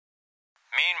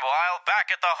Meanwhile,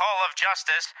 back at the Hall of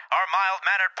Justice, our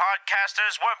mild-mannered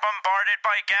podcasters were bombarded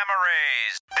by gamma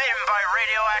rays, bitten by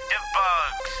radioactive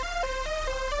bugs,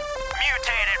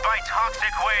 mutated by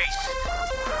toxic waste,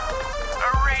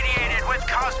 irradiated with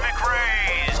cosmic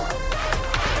rays,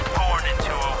 born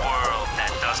into a world that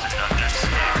doesn't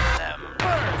understand them.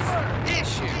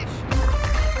 First issue.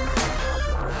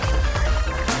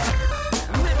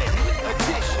 Limited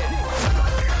edition.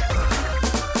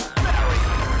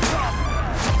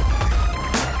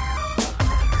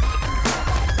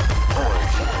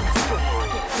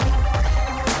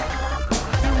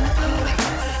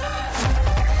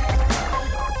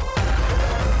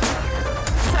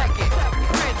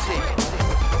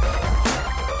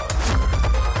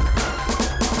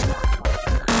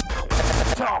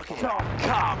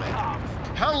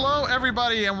 Hello,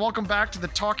 everybody, and welcome back to the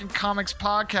Talking Comics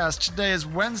podcast. Today is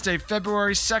Wednesday,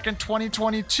 February 2nd,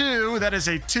 2022. That is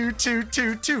a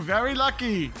 2222. Very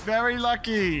lucky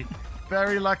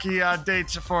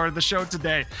date for the show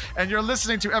today. And you're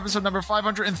listening to episode number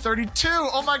 532.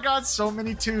 Oh my God, so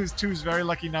many twos. Two's very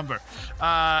lucky number.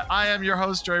 I am your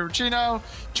host, Joey Ruccino.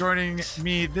 Joining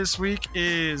me this week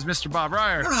is Mr. Bob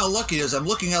Ryer. I don't know how lucky it is. I'm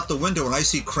looking out the window and I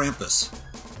see Krampus.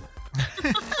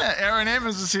 Aaron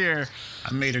Amos is here.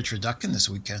 I made a turducken this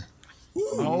weekend.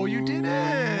 Oh, you did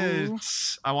it.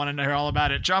 I want to hear all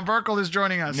about it. John Burkle is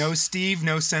joining us. No Steve,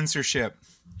 no censorship.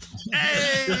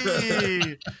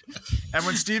 Hey! And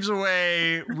when Steve's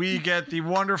away, we get the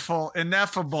wonderful,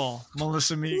 ineffable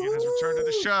Melissa Megan has returned to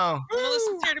the show.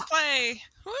 Melissa's here to play.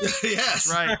 Yes.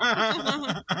 Right.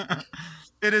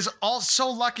 It is all so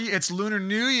lucky it's Lunar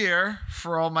New Year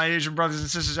for all my Asian brothers and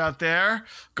sisters out there.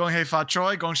 Gong hei fa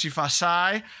choi, gong shi fa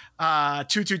sai.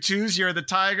 222's Year of the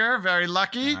Tiger, very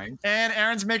lucky. Nice. And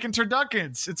Aaron's making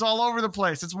turduckens. It's all over the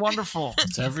place. It's wonderful.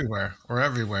 It's everywhere. We're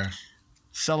everywhere.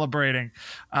 Celebrating.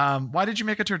 Why did you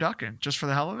make a turducken? Just for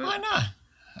the hell of it? Why not?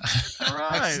 All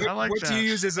right. I like what that. do you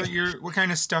use as what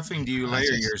kind of stuffing do you layer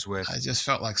yours with? I just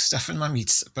felt like stuffing my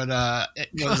meats. But it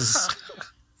was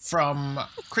from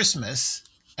Christmas,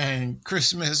 and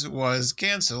Christmas was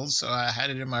canceled, so I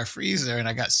had it in my freezer, and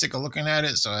I got sick of looking at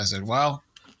it, so I said, well,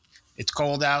 it's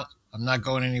cold out. I'm not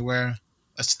going anywhere.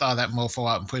 Let's thaw that mofo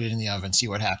out and put it in the oven, see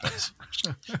what happens.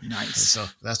 Nice. So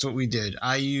that's what we did.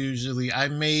 I used to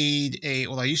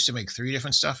make 3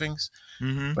 different stuffings,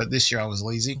 but this year I was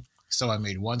lazy. So I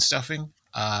made one stuffing,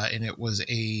 and it was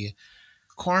a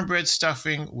cornbread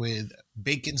stuffing with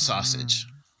bacon sausage.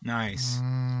 Nice.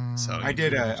 So I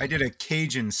did a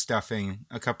Cajun stuffing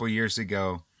a couple years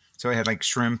ago. So I had like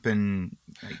shrimp and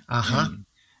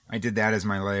I did that as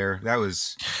my layer. That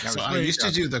was I used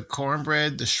to do the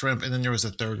cornbread, the shrimp, and then there was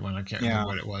a third one. I can't remember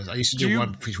what it was. I used to do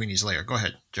one between each layer. Go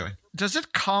ahead, Joey. Does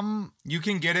it come... You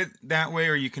can get it that way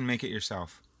or you can make it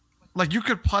yourself. Like you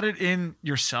could put it in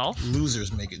yourself?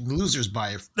 Losers make it. Losers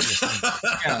buy it.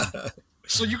 Yeah.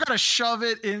 So you got to shove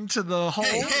it into the hole?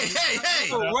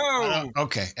 Hey. Whoa.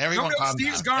 Okay, everyone calm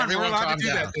Steve's down. gone. Everyone We're allowed calm to do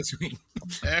down. that this week.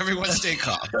 Everyone stay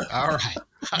calm. All right.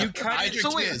 You cut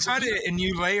it and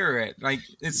you layer it. Like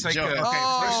it's like Joey,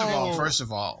 First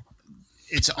of all,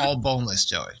 it's all boneless,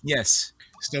 Joey. Yes.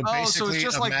 So so basically, it's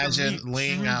just like the imagine meat.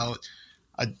 laying out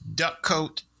a duck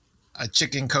coat, a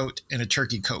chicken coat, and a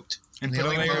turkey coat. And the put a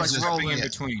only layer of difference is- stuffing in yeah,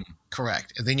 between.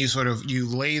 Correct. And then you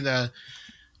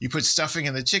put stuffing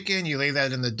in the chicken, you lay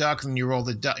that in the duck, and you roll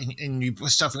the duck, and you put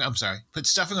stuffing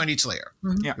on each layer.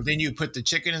 Yeah. Then you put the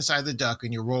chicken inside the duck,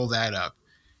 and you roll that up.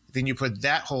 Then you put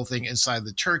that whole thing inside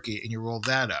the turkey, and you roll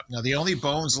that up. Now, the only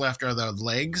bones left are the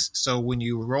legs, so when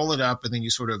you roll it up, and then you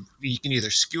can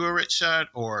either skewer it shut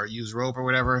or use rope or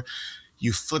whatever,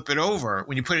 you flip it over.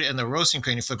 When you put it in the roasting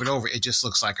pan, you flip it over, it just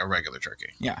looks like a regular turkey.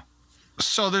 Yeah.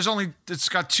 So it's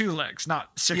got 2 legs,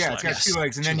 not 6 Yeah, legs. it's got 2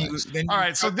 legs, and then you. All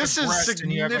right, so cut this the is breast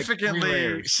and you have, like, 3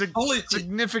 layers.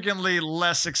 significantly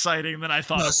less exciting than I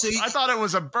thought it was. I thought it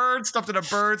was a bird stuffed in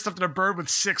a bird with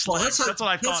 6 legs. That's what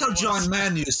I thought. That's how John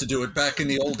Mann used to do it back in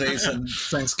the old days on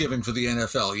Thanksgiving for the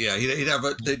NFL. Yeah, he'd have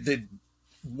they'd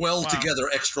weld together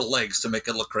extra legs to make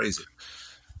it look crazy.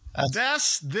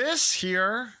 This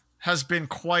here has been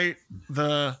quite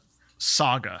the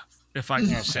saga, if I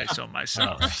can say so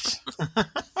myself.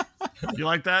 You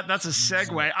like that? That's a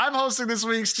segue. I'm hosting this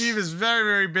week. Steve is very,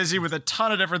 very busy with a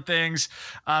ton of different things.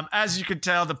 As you can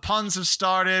tell, the puns have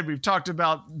started. We've talked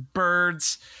about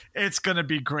birds. It's going to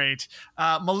be great.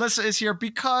 Melissa is here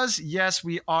because, yes,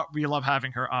 we love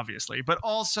having her, obviously, but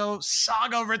also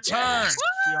Saga returned. Yes.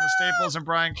 Fiona Staples and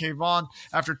Brian K. Vaughan,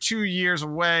 after 2 years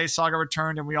away, Saga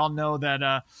returned, and we all know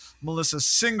that Melissa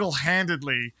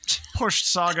single-handedly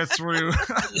pushed Saga through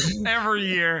every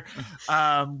year.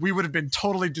 We would have been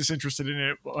totally disinterested in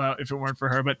it if it weren't for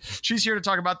her. But she's here to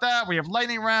talk about that. We have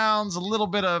lightning rounds, a little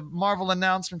bit of Marvel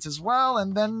announcements as well,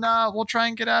 and then we'll try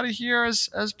and get out of here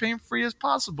as pain-free as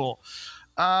possible.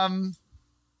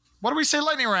 What do we say,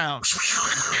 lightning round?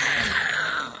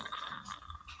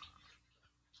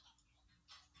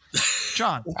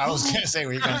 John. I was going to say,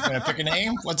 were you going to pick a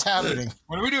name? What's happening?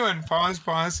 What are we doing?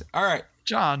 Pause. All right.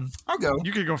 John. I'll go.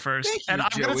 You can go first. Thank you, and I'm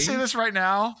going to Joey. say this right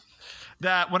now,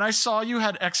 that when I saw you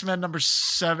had X-Men number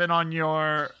 7 on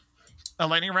your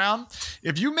lightning round,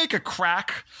 if you make a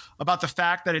crack about the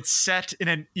fact that it's set in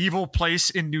an evil place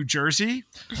in New Jersey,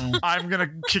 I'm going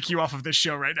to kick you off of this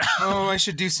show right now. Oh, I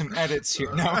should do some edits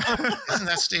here. No. Isn't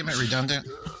that statement redundant?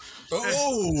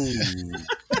 Oh,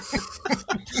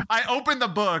 I opened the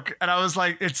book and I was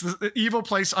like, it's the evil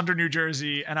place under New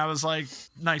Jersey. And I was like,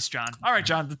 nice, John. All right,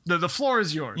 John, the floor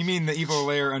is yours. You mean the evil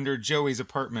lair under Joey's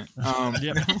apartment?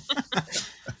 Yep.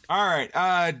 All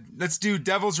right. Let's do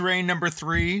Devil's Reign number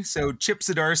 3. So Chip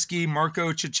Zdarsky,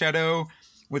 Marco Cicchetto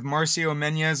with Marcio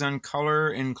Menez on color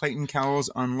and Clayton Cowles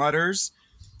on letters.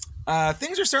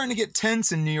 Things are starting to get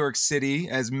tense in New York City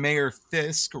as Mayor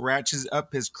Fisk ratchets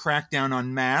up his crackdown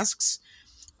on masks.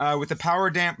 With the power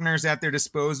dampeners at their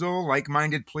disposal,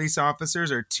 like-minded police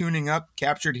officers are tuning up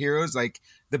captured heroes like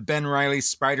the Ben Reilly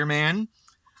Spider-Man.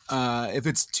 If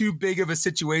it's too big of a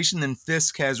situation, then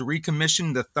Fisk has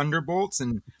recommissioned the Thunderbolts,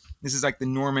 and this is like the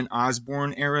Norman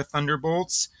Osborn era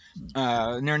Thunderbolts.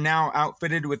 And they're now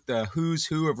outfitted with the who's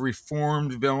who of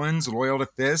reformed villains loyal to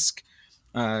Fisk.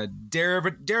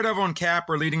 Daredevil and Cap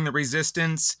are leading the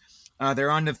resistance. They're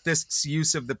on to Fisk's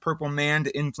use of the Purple Man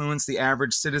to influence the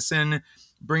average citizen,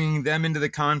 bringing them into the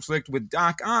conflict with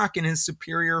Doc Ock and his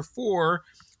Superior Four,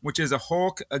 which is a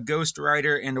Hulk, a Ghost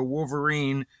Rider, and a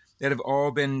Wolverine that have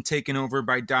all been taken over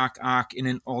by Doc Ock in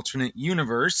an alternate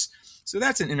universe. So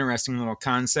that's an interesting little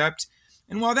concept.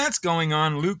 And while that's going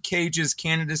on, Luke Cage's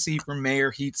candidacy for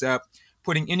mayor heats up,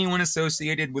 putting anyone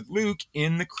associated with Luke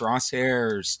in the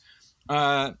crosshairs.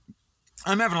 I'm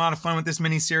having a lot of fun with this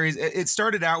miniseries. It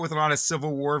started out with a lot of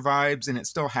Civil War vibes, and it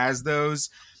still has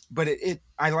those. But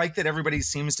I like that everybody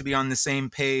seems to be on the same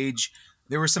page.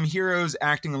 There were some heroes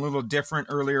acting a little different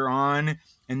earlier on,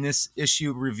 and this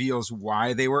issue reveals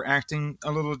why they were acting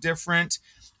a little different.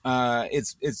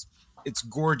 It's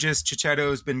gorgeous.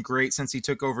 Cicchetto's been great since he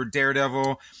took over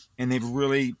Daredevil, and they've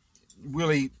really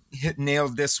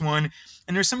nailed this one.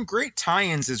 And there's some great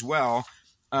tie-ins as well.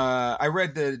 I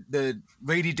read the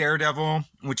Lady Daredevil,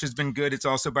 which has been good. It's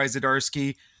also by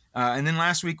Zdarsky. And then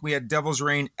last week we had Devil's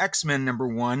Reign X-Men number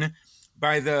 1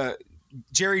 by the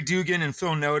Jerry Dugan and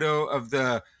Phil Noto of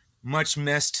the much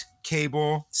missed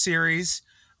Cable series.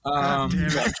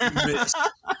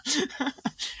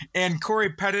 And Corey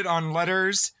Pettit on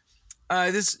letters.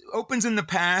 This opens in the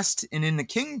past, and in the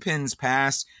Kingpin's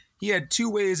past, he had 2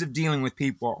 ways of dealing with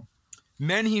people.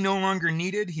 Men he no longer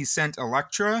needed, he sent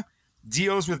Elektra.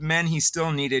 Deals with men he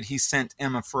still needed, he sent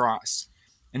Emma Frost.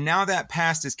 And now that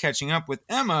past is catching up with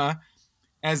Emma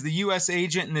as the U.S.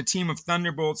 agent and the team of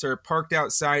Thunderbolts are parked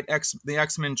outside the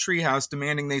X-Men treehouse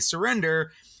demanding they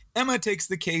surrender. Emma takes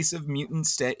the case of mutant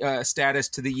status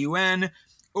to the UN,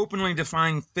 openly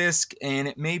defying Fisk, and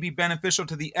it may be beneficial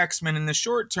to the X-Men in the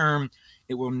short term.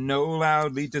 It will no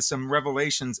doubt lead to some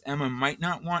revelations Emma might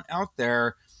not want out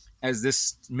there as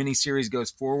this miniseries goes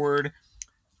forward.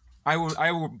 I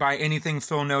will buy anything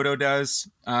Phil Noto does.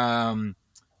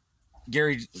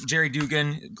 Jerry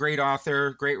Dugan, great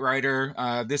author, great writer.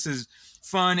 This is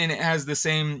fun, and it has the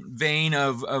same vein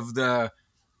of the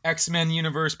X-Men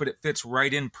universe, but it fits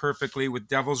right in perfectly with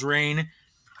Devil's Reign.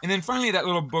 And then finally, that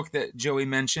little book that Joey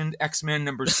mentioned, X-Men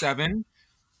number 7.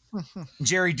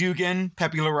 Jerry Dugan,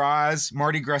 Pepe Larraz,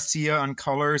 Marty Gracia on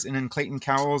colors, and then Clayton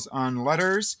Cowles on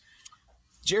letters.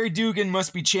 Jerry Dugan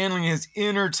must be channeling his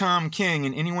inner Tom King,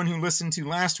 and anyone who listened to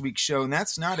last week's show, and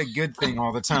that's not a good thing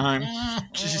all the time,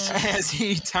 as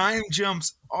he time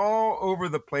jumps all over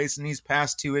the place in these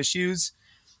past 2 issues.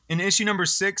 In issue number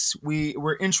 6, we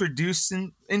were introduced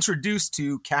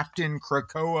to Captain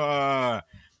Krakoa,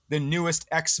 the newest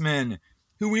X-Men,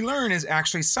 who we learn is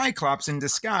actually Cyclops in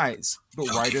disguise. But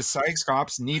why does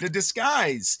Cyclops need a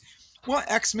disguise? Well,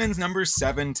 X-Men's number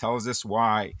 7 tells us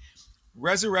why.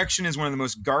 Resurrection is one of the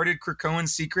most guarded Krakoan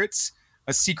secrets,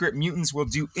 a secret mutants will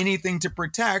do anything to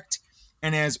protect,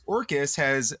 and as Orchis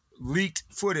has leaked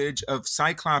footage of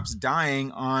Cyclops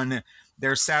dying on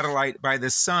their satellite by the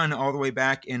sun all the way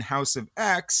back in House of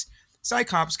X,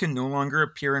 Cyclops can no longer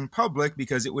appear in public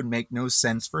because it would make no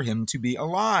sense for him to be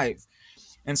alive.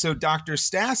 And so Dr.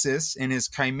 Stasis and his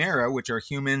Chimera, which are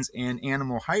humans and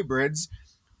animal hybrids,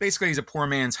 basically he's a poor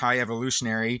man's high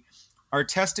evolutionary, are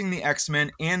testing the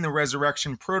X-Men and the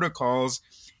resurrection protocols.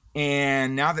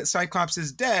 And now that Cyclops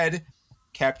is dead,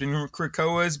 Captain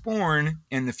Krakoa is born,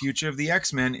 and the future of the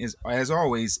X-Men is, as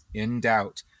always, in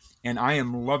doubt. And I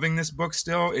am loving this book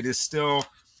still. It is still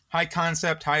high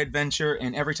concept, high adventure,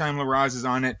 and every time Larraz is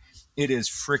on it, it is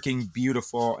freaking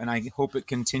beautiful. And I hope it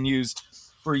continues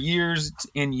for years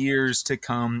and years to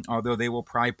come, although they will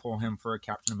probably pull him for a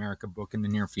Captain America book in the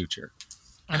near future.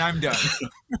 And I'm done.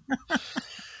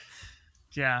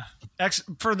 Yeah.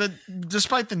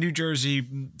 Despite the New Jersey,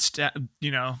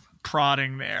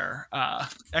 prodding there,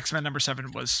 X-Men number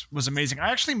 7 was amazing.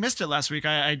 I actually missed it last week.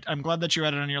 I'm glad that you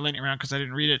had it on your lightning round because I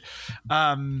didn't read it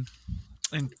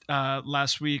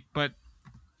last week. But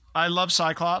I love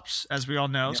Cyclops, as we all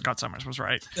know. Yep. Scott Summers was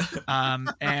right.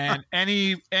 And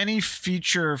any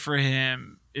feature for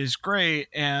him is great.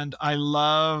 And I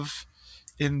love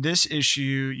in this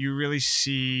issue you really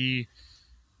see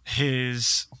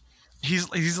he's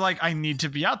like, I need to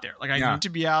be out there. Like, I need to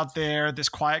be out there. This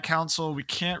quiet council, we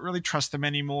can't really trust them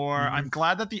anymore. Mm-hmm. I'm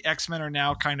glad that the X-Men are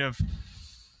now kind of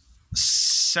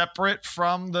separate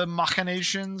from the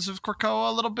machinations of Krakoa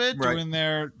a little bit, doing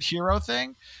their hero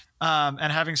thing.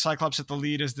 And having Cyclops at the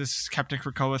lead as this Captain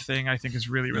Krakoa thing, I think is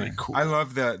really, really cool. I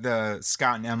love the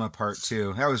Scott and Emma part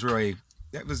too. That was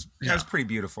pretty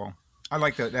beautiful. I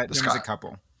like that them as a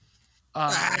couple.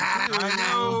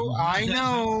 I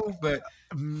know, but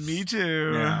me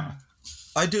too. Yeah.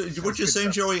 I do. What you're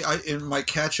saying, Joey? In my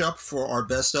catch up for our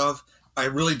best of, I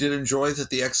really did enjoy that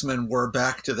the X-Men were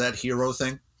back to that hero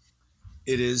thing.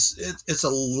 It's a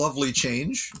lovely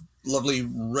change, lovely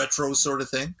retro sort of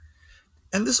thing.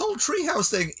 And this whole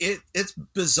treehouse thing, it's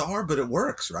bizarre, but it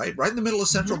works, right? Right in the middle of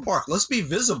Central Park. Let's be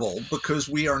visible because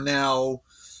we are now.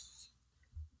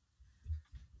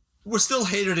 We're still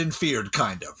hated and feared,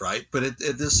 kind of, right? But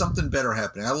there's something better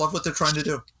happening. I love what they're trying to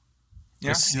do.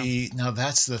 Yeah. See, now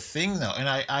that's the thing, though. And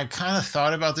I kind of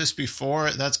thought about this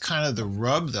before. That's kind of the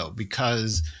rub, though,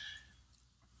 because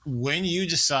when you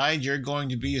decide you're going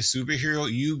to be a superhero,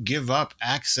 you give up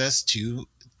access to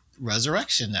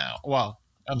resurrection now. Well,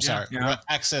 I'm sorry.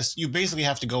 Access. You basically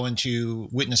have to go into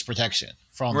witness protection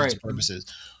for all those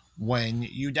purposes. When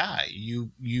you die, you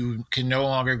can no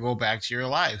longer go back to your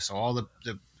life. So all the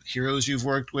heroes you've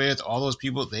worked with, all those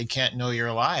people, they can't know you're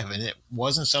alive. And it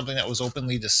wasn't something that was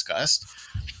openly discussed,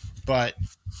 but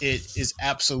it is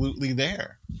absolutely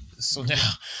there. So now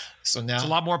it's a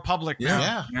lot more public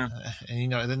now. Yeah.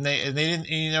 And then they didn't,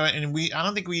 and I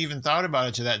don't think we even thought about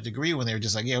it to that degree when they were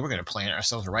just like, we're going to plant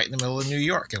ourselves right in the middle of New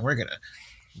York and we're going to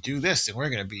do this and we're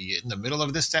going to be in the middle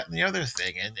of this, that, and the other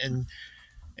thing.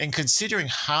 And considering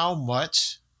how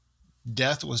much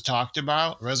death was talked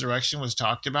about, resurrection was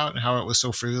talked about, and how it was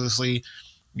so frivolously,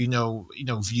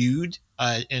 viewed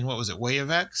in what was it, Way of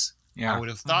X? Yeah, I would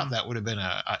have thought that would have been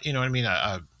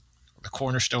a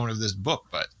cornerstone of this book,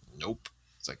 but nope.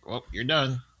 It's like, well, you're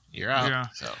done, you're out. Yeah.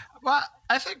 So, well,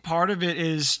 I think part of it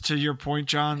is, to your point,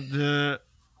 John, the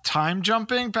time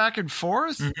jumping back and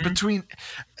forth between,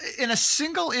 in a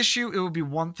single issue it would be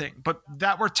one thing, but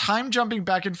that we're time jumping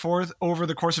back and forth over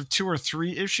the course of 2 or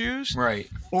 3 issues, right,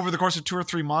 over the course of 2 or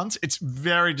 3 months, it's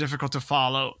very difficult to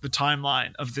follow the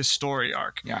timeline of this story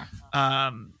arc,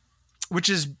 which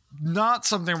is not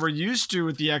something we're used to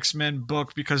with the X-Men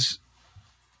book, because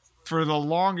for the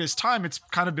longest time it's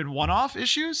kind of been one-off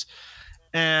issues.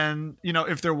 And,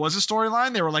 if there was a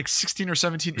storyline, they were like 16 or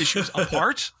 17 issues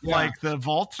apart, like the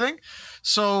Vault thing.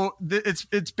 So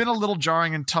it's been a little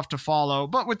jarring and tough to follow.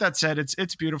 But with that said,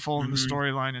 it's beautiful and the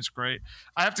storyline is great.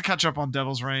 I have to catch up on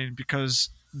Devil's Reign because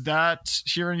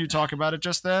hearing you talk about it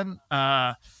just then,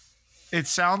 it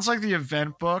sounds like the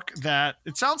event book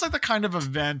it sounds like the kind of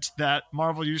event that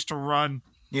Marvel used to run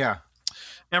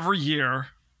every year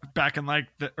back in like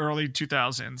the early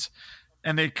 2000s.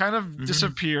 And they kind of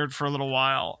disappeared for a little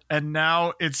while. And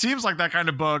now it seems like that kind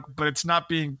of book, but it's not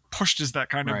being pushed as that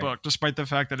kind of book, despite the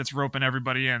fact that it's roping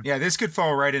everybody in. Yeah, this could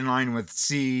fall right in line with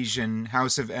Siege and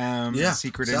House of M, and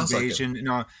Secret Invasion.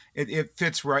 Like it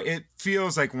fits right. It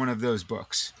feels like one of those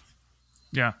books.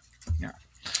 Yeah. Yeah.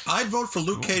 I'd vote for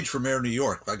Luke Cage for Mayor of New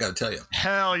York, I got to tell you.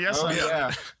 Hell yes.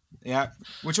 Yeah.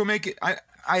 Which will make it,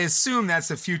 I assume that's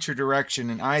the future direction,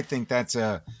 and I think that's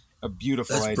a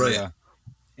beautiful idea. Brilliant.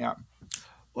 Yeah.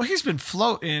 Well, he's been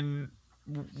floating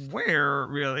where,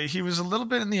 really? He was a little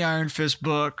bit in the Iron Fist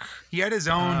book. He had his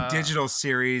own digital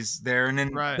series there, and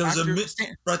then there was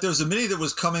a mini that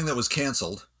was coming that was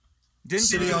canceled. Didn't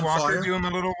City David on Walker Fire? do him a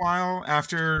little while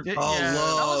after? Yeah,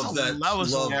 love that. That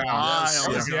was Love a that. while Yes,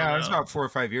 ago. yes. Yeah, it was about 4 or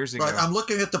 5 years ago. Right, I'm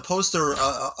looking at the poster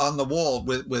on the wall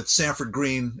with Sanford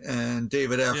Green and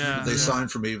David F. Yeah, they yeah.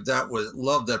 signed for me.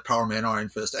 Loved that Power Man Iron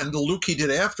Fist, and the Luke he did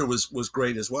after was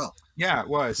great as well. Yeah, it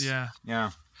was. Yeah.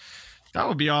 Yeah. That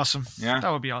would be awesome. Yeah.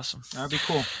 That would be awesome. That'd be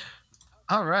cool.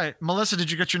 All right. Melissa, did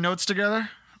you get your notes together?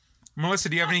 Melissa,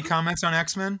 do you have any comments on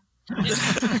X-Men? I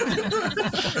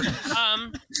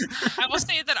will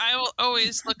say that I will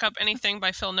always look up anything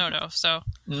by Phil Noto. So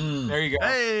There you go.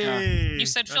 Hey. you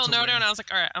said Phil Noto, and I was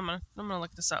like, all right, I'm gonna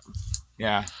look this up.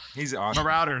 Yeah, he's awesome.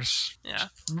 Marauders. Yeah.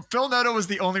 Phil Noto was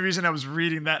the only reason I was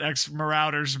reading that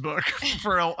Marauders book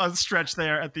for a stretch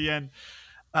there at the end.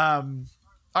 All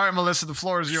right, Melissa, the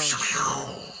floor is yours.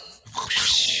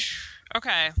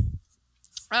 Okay.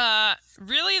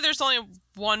 Really, there's only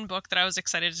one book that I was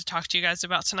excited to talk to you guys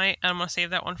about tonight, and I'm going to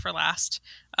save that one for last.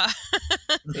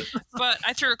 But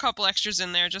I threw a couple extras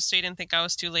in there just so you didn't think I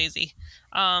was too lazy.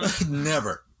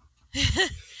 Never.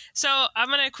 So I'm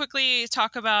going to quickly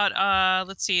talk about,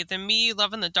 let's see, The Me,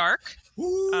 Love in the Dark.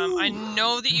 I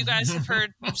know that you guys have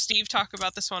heard Steve talk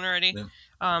about this one already.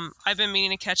 Yeah. I've been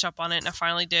meaning to catch up on it, and I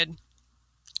finally did.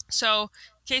 So,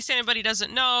 in case anybody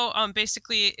doesn't know,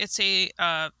 basically it's a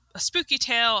spooky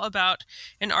tale about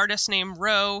an artist named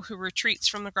Ro who retreats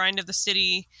from the grind of the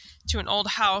city to an old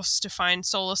house to find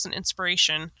solace and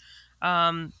inspiration.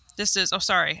 This is,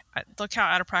 look how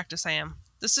out of practice I am.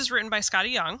 This is written by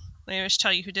Scotty Young. Let me just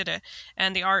tell you who did it.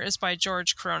 And the art is by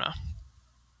George Corona.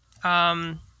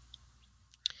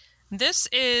 This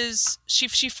is,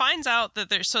 she finds out that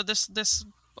this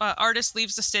artist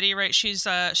leaves the city, right? She's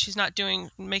not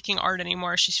making art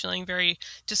anymore. She's feeling very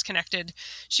disconnected.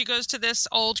 She goes to this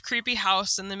old creepy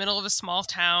house in the middle of a small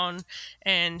town,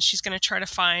 and she's going to try to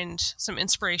find some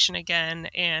inspiration again.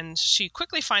 And she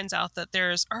quickly finds out that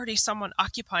there's already someone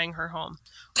occupying her home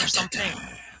or something.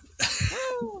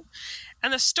 Woo!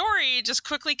 And the story just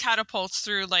quickly catapults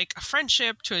through like a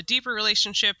friendship to a deeper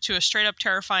relationship to a straight up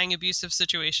terrifying abusive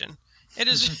situation. It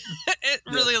is it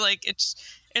really like it's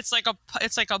like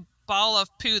a ball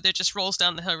of poo that just rolls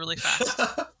down the hill really fast.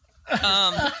 But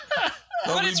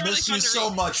we it's really miss you so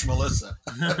much, Melissa.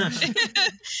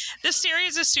 This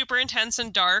series is super intense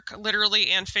and dark,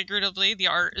 literally and figuratively. The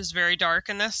art is very dark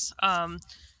in this.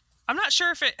 I'm not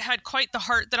sure if it had quite the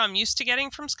heart that I'm used to getting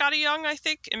from Scotty Young, I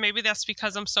think. And maybe that's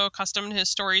because I'm so accustomed to his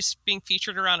stories being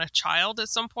featured around a child at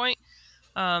some point.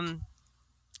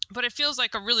 But it feels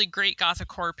like a really great gothic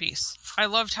horror piece. I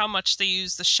loved how much they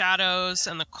used the shadows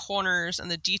and the corners and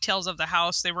the details of the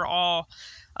house. They were all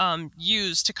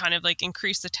used to kind of like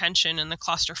increase the tension and the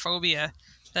claustrophobia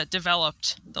that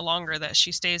developed the longer that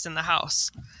she stays in the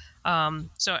house.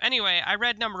 So anyway, I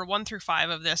read number 1 through 5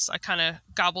 of this. I kind of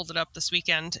gobbled it up this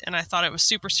weekend, and I thought it was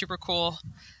super, super cool.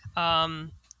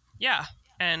 Yeah,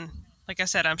 and like I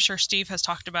said, I'm sure Steve has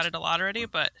talked about it a lot already,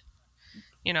 but,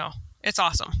 you know, it's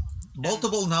awesome.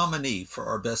 Multiple nominee for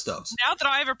our best ofs. Now that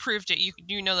I've approved it,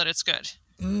 you know that it's good.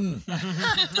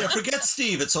 Yeah, forget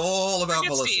Steve. It's all about Forget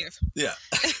Melissa. Steve. Yeah.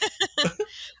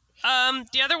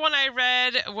 The other one I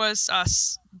read was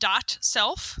Dot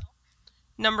Self,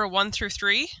 number 1 through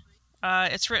 3.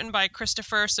 It's written by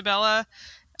Christopher Sabella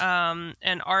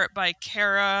and art by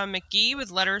Kara McGee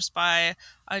with letters by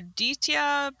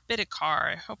Aditya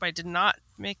Bidikar. I hope I did not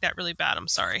make that really bad. I'm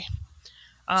sorry.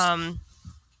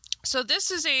 So this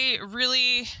is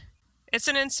it's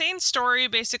an insane story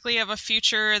basically of a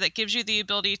future that gives you the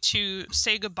ability to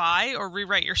say goodbye or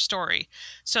rewrite your story.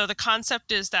 So the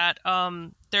concept is that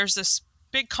there's this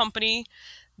big company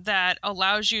that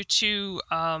allows you to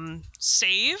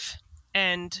save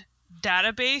and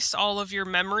database all of your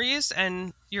memories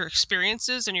and your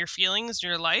experiences and your feelings in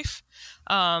your life.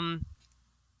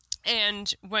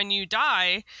 And when you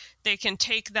die, they can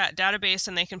take that database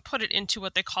and they can put it into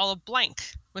what they call a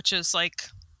blank, which is like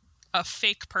a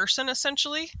fake person,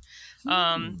 essentially.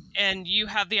 And you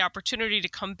have the opportunity to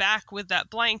come back with that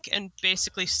blank and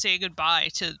basically say goodbye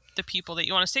to the people that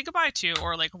you want to say goodbye to,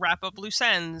 or like wrap up loose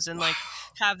ends and like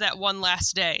have that one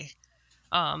last day.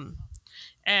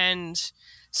 And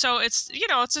so it's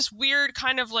this weird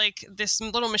kind of like this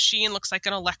little machine looks like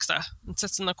an Alexa and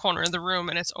sits in the corner of the room,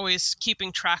 and it's always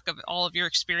keeping track of all of your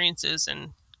experiences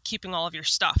and keeping all of your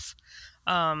stuff.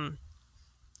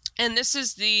 And this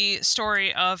is the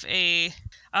story of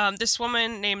this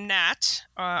woman named Nat,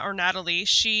 or Natalie.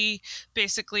 She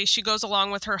goes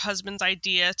along with her husband's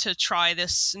idea to try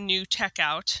this new tech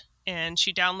out, and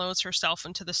she downloads herself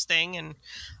into this thing.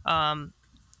 And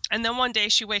then one day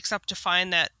she wakes up to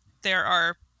find that there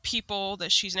are people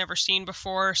that she's never seen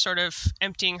before sort of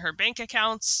emptying her bank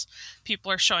accounts.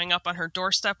 People are showing up on her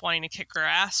doorstep wanting to kick her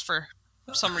ass for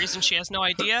some reason she has no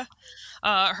idea.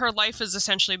 Her life is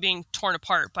essentially being torn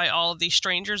apart by all of these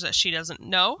strangers that she doesn't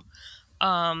know.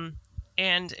 And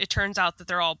it turns out that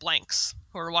they're all blanks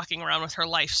who are walking around with her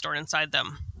life stored inside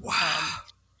them. Wow.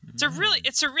 It's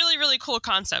a really, really cool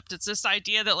concept. It's this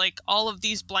idea that like all of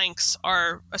these blanks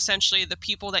are essentially the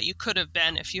people that you could have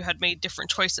been if you had made different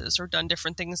choices or done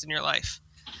different things in your life.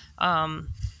 And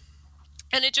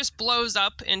it just blows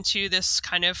up into this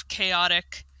kind of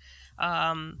chaotic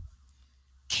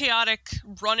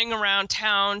running around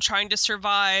town, trying to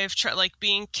survive, like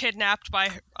being kidnapped by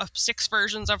 6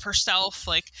 versions of herself,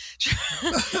 like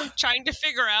trying to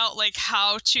figure out like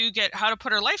how to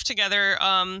put her life together.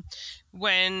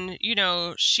 When, you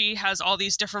know, she has all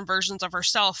these different versions of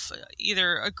herself,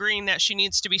 either agreeing that she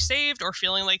needs to be saved or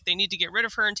feeling like they need to get rid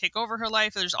of her and take over her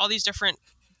life. There's all these different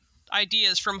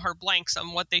ideas from her blanks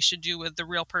on what they should do with the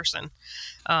real person.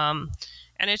 And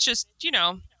it's just, you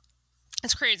know,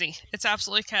 it's crazy. It's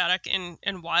absolutely chaotic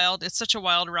and wild. It's such a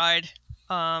wild ride.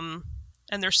 And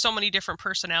there's so many different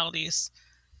personalities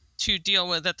to deal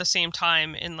with at the same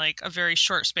time in like a very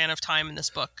short span of time in this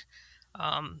book.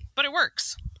 But it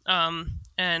works.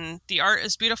 And the art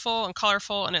is beautiful and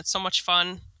colorful and it's so much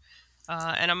fun.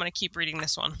 And I'm going to keep reading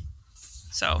this one.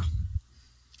 So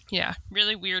yeah,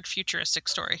 really weird futuristic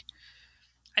story.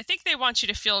 I think they want you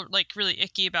to feel like really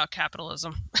icky about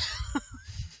capitalism.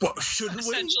 Well, shouldn't we?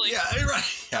 Essentially. Yeah,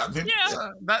 right. Yeah, I mean,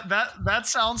 Yeah. That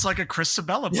sounds like a Chris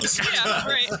Sabella book. Yes. Yeah,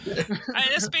 right.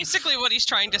 That's basically what he's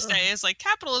trying to say is like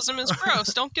capitalism is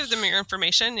gross. Don't give them your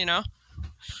information, you know.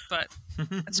 But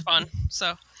it's fun.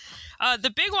 So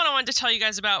the big one I wanted to tell you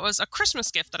guys about was a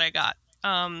Christmas gift that I got.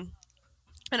 And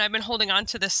I've been holding on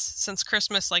to this since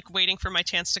Christmas, like waiting for my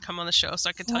chance to come on the show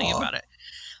so I could tell you about it.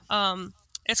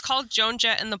 It's called Joan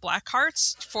Jett and the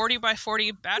Blackhearts, 40 by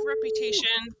 40 Bad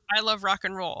Reputation, I Love Rock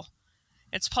and Roll.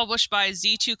 It's published by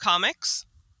Z2 Comics.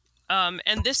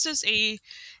 And this is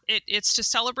it's to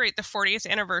celebrate the 40th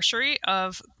anniversary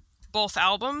of both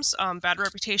albums, Bad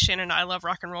Reputation and I Love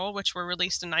Rock and Roll, which were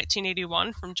released in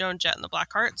 1981 from Joan Jett and the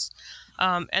Blackhearts.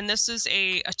 And this is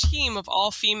a team of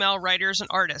all female writers and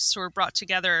artists who were brought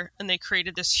together, and they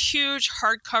created this huge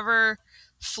hardcover,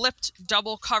 flipped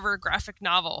double cover graphic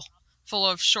novel full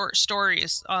of short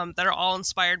stories that are all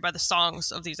inspired by the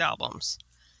songs of these albums.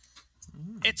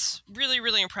 It's really,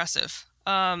 really impressive.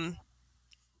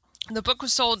 The book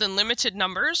was sold in limited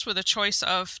numbers with a choice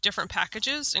of different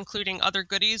packages, including other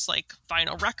goodies like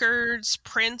vinyl records,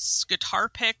 prints, guitar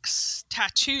picks,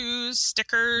 tattoos,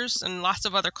 stickers, and lots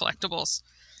of other collectibles.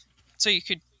 So you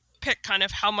could pick kind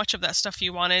of how much of that stuff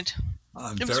you wanted.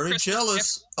 I'm very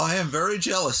jealous. I am very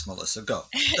jealous, Melissa. Go.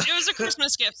 It was a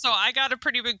Christmas gift, so I got a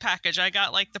pretty big package. I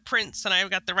got like the prints and I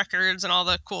got the records and all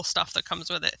the cool stuff that comes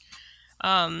with it.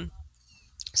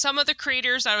 Some of the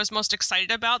creators I was most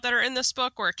excited about that are in this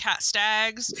book were Kat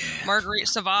Staggs, Marguerite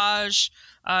Sauvage,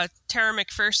 Tara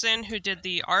McPherson, who did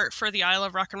the art for the I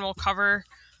Love Rock and Roll cover,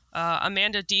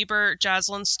 Amanda Diebert,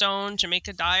 Jaslyn Stone,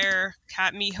 Jamaica Dyer,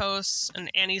 Kat Mihos, and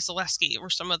Annie Zaleski were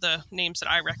some of the names that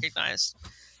I recognized.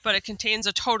 But it contains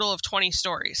a total of 20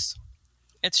 stories.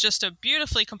 It's just a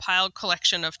beautifully compiled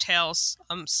collection of tales.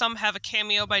 Some have a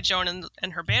cameo by Joan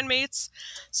and her bandmates.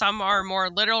 Some are more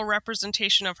literal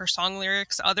representation of her song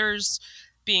lyrics. Others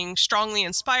being strongly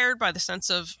inspired by the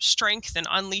sense of strength and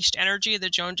unleashed energy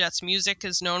that Joan Jett's music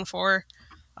is known for.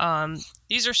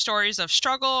 These are stories of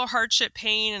struggle, hardship,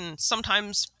 pain, and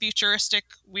sometimes futuristic,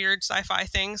 weird sci-fi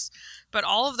things. But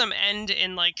all of them end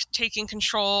in like taking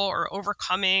control or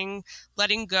overcoming,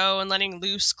 letting go and letting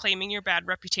loose, claiming your bad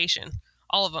reputation.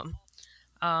 All of them.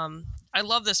 I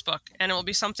love this book, and it will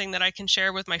be something that I can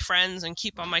share with my friends and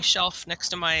keep on my shelf next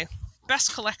to my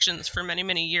best collections for many,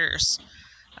 many years.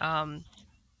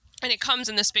 And it comes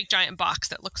in this big giant box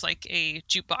that looks like a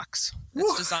jukebox.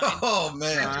 It's designed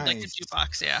like a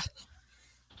jukebox, yeah.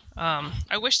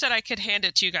 I wish that I could hand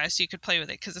it to you guys so you could play with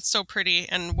it because it's so pretty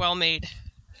and well made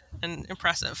and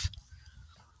impressive.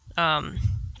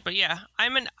 But yeah,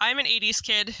 I'm an 80s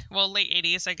kid. Well, late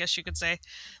 80s, I guess you could say.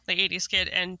 Late 80s kid.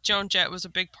 And Joan Jett was a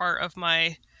big part of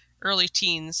my early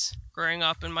teens growing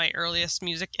up and my earliest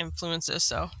music influences.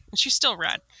 So, and she's still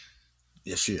rad.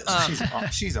 Yes, she is.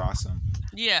 She's awesome.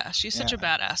 Yeah, she's such a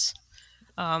badass.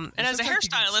 And as a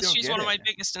hairstylist, she's one of my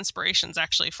biggest inspirations,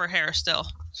 actually, for hair still.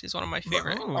 She's one of my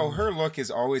favorite. Oh, her look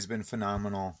has always been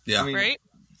phenomenal. Yeah. I mean, right?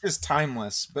 Just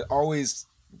timeless, but always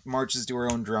marches to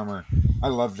her own drummer. I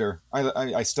loved her.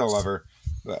 I still love her.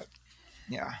 But,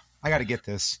 yeah, I got to get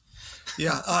this.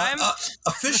 Yeah.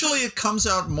 Officially, it comes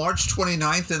out March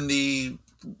 29th in the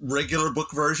regular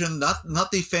book version,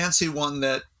 not the fancy one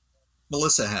that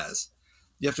Melissa has.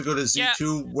 You have to go to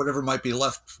Z2, whatever might be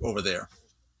left over there.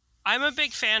 I'm a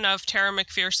big fan of Tara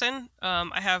McPherson.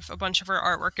 I have a bunch of her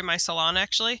artwork in my salon,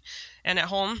 actually, and at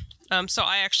home. So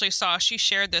I actually saw she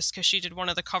shared this because she did one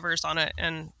of the covers on it.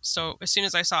 And so as soon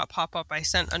as I saw it pop up, I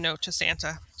sent a note to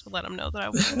Santa to let him know that I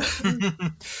was.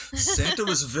 Santa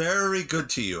was very good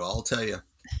to you, I'll tell you.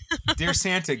 Dear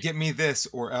Santa, get me this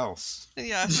or else.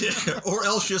 Yeah. Or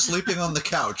else you're sleeping on the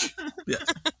couch. Yeah.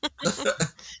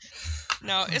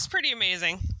 No, it's pretty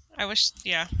amazing. I wish,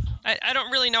 I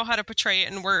don't really know how to portray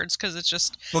it in words because it's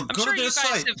just. But I'm go sure to their you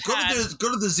guys site. have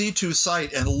Go to the Z2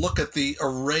 site and look at the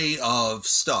array of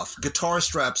stuff. Guitar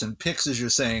straps and picks, as you're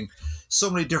saying. So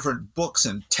many different books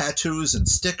and tattoos and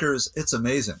stickers. It's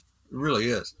amazing. It really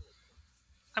is.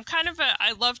 I'm kind of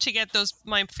I love to get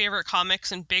my favorite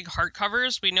comics in big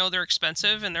hardcovers. We know they're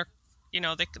expensive and they're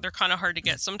kind of hard to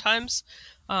get sometimes.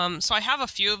 So I have a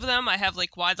few of them. I have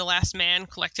like Y the Last Man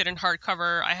collected in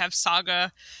hardcover. I have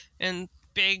Saga in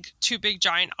two big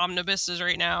giant omnibuses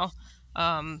right now.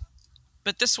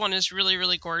 But this one is really,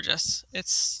 really gorgeous.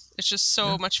 It's just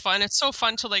so much fun. It's so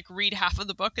fun to like read half of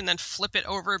the book and then flip it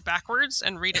over backwards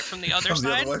and read it from the other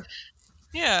side.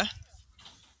 Yeah.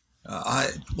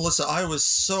 Melissa, I was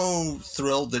so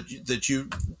thrilled that you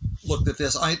looked at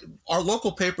this. Our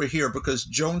local paper here, because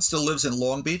Joan still lives in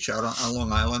Long Beach, out on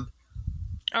Long Island.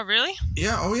 Oh, really?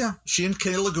 Yeah. Oh, yeah. She and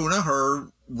Kenny Laguna, her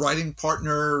writing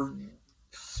partner,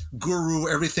 guru,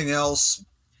 everything else.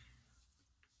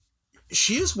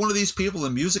 She is one of these people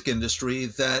in the music industry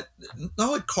that not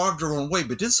only carved her own way,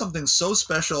 but did something so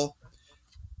special.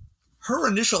 Her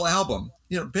initial album,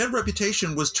 Bad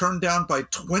Reputation, was turned down by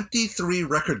 23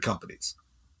 record companies.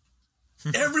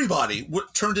 Everybody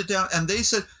turned it down, and they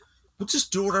said, we'll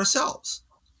just do it ourselves.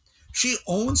 She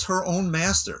owns her own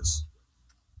masters.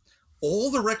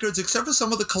 All the records, except for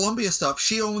some of the Columbia stuff,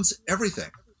 she owns everything.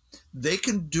 They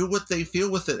can do what they feel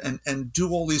with it and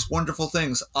do all these wonderful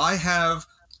things. I have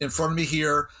in front of me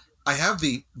here, I have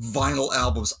the vinyl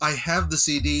albums. I have the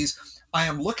CDs. I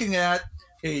am looking at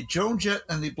a Joan Jett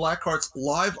and the Blackhearts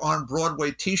Live on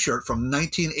Broadway t-shirt from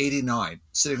 1989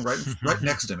 sitting right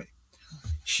next to me.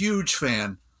 Huge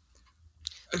fan.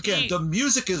 Again, the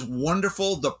music is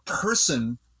wonderful. The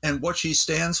person and what she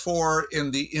stands for in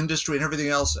the industry and everything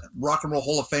else, Rock and Roll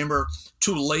Hall of Famer,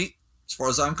 too late as far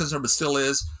as I'm concerned, but still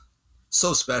is.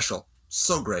 So special.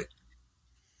 So great.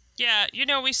 Yeah,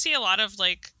 we see a lot of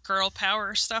like girl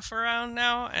power stuff around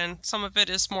now, and some of it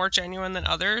is more genuine than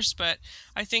others, but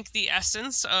I think the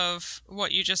essence of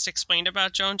what you just explained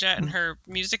about Joan Jett and her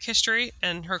music history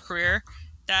and her career,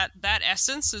 that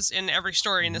essence is in every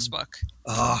story in this book.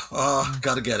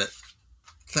 Gotta get it.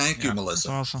 Thank you, Melissa.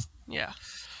 That's awesome. Yeah.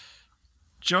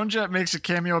 Joan Jett makes a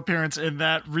cameo appearance in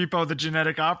that Repo the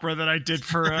Genetic Opera that I did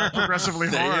for Progressively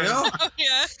There Horror. you go. Oh,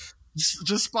 yeah.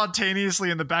 Just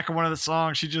spontaneously in the back of one of the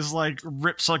songs, she just like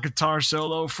rips a guitar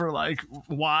solo for like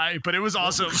why, but it was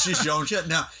awesome. She's Joan Jett.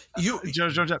 Now,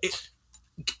 Joan Jett.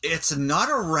 It's not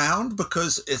around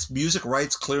because it's music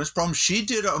rights clearance problem. She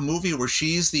did a movie where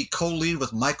she's the co-lead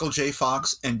with Michael J.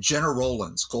 Fox and Jenna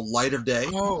Rollins called Light of Day.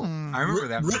 Oh, I remember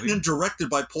that movie. Written and directed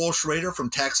by Paul Schrader from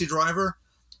Taxi Driver.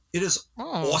 It is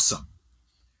awesome.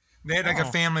 They had like a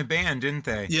family band, didn't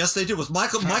they? Yes, they did, with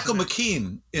Michael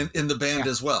McKean in the band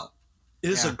as well. It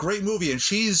is a great movie, and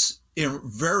she's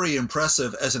very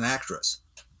impressive as an actress,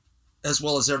 as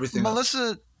well as everything else.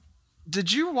 Melissa,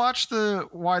 did you watch the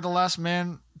Y the Last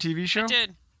Man TV show? I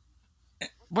did.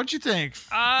 What'd you think?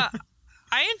 I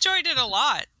enjoyed it a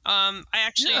lot. I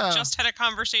actually just had a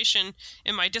conversation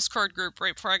in my Discord group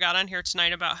right before I got on here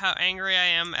tonight about how angry I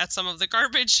am at some of the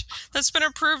garbage that's been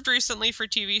approved recently for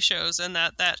TV shows, and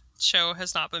that show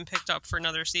has not been picked up for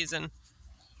another season.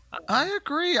 I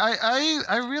agree.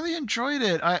 I really enjoyed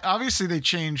it. Obviously, they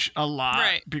change a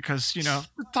lot because,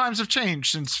 times have changed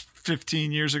since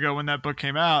 15 years ago when that book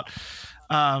came out.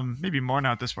 Maybe more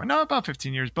now at this point. No, about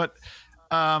 15 years. But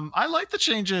I liked the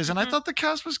changes, and I thought the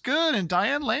cast was good, and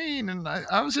Diane Lane, and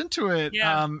I was into it.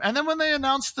 Yeah. And then when they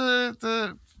announced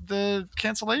the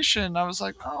cancellation, I was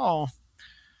like, oh,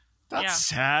 that's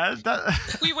sad.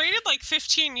 We waited like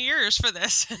 15 years for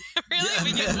this. Really?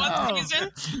 We get one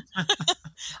season?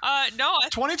 No.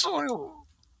 2020.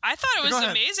 I thought it was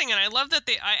amazing, and I love that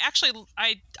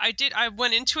I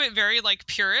went into it very like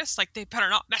purist, like they better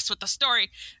not mess with the story.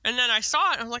 And then I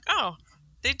saw it, and I'm like, oh,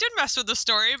 they did mess with the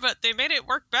story, but they made it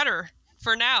work better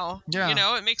for now. Yeah.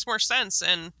 It makes more sense.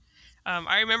 And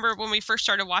I remember when we first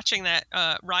started watching that,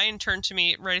 Ryan turned to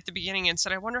me right at the beginning and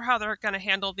said, I wonder how they're going to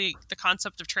handle the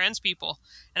concept of trans people.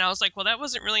 And I was like, well, that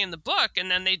wasn't really in the book. And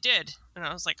then they did. And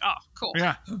I was like, oh, cool.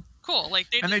 Yeah. cool. Like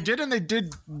And they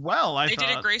did well. I they thought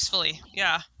did it gracefully.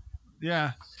 Yeah.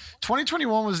 Yeah.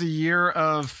 2021 was the year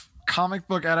of comic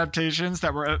book adaptations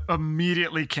that were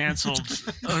immediately canceled.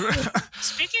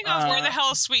 Speaking of where the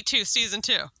hell is Sweet Tooth season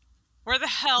 2? Where the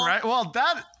hell? Right? Well,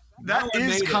 that one is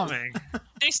made it. coming.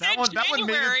 They said that one made it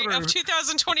January through. of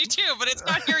 2022, but it's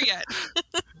not here yet.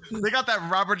 They got that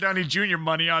Robert Downey Jr.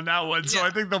 money on that one, so Yeah. I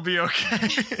think they'll be okay.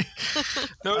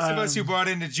 Those of us who bought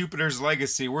into Jupiter's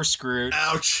Legacy, we're screwed.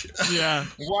 Ouch. Yeah.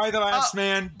 Why the Last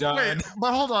Man? Done. Wait,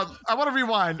 but hold on. I want to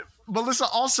rewind. Melissa,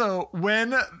 also,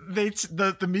 when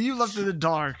the Me You Left in the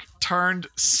Dark turned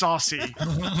saucy,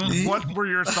 what were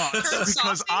your thoughts? Turned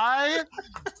Because saucy?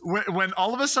 when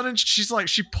all of a sudden she's like,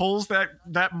 she pulls that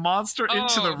monster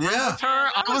into the room yeah. with her,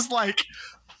 I was like,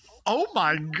 oh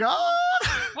my God.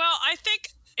 Well, I think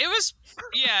it was,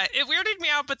 yeah, it weirded me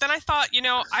out. But then I thought,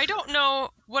 I don't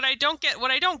know what I don't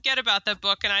get about that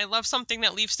book. And I love something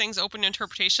that leaves things open to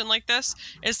interpretation like this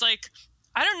is like,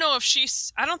 I don't know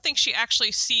if I don't think she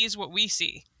actually sees what we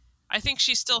see. I think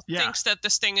she still thinks that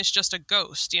this thing is just a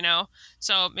ghost,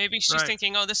 So maybe she's Right.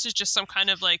 thinking, oh, this is just some kind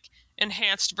of like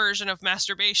enhanced version of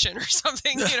masturbation or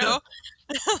something,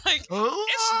 Like, it's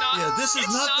not. Yeah, this is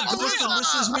it's not the ghost of real.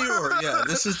 Mrs. Muir. Yeah,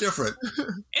 this is different.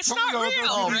 It's Don't not we all real,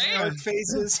 go through these right? dark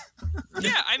phases?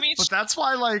 Yeah, I mean, But that's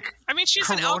why, like, she's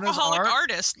an Corona's alcoholic art-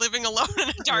 artist living alone in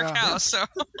a dark Yeah. house. So,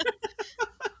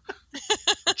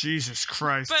 Jesus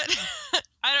Christ. but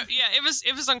I don't. Yeah,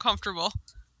 it was uncomfortable.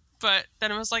 But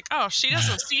then it was like, oh, she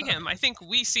doesn't see him. I think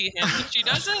we see him. If she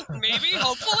doesn't, maybe,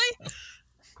 hopefully.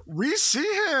 We see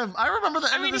him. I remember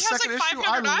the end mean, of the he has, second like, issue.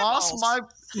 500 I lost eyeballs. my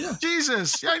Yeah.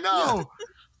 Jesus. Yeah, I know.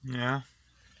 Yeah.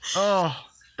 Oh,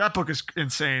 that book is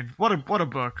insane. What a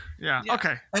book. Yeah. Yeah.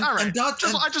 Okay. And- All right. and Dot-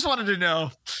 I just wanted to know.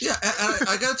 Yeah, and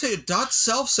I got to tell you, Dot's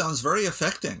self sounds very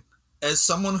affecting. As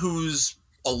someone who's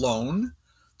alone,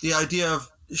 the idea of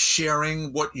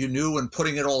sharing what you knew and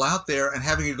putting it all out there and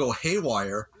having it go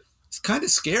haywire, it's kind of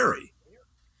scary.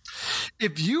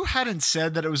 If you hadn't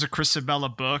said that it was a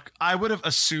Chrisabella book, I would have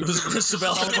assumed It was a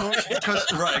Chrisabella book. because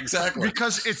Right, exactly.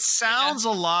 because it sounds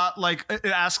a lot like it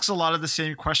asks a lot of the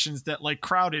same questions that like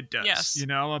Crowded does. Yes.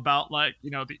 About like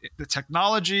the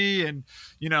technology and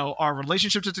our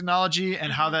relationship to technology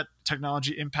and how that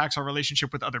technology impacts our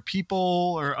relationship with other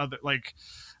people or other like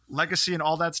legacy and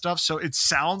all that stuff. So it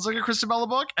sounds like a Chrisabella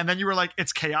book, and then you were like,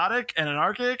 it's chaotic and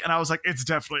anarchic, and I was like, it's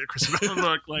definitely a Chrisabella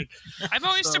book. Like, I'm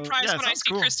always So, surprised yeah, it when I sounds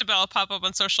see cool. Christabel pop up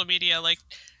on social media. Like,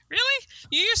 really?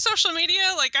 You use social media?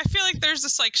 Like, I feel like there's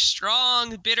this like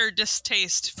strong, bitter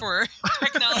distaste for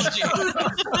technology.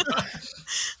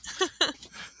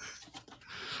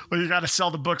 well, you got to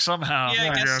sell the book somehow.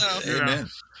 Yeah, I guess so. You know.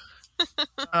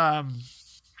 Amen.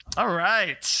 All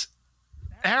right,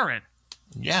 Aaron.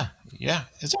 Yeah.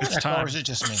 Is it It's echo time. or is it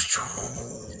just me?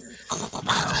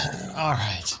 All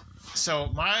right. So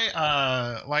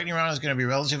my lightning round is going to be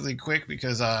relatively quick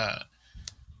because I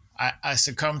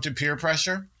succumbed to peer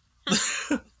pressure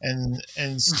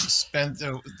and spent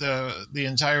the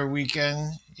entire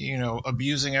weekend,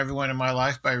 abusing everyone in my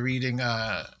life by reading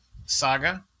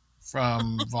Saga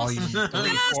from volume 3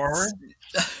 forward.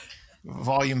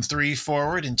 Volume 3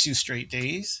 forward in 2 straight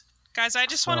days. Guys, I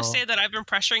just want to So- say that I've been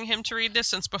pressuring him to read this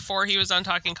since before he was on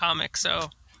Talking Comics. So,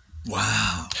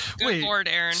 Wow. good Wait, Lord,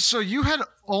 Aaron. So you had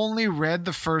only read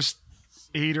the first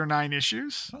 8 or 9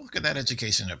 issues? Oh, look at that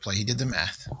education at play. He did the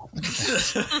math. Look at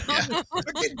that. Look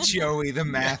at Joey, the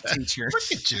math teacher.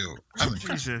 Look at you. I'm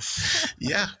Jesus.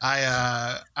 Yeah,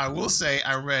 I will say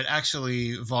I read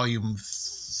actually volume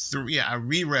 3. Yeah, I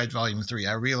reread volume 3.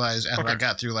 I realized after I Okay.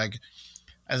 got through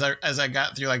as I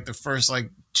got through the first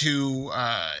 2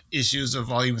 issues of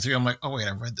volume 3, I'm like, oh wait,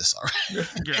 I read this already.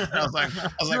 Yeah. I was like,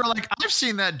 You were like, I've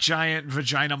seen that giant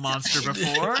vagina monster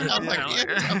before. I'm like, oh,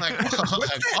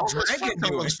 this dragon photo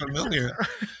doing? looks familiar.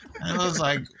 And I was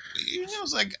like,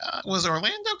 was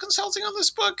Orlando consulting on this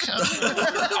book?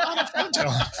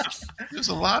 There's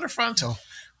a lot of frontal.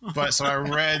 But so I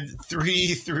read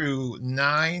 3 through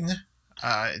 9,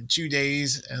 2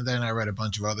 days, and then I read a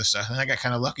bunch of other stuff. And I got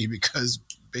kind of lucky because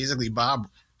basically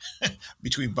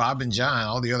between Bob and John,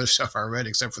 all the other stuff I read,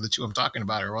 except for the 2 I'm talking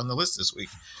about, are on the list this week.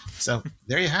 So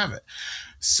there you have it.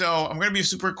 So I'm going to be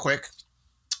super quick.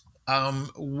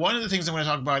 One of the things I'm going to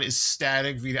talk about is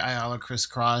Static, Vita Ayala, Chris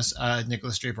Cross,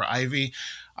 Nicholas Draper Ivy.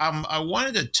 I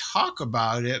wanted to talk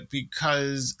about it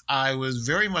because I was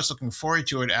very much looking forward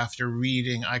to it after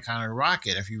reading Icon and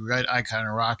Rocket. If you read Icon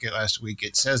and Rocket last week,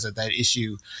 it says that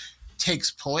issue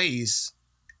takes place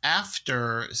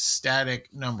after Static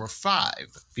number 5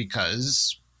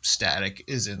 because Static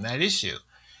is in that issue.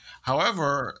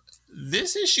 However,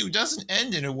 this issue doesn't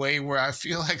end in a way where I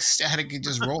feel like Static can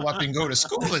just roll up and go to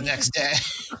school the next day.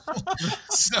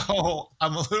 So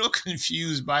I'm a little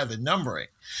confused by the numbering.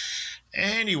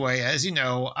 Anyway, as you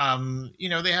know,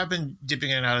 they have been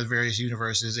dipping in and out of various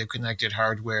universes. They've connected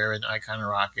Hardware and Icon and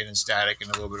Rocket and Static in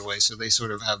a little bit of way. So they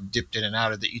sort of have dipped in and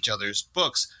out of each other's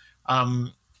books,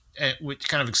 which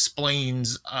kind of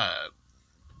explains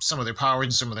some of their powers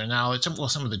and some of their knowledge.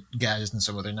 Some of the gadgets and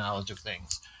some of their knowledge of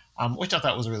things. Which I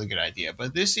thought was a really good idea.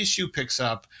 But this issue picks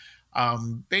up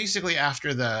basically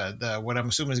after the what I'm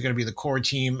assuming is going to be the core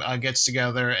team gets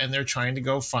together, and they're trying to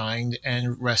go find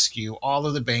and rescue all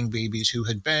of the Bang Babies who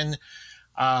had been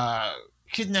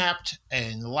kidnapped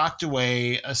and locked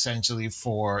away essentially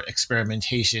for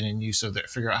experimentation and use of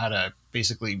figure out how to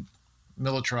basically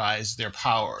militarize their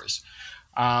powers.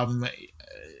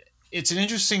 It's an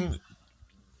interesting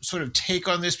sort of take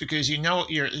on this because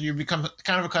you become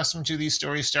kind of accustomed to these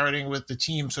stories starting with the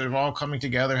team sort of all coming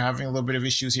together, having a little bit of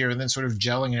issues here, and then sort of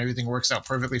gelling and everything works out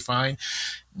perfectly fine.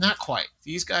 Not quite.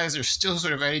 These guys are still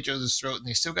sort of at each other's throat, and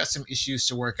they still got some issues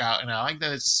to work out. And I like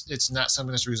that it's not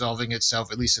something that's resolving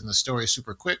itself, at least in the story,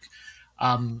 super quick.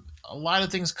 A lot of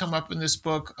things come up in this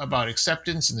book about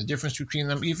acceptance and the difference between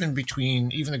them, even the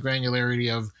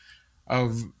granularity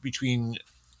of between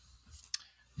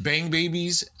Bang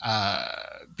Babies,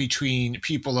 between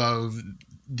people of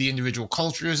the individual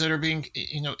cultures that are being,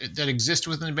 that exist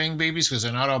within the Bang Babies, because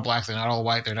they're not all black, they're not all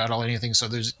white, they're not all anything. So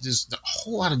there's a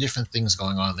whole lot of different things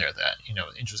going on there that,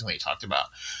 interestingly talked about.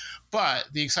 But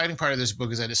the exciting part of this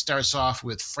book is that it starts off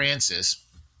with Francis,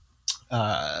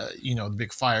 the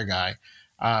big fire guy,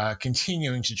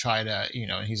 continuing to try to,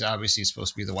 he's obviously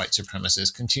supposed to be the white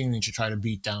supremacist, continuing to try to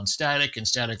beat down Static, and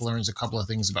Static learns a couple of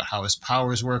things about how his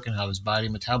powers work and how his body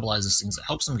metabolizes things that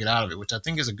helps him get out of it, which I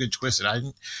think is a good twist. I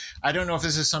don't know if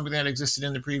this is something that existed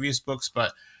in the previous books,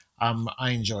 but I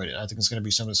enjoyed it. I think it's going to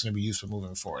be something that's going to be useful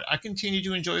moving forward. I continue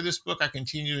to enjoy this book. I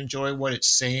continue to enjoy what it's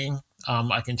saying.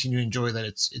 I continue to enjoy that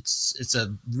it's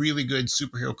a really good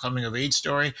superhero coming of age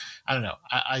story. I don't know.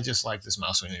 I just like this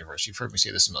Mouse Wing universe. You've heard me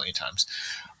say this a million times.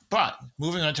 But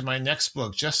moving on to my next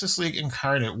book, Justice League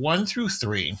Incarnate 1 through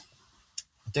 3,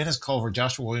 Dennis Culver,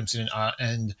 Joshua Williamson,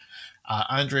 and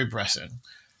Andre Bresson.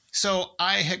 So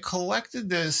I had collected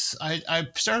this. I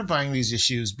started buying these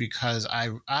issues because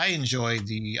I enjoyed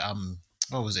the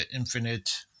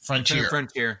Infinite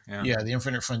Frontier. Yeah, the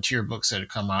Infinite Frontier books that had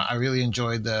come out. I really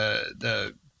enjoyed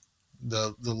the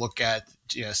look at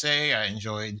GSA. I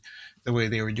enjoyed the way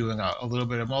they were doing a little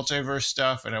bit of multiverse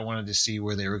stuff, and I wanted to see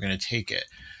where they were going to take it.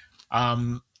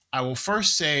 I will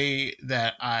first say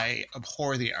that I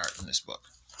abhor the art in this book.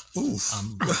 Oof.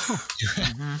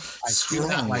 I do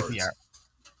not like the art.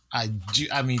 I do.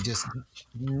 I mean, just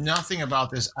nothing about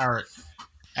this art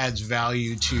adds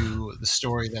value to the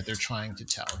story that they're trying to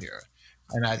tell here.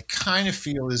 And I kind of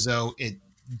feel as though it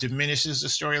diminishes the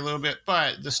story a little bit.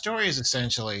 But the story is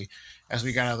essentially, as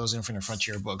we got out of those Infinite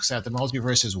Frontier books, that the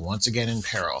multiverse is once again in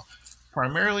peril.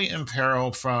 Primarily in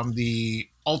peril from the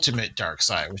ultimate dark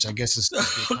side, which I guess is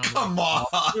come on.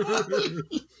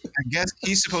 I guess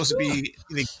he's supposed to be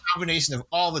the combination of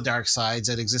all the dark sides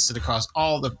that existed across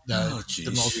all the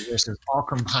multiverses, all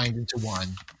combined into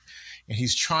one. And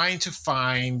he's trying to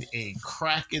find a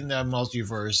crack in the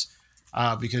multiverse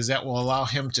because that will allow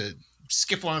him to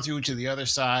skip on through to the other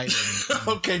side. And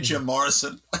okay, Jim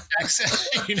Morrison. Access,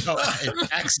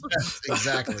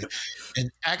 exactly.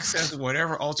 And access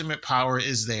whatever ultimate power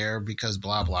is there because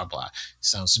blah, blah, blah.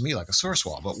 Sounds to me like a source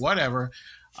wall, but whatever.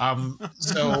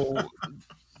 So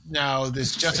now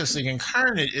this Justice League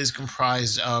Incarnate is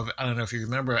comprised of, I don't know if you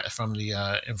remember from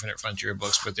the Infinite Frontier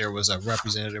books, but there was a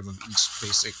representative of each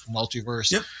basic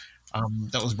multiverse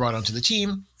that was brought onto the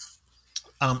team.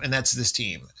 And that's this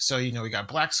team. So, we got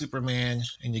Black Superman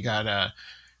and you got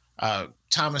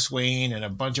Thomas Wayne and a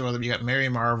bunch of other, you got Mary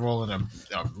Marvel and a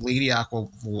Lady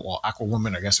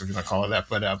Aquawoman, I guess if you want to call it that,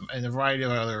 but and a variety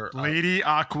of other. Lady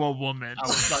Aquawoman. I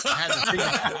was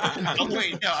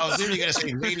literally going to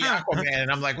say Lady Aquaman,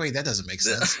 and I'm like, wait, that doesn't make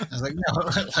sense. I was like, no,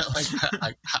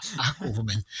 like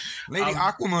Aquawoman. Lady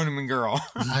Aquawoman girl.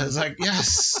 I was like,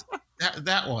 yes,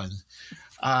 that one.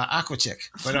 Aqua Chick.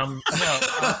 But, no.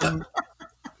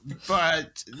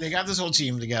 But they got this whole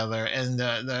team together, and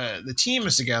the team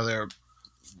is together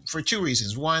for two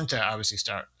reasons. One, to obviously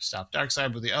stop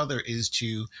Darkseid, but the other is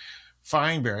to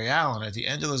find Barry Allen. At the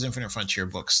end of those Infinite Frontier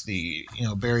books,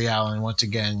 Barry Allen, once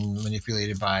again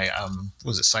manipulated by,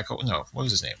 what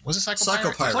was his name? Was it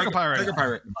Psycho Pirate? Psycho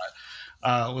Pirate.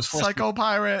 Was forced Psycho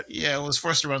Pirate. Yeah, was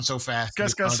forced to run so fast.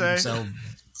 So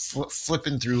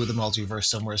flipping through the multiverse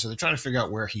somewhere. So they're trying to figure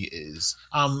out where he is.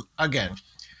 Again,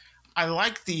 I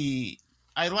like the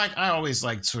I always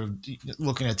like sort of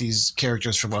looking at these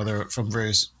characters from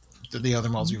various the other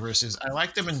multiverses. I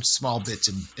like them in small bits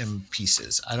and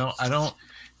pieces. I don't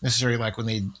necessarily like when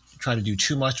they try to do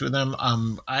too much with them.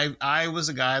 I was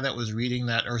a guy that was reading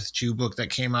that Earth 2 book that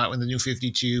came out in the New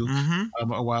 52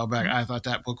 a while back. I thought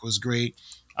that book was great.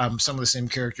 Some of the same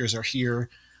characters are here,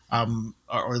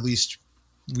 or at least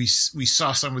we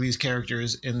saw some of these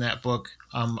characters in that book.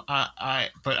 But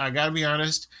I gotta be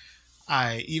honest,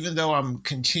 even though I'm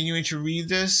continuing to read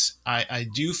this, I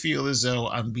do feel as though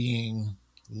I'm being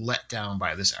let down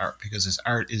by this art, because this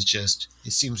art is just,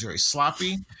 it seems very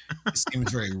sloppy. It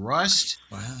seems very rushed.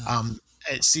 Wow.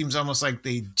 It seems almost like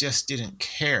they just didn't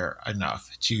care enough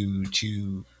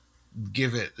to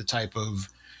give it the type of,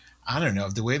 I don't know,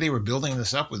 the way they were building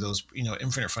this up with those,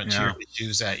 Infinite Frontier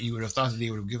issues, that you would have thought that they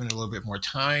would have given it a little bit more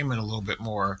time and a little bit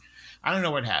more. I don't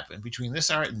know what happened between this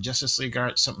art and Justice League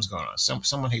art. Something's going on.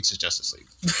 Someone hates the Justice League.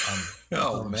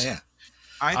 Oh man.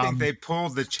 I think they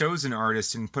pulled the chosen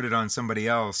artist and put it on somebody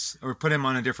else, or put him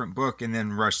on a different book and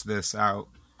then rushed this out.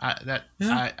 That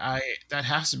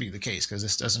has to be the case, because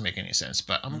this doesn't make any sense.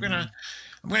 But I'm gonna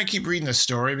keep reading the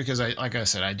story, because like I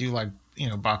said, I do like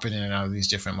bopping in and out of these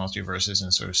different multiverses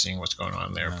and sort of seeing what's going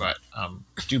on there. But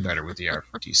do better with the art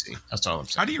for DC. That's all I'm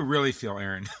saying. How do you really feel,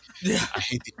 Aaron? Yeah. I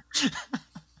hate the.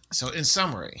 So in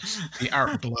summary, the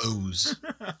art blows.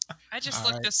 I just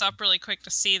looked this up really quick to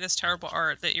see this terrible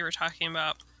art that you were talking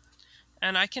about.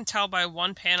 And I can tell by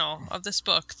one panel of this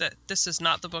book that this is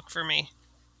not the book for me.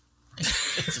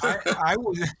 I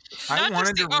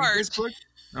wanted to read this book.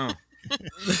 Oh.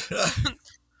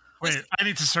 Wait, I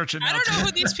need to search it now. I don't know too.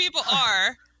 who these people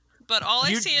are, but all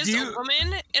I see is a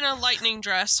woman in a lightning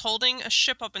dress holding a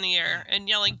ship up in the air and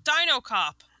yelling, "Dino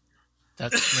Cop!"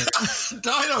 That's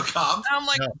Dino Cop. And I'm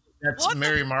like, no, that's what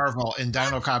Mary Marvel, and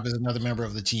Dino Cop is another member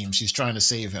of the team. She's trying to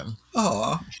save him.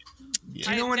 Oh. Yeah.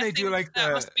 Do you know when they do like that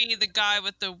the? must be the guy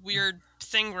with the weird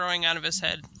thing growing out of his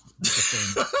head.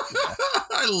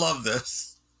 I love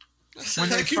this. When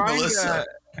Thank they you, find Melissa.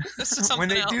 This is something when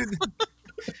they else. do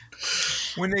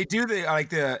when they do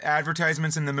the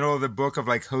advertisements in the middle of the book of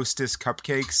like Hostess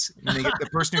cupcakes, and they get the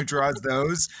person who draws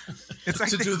those, it's like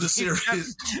To do the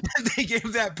series. They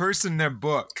gave that person their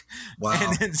book. Wow.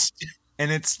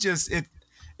 And it's just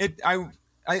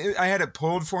I had it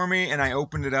pulled for me, and I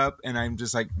opened it up, and I'm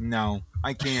just like, no,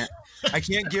 I can't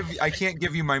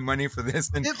give you my money for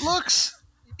this. And It looks,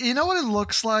 you know what it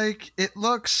looks like? It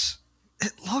looks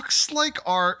like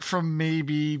art from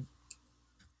maybe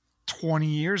 20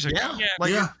 years ago. Yeah. Yeah.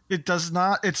 Like Yeah. it does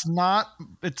not have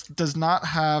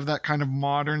that kind of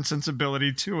modern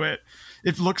sensibility to it.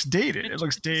 It looks dated. It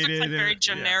looks dated. Looks like and very yeah.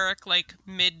 generic, like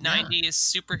mid '90s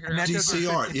superhero. that DC doesn't fit,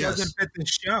 art, it yes. doesn't fit the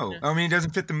show. I mean, it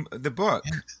doesn't fit the book.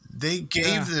 They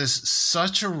gave this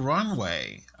such a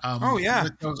runway.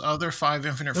 With those other 5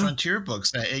 Infinite Frontier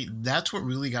books, that's what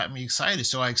really got me excited.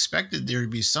 So I expected there to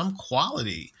be some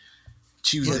quality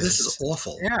to Yeah, this. this is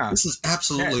awful. Yeah. This is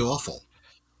absolutely awful.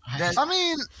 That, I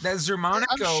mean, that Zermanico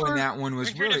I'm sure in that one We're was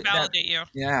here really to validate you.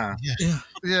 yeah.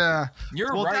 yeah.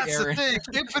 You're Well, right, that's Aaron. the thing.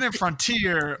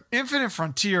 Infinite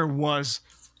Frontier was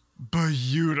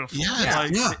beautiful. Yeah.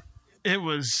 Like, Yeah. it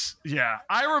was. Yeah,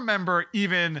 I remember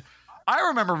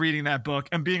reading that book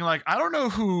and being like, I don't know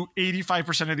who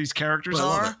 85% of these characters I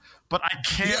love it. are, but I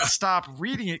can't stop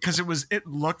reading it because it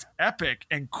looked epic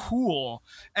and cool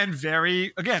and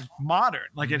very, again, modern.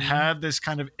 Like it had this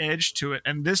kind of edge to it,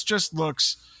 and this just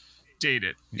looks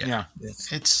dated. Yeah.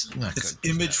 It's not It's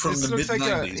good. image from This the mid looks like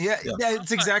 90s. yeah,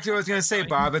 it's exactly what I was gonna say,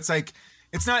 Bob. It's like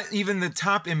it's not even the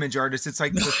top image artist. It's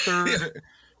like the third.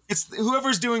 It's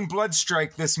whoever's doing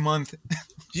Bloodstrike this month.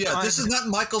 Yeah, this is not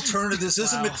Michael Turner. This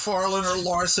isn't McFarlane or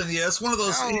Larson. Yeah, it's one of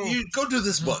those. No. You go do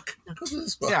this book. Go do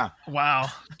this book. Yeah, Wow,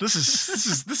 this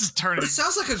is turning. But it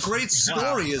sounds like a great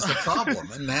story is the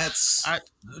problem, and that's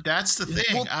That's the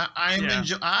thing.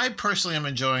 I personally am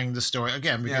enjoying the story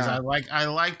again because Yeah. I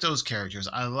like those characters.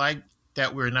 I like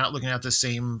that we're not looking at the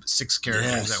same 6 characters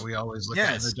Yes. that we always look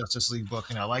at in the Justice League book,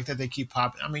 and I like that they keep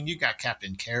popping. I mean, you got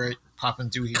Captain Carrot popping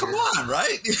through here. come on,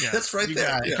 right? That's right You there.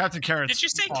 got it. Yeah. Captain Carrot. Did you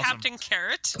say awesome. Captain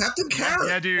Carrot? Captain Carrot.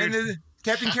 Yeah, dude. and the,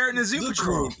 Captain Carrot and the Zoo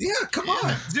Patrol. Yeah, come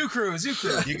on. Zoo Crew.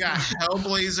 You got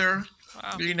Hellblazer.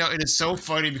 Wow. You know, it is so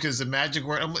funny because the magic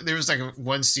word. There was like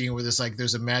one scene where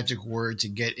there's a magic word to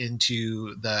get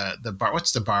into the bar.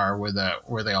 What's the bar where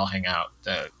they all hang out?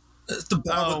 It's the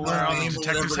bar with where no all the name or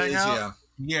detectives whatever it hang is. out?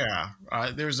 Yeah.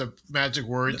 There's a magic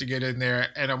word to get in there,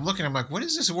 and I'm looking. I'm like, what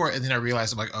is this word? And then I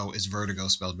realized, I'm like, oh, it's Vertigo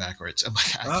spelled backwards. I'm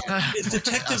like, Is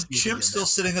Detective Chimp still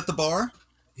sitting at the bar?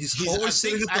 He's always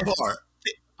sitting at the bar.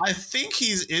 I think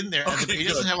he's in there. Okay, He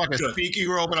doesn't good, have like a good. speaking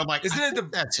role, but I'm like, Isn't I it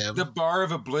think that's him. the Bar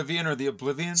of Oblivion or the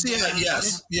Oblivion?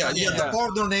 Yes. The Bar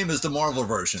of No Name is the Marvel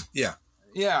version. Yeah.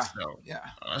 Yeah. So, Yeah.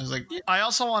 I was like, I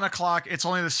also want to clock. It's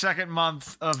only the second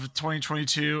month of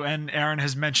 2022, and Aaron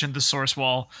has mentioned the source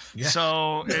wall. Yeah.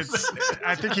 So it's.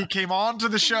 I think he came on to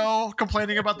the show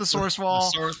complaining about the source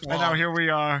wall, source and now wall. here we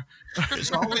are.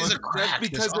 there's always a crack. That's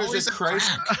because there's always a crisis.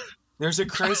 crack. There's a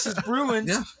crisis brewing.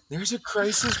 Yeah. There's a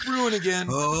crisis brewing again.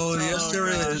 Oh, yes, there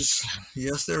is.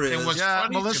 Yes, there is. And what's Yeah,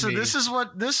 funny to Melissa, me-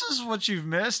 this is what you've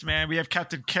missed, man. We have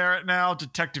Captain Carrot now,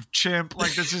 Detective Chimp.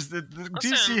 Like this is the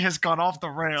DC Listen, has gone off the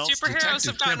rails. Superheroes Detective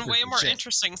have gotten Chimp way is the more shit.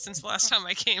 interesting since the last time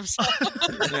I came. So.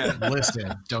 Yeah.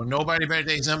 Listen, don't nobody better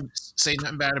say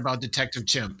nothing bad about Detective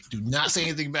Chimp. Do not say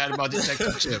anything bad about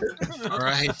Detective Chimp. All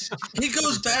right. He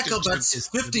goes back Detective about Chimp is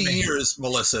 50 the man. years,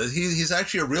 Melissa. He's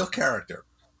actually a real character.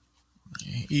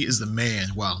 He is the man.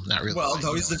 Well, not really. Well, but no,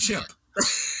 you he's know the chimp.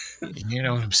 You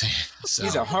know what I'm saying? So,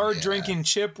 He's a hard yeah. drinking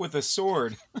chip with a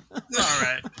sword. All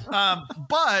right.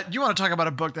 But you want to talk about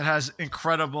a book that has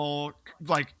incredible,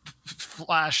 like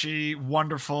flashy,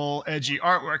 wonderful, edgy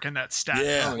artwork in that stack.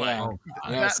 Yeah. Oh,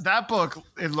 yeah. Yes. That book,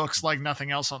 it looks like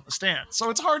nothing else on the stand. So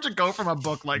it's hard to go from a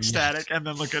book like Static and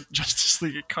then look at Justice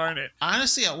League Incarnate.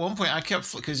 Honestly, at one point I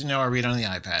kept because I read on the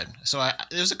iPad, so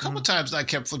there's a couple times that I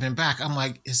kept flipping back. I'm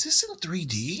like, is this in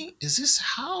 3D? Is this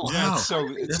how? Yeah, how It's so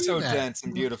did they it's do so that? dense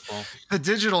and beautiful. The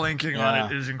digital inking on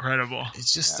it Yeah. is incredible.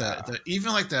 It's just the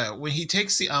even like when he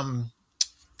takes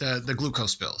the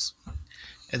glucose pills,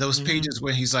 and those pages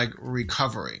when he's like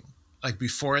recovering, like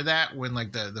before that when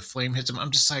like the flame hits him,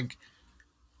 I'm just like,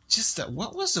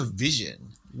 what was the vision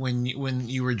when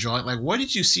you were drawing? Like, what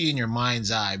did you see in your mind's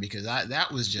eye? Because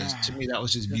that was just to me that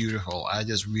was just beautiful. I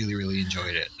just really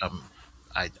enjoyed it. I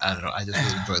don't know. I just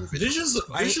really enjoyed the vision.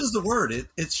 Vision's the word.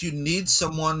 It's you need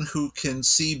someone who can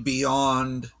see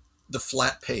beyond the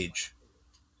flat page,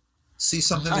 see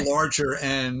something larger,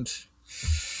 and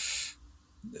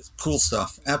cool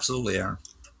stuff. Absolutely, Aaron.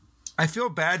 I feel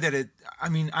bad that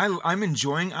I'm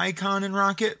enjoying Icon and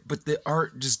Rocket, but the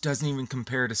art just doesn't even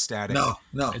compare to Static. No.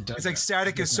 It does It's like that.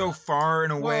 Static is so far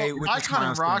and away with this Icon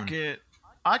and milestone.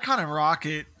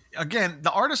 Rocket. Again,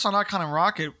 the artist on Icon and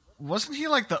Rocket, wasn't he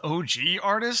like the OG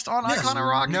artist on Yes. Icon and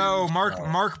Rocket? No,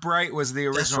 Mark Bright was the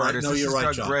original right. artist. No, This you're is right,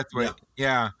 Doug John. Braithwaite.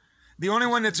 Yeah. The only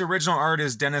one that's original art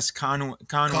is Dennis Conway.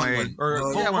 Conway. Or No,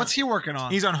 Yeah, Coleman. what's he working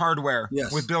on? He's on Hardware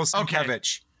Yes. with Bill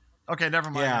Sienkiewicz. Okay, never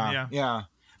mind. Yeah, Yeah.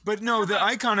 But no, the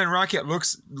Icon and Rocket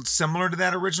looks similar to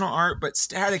that original art, but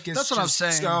Static is That's what I'm just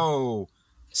saying.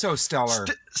 so stellar.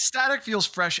 Static feels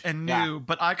fresh and new, Yeah.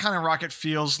 but Icon and Rocket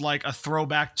feels like a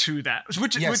throwback to that,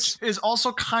 which Yes. is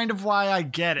also kind of why I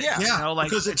get it. Yeah. you Yeah, know, like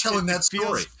because they're telling that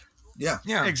feels- story. Yeah.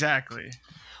 Yeah. Exactly.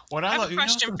 What I have love- a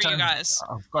question for you sometimes- guys.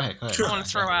 Oh, go ahead. I want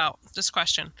to throw out this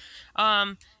question.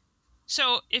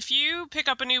 So if you pick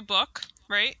up a new book,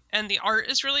 right, and the art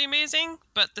is really amazing,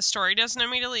 but the story doesn't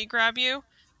immediately grab you,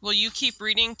 will you keep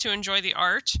reading to enjoy the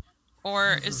art?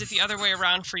 Or is it the other way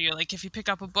around for you? Like if you pick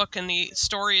up a book and the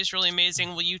story is really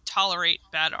amazing, will you tolerate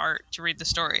bad art to read the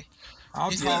story? I'll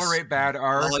Yes. tolerate bad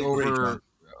art I'll agree, over, John.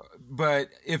 but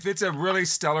if it's a really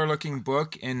stellar looking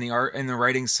book and the art and the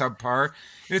writing subpar,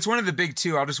 if it's one of the big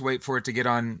two, I'll just wait for it to get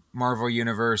on Marvel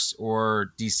Universe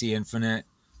or DC Infinite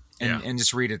and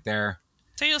just read it there.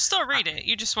 So you'll still read it.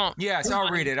 You just won't. Yes, I'll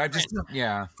read it.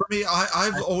 Yeah. For me,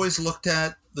 I've always looked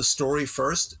at the story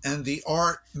first, and the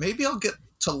art. Maybe I'll get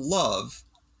to love.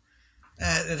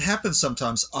 And it happens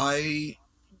sometimes.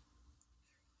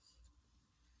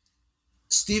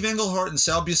 Steve Englehart and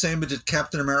Sal Buscema did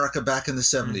Captain America back in the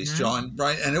 70s, John,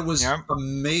 right? And it was Yep.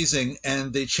 amazing.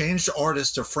 And they changed the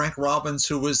artist to Frank Robbins,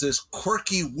 who was this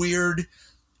quirky, weird,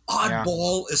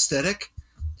 oddball aesthetic.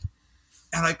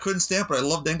 And I couldn't stand it. I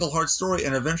loved Englehart's story,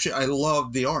 and eventually I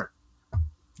loved the art.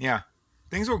 Yeah.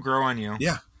 Things will grow on you.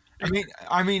 Yeah. I'll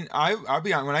be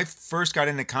honest. When I first got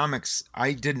into comics,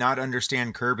 I did not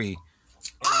understand Kirby.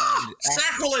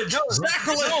 Sacrilege!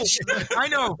 Sacrilege! I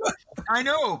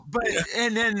know, but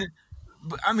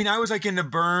I was like into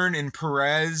Byrne and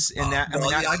Perez, and that I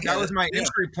get that was it. my Yeah.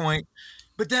 entry point.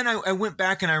 But then I went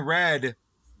back and I read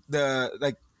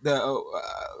the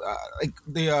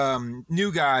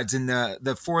New Gods and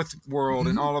the Fourth World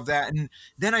and all of that, and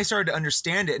then I started to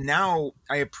understand it. And now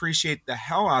I appreciate the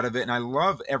hell out of it, and I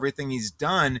love everything he's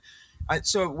done.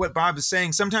 So what Bob is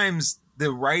saying, sometimes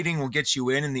the writing will get you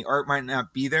in, and the art might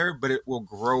not be there, but it will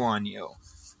grow on you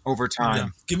over time. Yeah.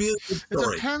 Give me a good It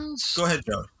story. depends. Go ahead,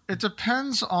 Joe. It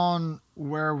depends on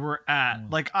where we're at.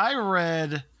 Like I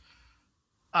read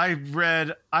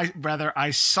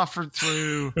I suffered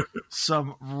through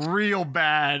some real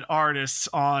bad artists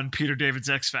on Peter David's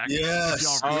X Factor. Yes. If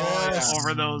y'all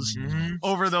recall, Yes.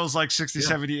 over those like 60,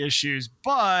 70 issues.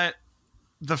 But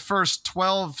the first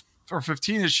 12 or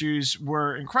 15 issues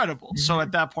were incredible. So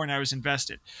at that point I was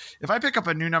invested. If I pick up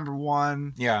a new number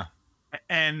one Yeah.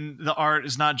 and the art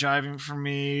is not jiving for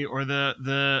me, or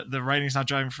the writing's not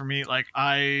jiving for me, like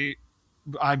I'll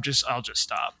just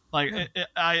stop. Like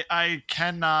I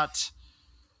cannot.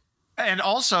 And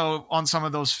also on some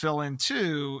of those fill in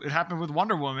too, it happened with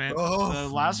Wonder Woman, the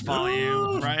last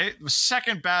volume, right? The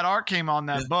second bad art came on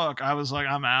that book. I was like,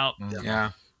 I'm out.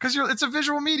 Yeah. Because it's a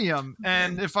visual medium,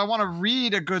 and if I want to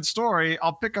read a good story,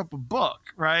 I'll pick up a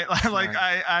book, right? Like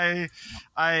I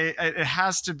it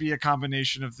has to be a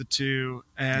combination of the two,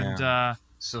 and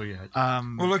So yeah.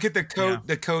 Well, look at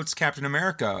the Coates Captain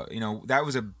America. That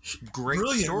was a great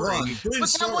Brilliant story. run. Brilliant but that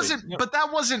story. wasn't. But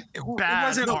that wasn't bad. It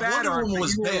wasn't art. bad Wonder art. Woman but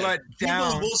was you were bad. let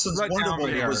down. Wilson's let Wonder down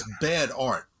Woman there. was bad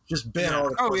art. Just bad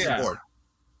art across the board.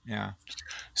 Yeah.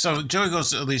 So Joey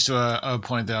goes at least to a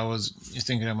point that I was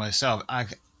thinking of myself.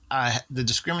 The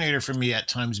discriminator for me at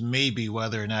times may be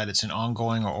whether or not it's an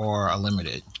ongoing or a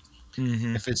limited.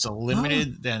 Mm-hmm. If it's a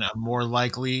limited, then I'm more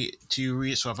likely to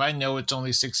read. So if I know it's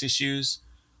only 6 issues,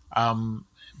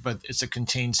 but it's a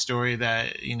contained story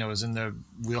that is in the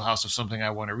wheelhouse of something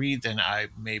I want to read, then I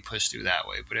may push through that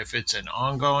way. But if it's an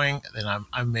ongoing, then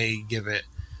I may give it.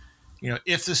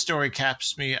 If the story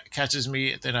catches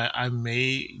me, then I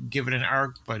may give it an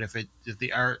arc. But if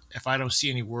I don't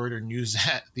see any word or news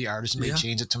that the artist may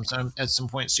change it at some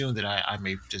point soon, then I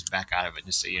may just back out of it and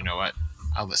just say, you know what,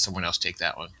 I'll let someone else take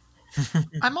that one.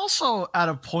 I'm also at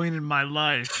a point in my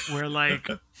life where like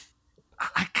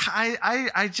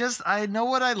I know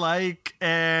what I like,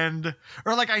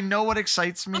 or like I know what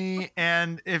excites me,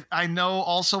 and if I know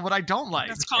also what I don't like.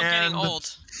 That's called getting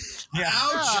old. Yeah.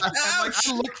 Ouch!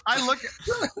 And like,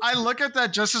 I look at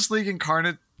that Justice League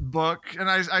Incarnate book, and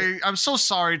I'm so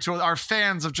sorry to our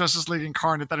fans of Justice League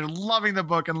Incarnate that are loving the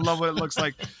book and love what it looks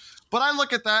like. But I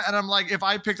look at that and I'm like, if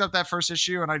I picked up that first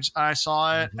issue and I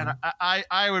saw it, and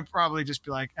I would probably just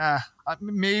be like,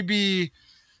 maybe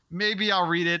I'll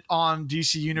read it on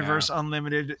DC Universe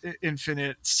Unlimited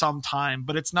Infinite sometime,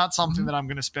 but it's not something that I'm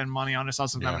going to spend money on. It's not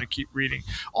something I'm going to keep reading.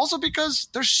 Also because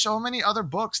there's so many other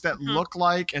books that look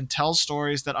like and tell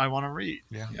stories that I want to read.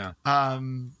 Yeah.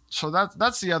 So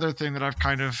that's the other thing that I've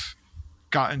kind of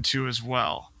gotten to as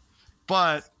well.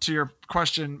 But to your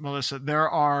question, Melissa, there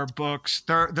are books,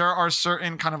 there are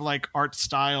certain kind of like art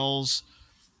styles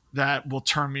that will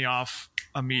turn me off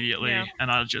immediately,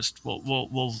 and I'll just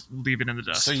we'll leave it in the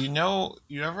dust. So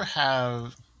you ever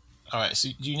have? All right. So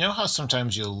do you know how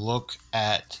sometimes you look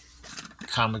at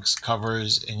comics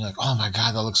covers and you're like, oh my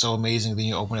god, that looks so amazing. Then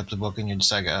you open up the book and you're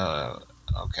just like,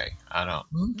 okay, I don't.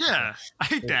 Yeah, I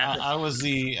hate that. I was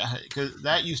because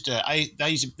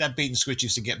that bait and switch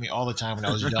used to get me all the time when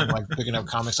I was young, like picking up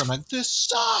comics. I'm like, this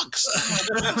sucks.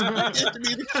 Get to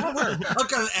be the cover. I've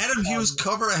got an Adam Hughes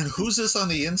cover, and who's this on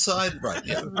the inside? Right.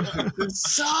 Yeah. This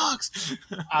sucks.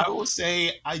 I will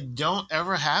say I don't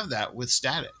ever have that with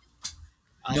Static.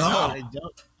 I don't.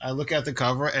 I look at the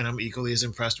cover and I'm equally as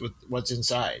impressed with what's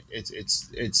inside. It's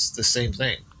the same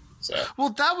thing. So. Well,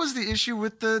 that was the issue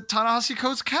with the Ta-Nehisi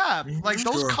Coates cap. Like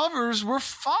those covers were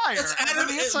fire. It's Adam.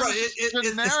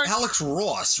 It's Alex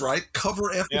Ross, right?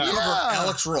 Cover after cover,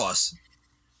 Alex Ross.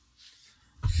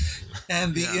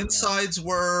 And the insides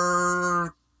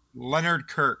were Leonard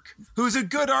Kirk, who's a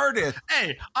good artist.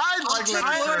 Hey, I like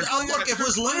Leonard Kirk. Look, if it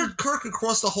was Leonard Kirk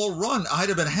across the whole run, I'd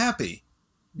have been happy.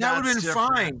 That would have been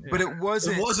fine, but it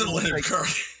wasn't. It wasn't Leonard Kirk.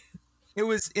 It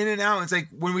was in and out. It's like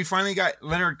when we finally got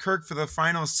Leonard Kirk for the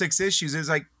final 6 issues, it's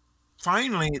like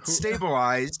finally it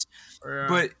stabilized,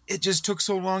 but it just took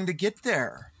so long to get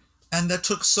there. And that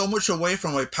took so much away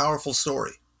from a powerful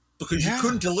story because you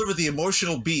couldn't deliver the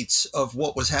emotional beats of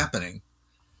what was happening.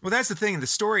 Well, that's the thing. The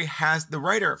story has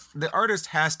the artist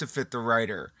has to fit the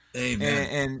writer.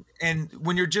 Amen. And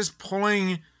when you're just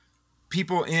pulling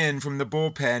people in from the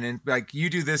bullpen and like, you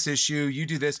do this issue, you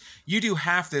do this, you do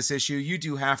half this issue, you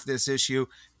do half this issue,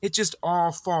 it just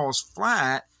all falls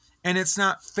flat, and it's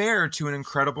not fair to an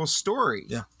incredible story.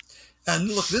 Yeah. And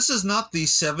look, this is not the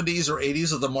 70s or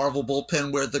 80s of the Marvel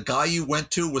bullpen where the guy you went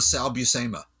to was Sal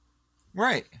Buscema.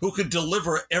 Right. Who could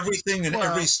deliver everything in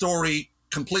every story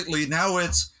completely. Now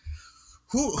it's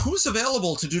who's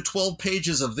available to do 12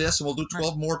 pages of this, and we'll do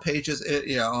 12 more pages.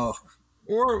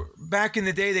 Or back in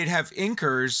the day, they'd have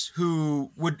inkers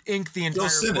who would ink the entire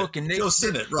book, and Joe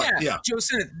Sinnott, right? Yeah, Joe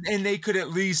Sinnott, and they could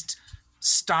at least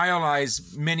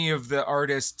stylize many of the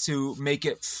artists to make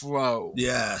it flow.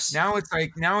 Yes. Now it's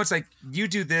like you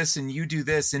do this and you do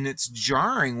this, and it's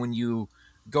jarring when you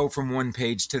go from one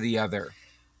page to the other.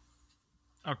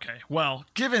 Okay, well,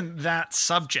 given that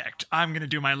subject, I'm going to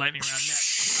do my lightning round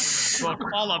next. I read a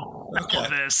book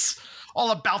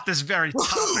all about this very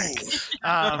topic.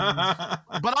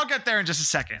 But I'll get there in just a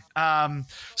second. I'll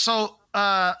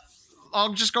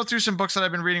just go through some books that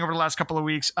I've been reading over the last couple of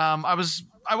weeks. I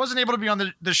wasn't able to be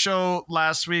on the show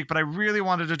last week, but I really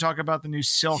wanted to talk about the new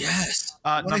Silk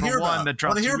number one that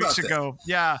dropped 2 weeks ago.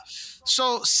 Yeah.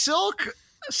 So Silk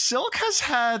has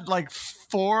had like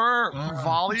 4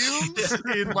 volumes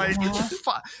in like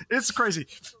it's crazy.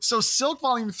 So Silk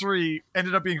Volume 3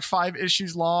 ended up being 5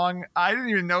 issues long. I didn't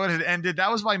even know it had ended.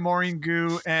 That was by Maureen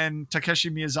Gu and Takeshi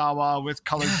Miyazawa with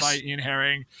colors by Ian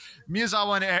Herring.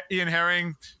 Miyazawa and Ian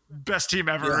Herring, best team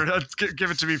ever. Yeah. Give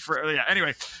it to me for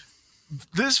anyway.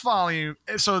 This volume,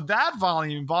 so that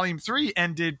volume 3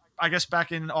 ended, I guess,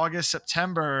 back in August,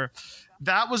 September.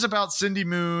 That was about Cindy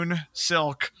Moon,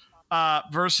 Silk,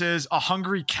 versus a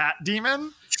hungry cat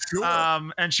demon. Sure.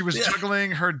 And she was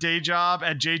juggling her day job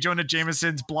at J. Jonah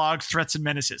Jameson's blog Threats and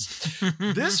Menaces.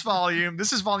 This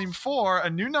is volume 4, a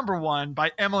new number 1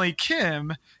 by Emily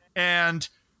Kim and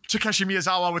Takeshi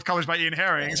Miyazawa with colors by Ian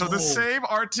Herring. So the same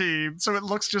art team. So it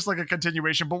looks just like a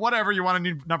continuation, but whatever, you want a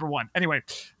new number 1. Anyway,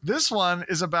 this one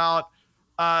is about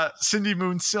Cindy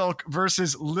Moon Silk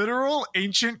versus literal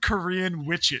ancient Korean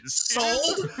witches.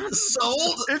 Sold?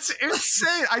 It's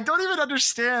insane. I don't even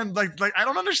understand. Like I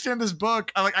don't understand this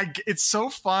book. It's so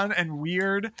fun and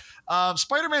weird.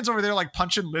 Spider-Man's over there like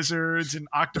punching lizards and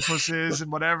octopuses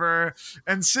and whatever,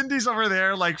 and Cindy's over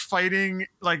there like fighting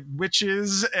like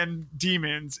witches and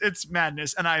demons. It's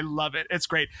madness, and I love it. It's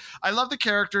great. I love the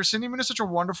character. Cindy Moon is such a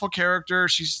wonderful character.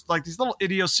 She's like these little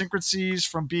idiosyncrasies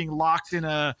from being locked in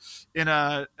a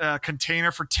container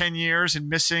for 10 years and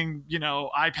missing,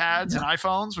 iPads and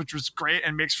iPhones, which was great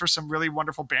and makes for some really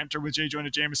wonderful banter with J. Jonah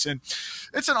Jameson.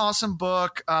 It's an awesome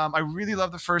book. I really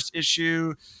love the first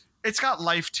issue. It's got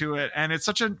life to it, and it's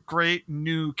such a great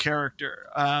new character.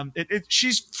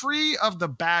 She's free of the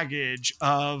baggage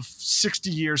of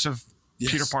 60 years of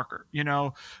Peter Parker,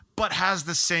 but has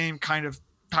the same kind of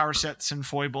power sets and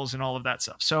foibles and all of that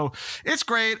stuff. So it's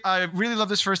great. I really love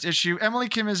this first issue. Emily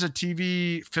Kim is a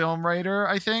TV film writer,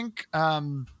 I think.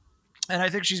 And I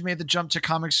think she's made the jump to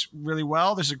comics really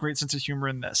well. There's a great sense of humor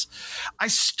in this. I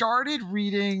started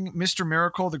reading Mr.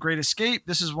 Miracle, The Great Escape.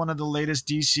 This is one of the latest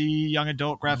DC young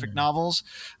adult graphic novels.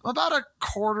 I'm about a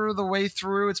quarter of the way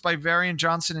through. It's by Varian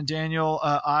Johnson and Daniel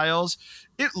Isles.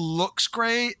 It looks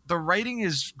great. The writing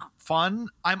is fun.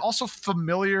 I'm also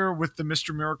familiar with the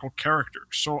Mr. Miracle character,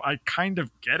 so I kind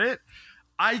of get it.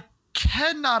 I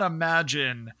cannot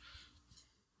imagine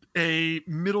a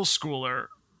middle schooler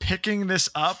picking this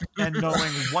up and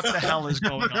knowing what the hell is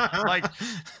going on.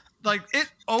 Like it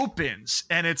opens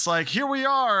and it's like, here we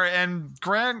are, and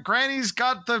Granny's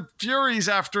got the Furies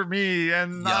after me,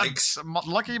 and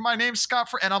lucky my name's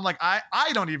Scott. And I'm like,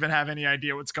 I don't even have any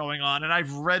idea what's going on, and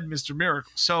I've read Mr.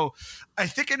 Miracle, so I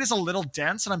think it is a little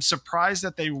dense, and I'm surprised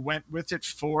that they went with it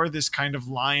for this kind of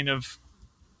line of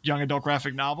young adult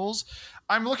graphic novels.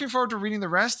 I'm looking forward to reading the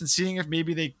rest and seeing if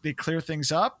maybe they clear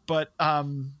things up. But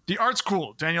the art's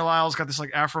cool. Daniel Isles got this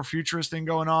like Afrofuturist thing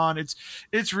going on.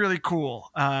 It's really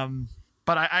cool.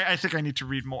 But I think I need to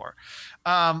read more.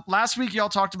 Last week, y'all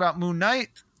talked about Moon Knight,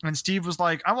 and Steve was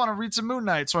like, I want to read some Moon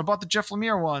Knight. So I bought the Jeff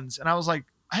Lemire ones, and I was like,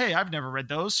 hey, I've never read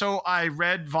those. So I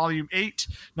read volume 8,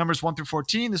 numbers 1 through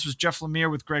 14. This was Jeff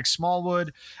Lemire with Greg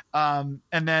Smallwood. And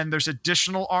then there's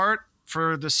additional art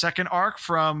for the second arc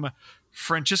from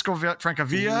Francisco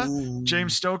Francavilla,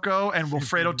 James Stocco, and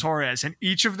Wilfredo Torres. And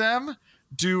each of them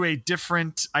do a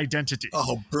different identity.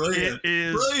 Oh, brilliant. It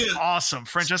is awesome.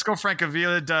 Francisco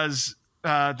Francavilla does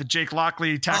the Jake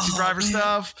Lockley taxi driver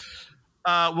stuff.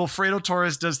 Wilfredo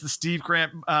Torres does the Steve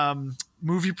Grant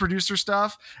movie producer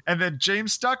stuff. And then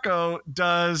James Stocco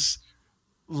does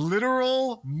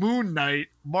literal Moon Knight.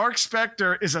 Mark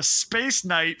Spector is a space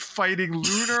knight fighting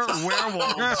lunar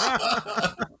werewolves.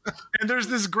 And there's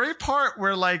this great part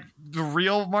where like the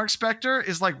real Mark Spector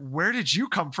is like, where did you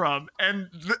come from? And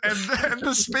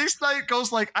the space knight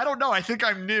goes like, I don't know, I think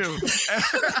I'm new. And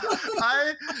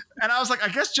I was like, I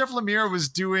guess Jeff Lemire was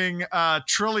doing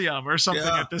Trillium or something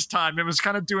at this time. It was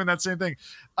kind of doing that same thing.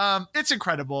 It's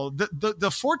incredible.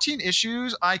 The 14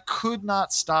 issues, I could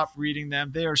not stop reading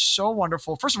them. They are so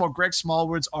wonderful. First of all, Greg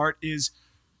Smallwood's art is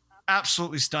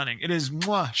absolutely stunning. It is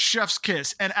chef's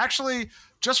kiss. And actually,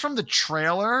 just from the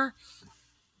trailer,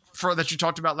 that you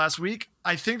talked about last week.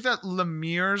 I think that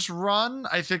Lemire's run,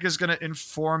 I think, is going to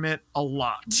inform it a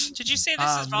lot. Did you say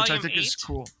this is volume which I think 8? is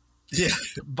cool. Yeah,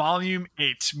 Volume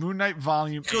 8, Moon Knight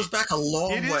Volume 8. it goes back a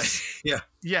long It way. is- Yeah,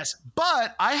 Yes,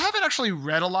 but I haven't actually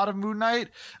read a lot of Moon Knight.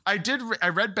 I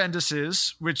read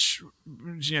Bendis's, which,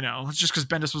 you know, it's just because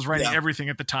Bendis was writing Yeah. everything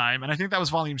at the time, and I think that was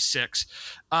Volume 6.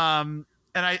 And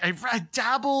I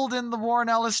dabbled in the Warren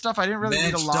Ellis stuff. I didn't really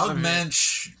read a lot Doug of it.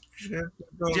 Mensch.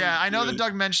 Yeah, I know the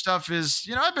Doug Mensch stuff is,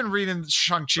 you know, I've been reading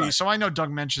Shang-Chi, Right. so I know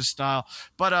Doug Mensch's style.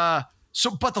 But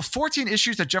the 14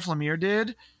 issues that Jeff Lemire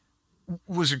did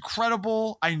was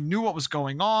incredible. I knew what was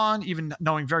going on, even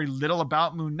knowing very little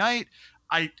about Moon Knight.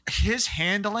 His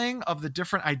handling of the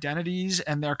different identities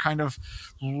and their kind of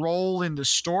role in the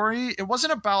story, it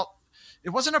wasn't about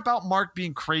Mark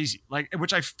being crazy, like,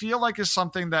 which I feel like is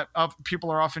something that people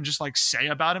are often just like say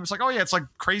about him. It's like, oh yeah, it's like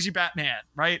crazy Batman,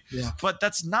 right? Yeah. But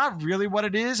that's not really what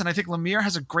it is. And I think Lemire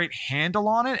has a great handle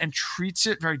on it and treats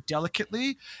it very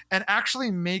delicately, and actually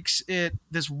makes it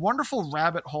this wonderful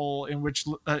rabbit hole in which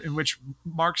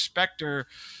Mark Spector,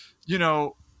 you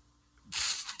know,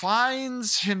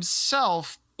 finds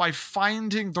himself by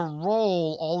finding the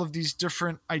role all of these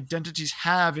different identities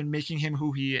have in making him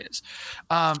who he is.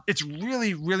 It's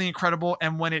really, really incredible.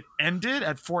 And when it ended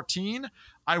at 14,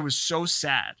 I was so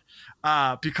sad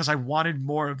because I wanted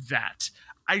more of that.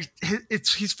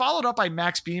 He's followed up by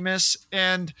Max Bemis,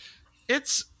 and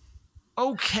it's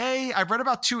okay. I've read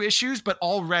about 2 issues, but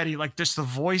already like just the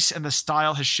voice and the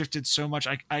style has shifted so much.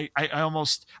 I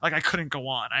almost like I couldn't go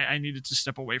on. I needed to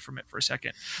step away from it for a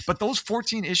second. But those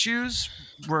 14 issues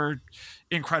were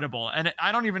incredible, and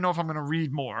I don't even know if I'm going to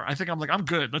read more. I think I'm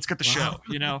good. Let's get the show.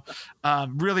 You know,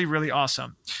 really, really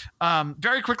awesome.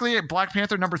 Very quickly, Black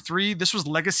Panther number 3. This was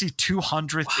Legacy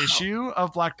 200th issue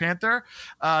of Black Panther.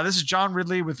 This is John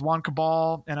Ridley with Juan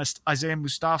Cabal and Isaiah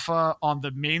Mustafa on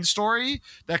the main story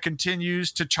that continues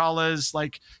T'Challa's,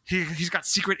 like, he's got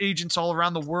secret agents all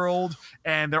around the world,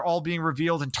 and they're all being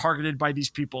revealed and targeted by these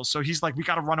people. So he's like, we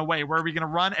got to run away. Where are we going to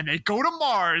run? And they go to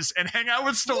Mars and hang out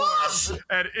with Storm.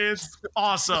 And it's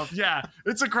awesome. Yeah,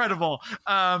 it's incredible.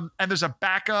 And there's a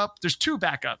backup. There's 2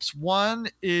 backups. One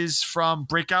is from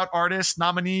breakout artist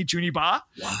nominee Junie Ba,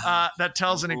 that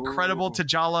tells an incredible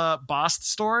T'Challa Bast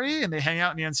story, and they hang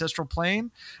out in the ancestral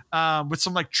plane with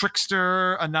some like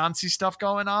trickster Anansi stuff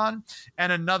going on.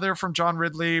 And another from John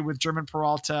Ridley with German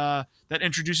Peralta that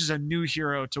introduces a new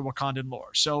hero to Wakandan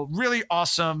lore. So really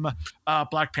awesome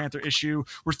Black Panther issue.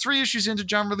 We're 3 issues into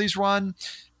John Ridley's run.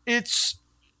 It's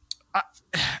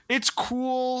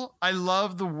cool. I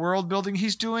love the world building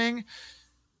he's doing.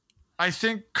 I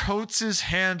think Coates'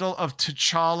 handle of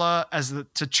T'Challa as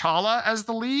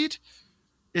the lead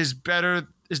is better.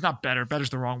 Is not better. Better's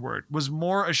the wrong word. Was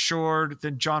more assured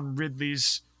than John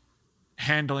Ridley's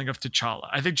handling of T'Challa.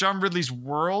 I think John Ridley's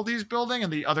world he's building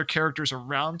and the other characters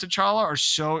around T'Challa are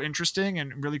so interesting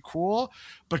and really cool.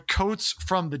 But Coates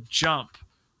from the jump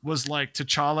was like,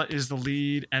 T'Challa is the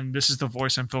lead and this is the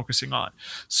voice I'm focusing on.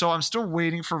 So I'm still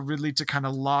waiting for Ridley to kind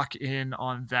of lock in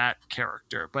on that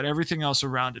character, but everything else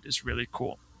around it is really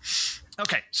cool.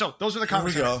 Okay, so those are the Here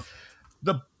we comics. go.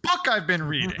 The book I've been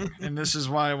reading, and this is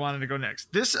why I wanted to go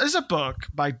next. This is a book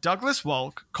by Douglas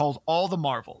Wolk called All the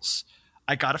Marvels.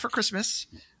 I got it for Christmas.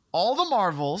 All the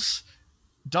Marvels.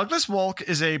 Douglas Wolk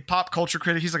is a pop culture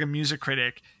critic. He's like a music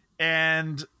critic.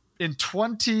 And in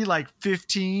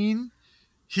 2015,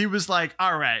 he was like,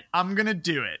 all right, I'm going to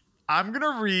do it. I'm going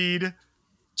to read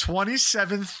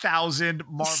 27,000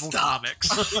 Marvel comics.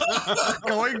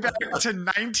 Going back to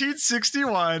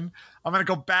 1961, I'm going to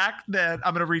go back then.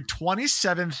 I'm going to read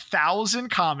 27,000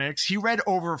 comics. He read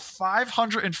over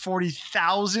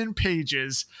 540,000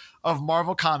 pages of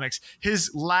Marvel comics.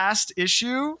 His last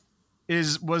issue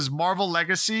was Marvel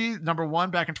Legacy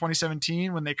 #1 back in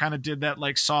 2017 when they kind of did that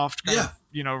like soft kind of,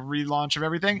 you know, relaunch of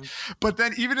everything. But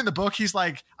then even in the book, he's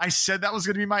like, I said that was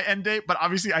going to be my end date, but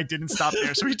obviously I didn't stop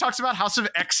there. So he talks about House of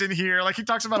X in here. Like he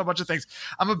talks about a bunch of things.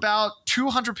 I'm about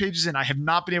 200 pages in. I have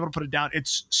not been able to put it down.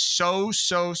 It's so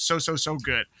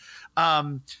good.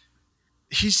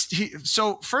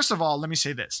 So first of all, let me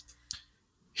say this.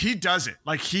 He does it.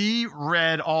 Like he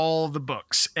read all the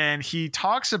books and he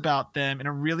talks about them in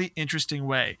a really interesting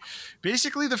way.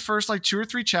 Basically, the first like 2 or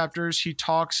 3 chapters, he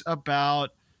talks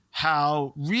about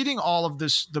how reading all of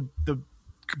the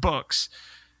books,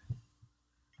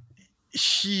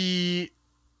 he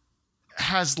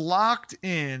has locked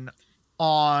in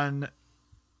on.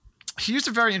 He used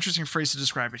a very interesting phrase to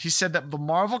describe it. He said that the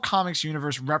Marvel Comics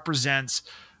universe represents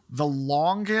the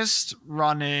longest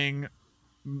running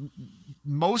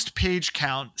most page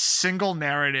count, single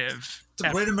narrative. It's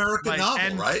a great American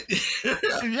novel, right?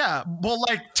 Yeah. Well,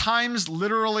 like times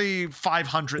literally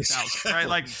 500,000, right?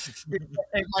 Like,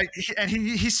 and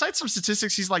he cites some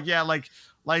statistics. He's like, yeah, like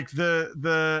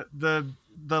the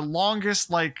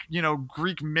longest, like, you know,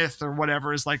 Greek myth or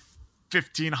whatever is like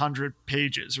 1,500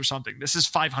 pages or something. This is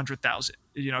 500,000,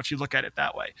 you know, if you look at it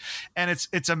that way. And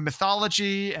it's a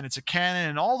mythology and it's a canon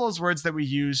and all those words that we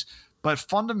use. But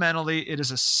fundamentally, it is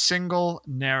a single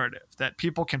narrative that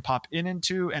people can pop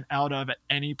into and out of at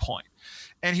any point.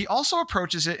 And he also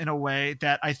approaches it in a way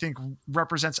that I think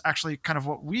represents actually kind of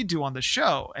what we do on the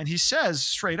show. And he says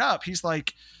straight up, he's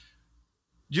like,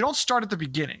 you don't start at the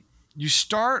beginning. You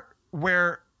start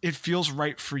where it feels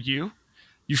right for you.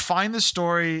 You find the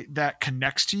story that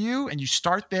connects to you and you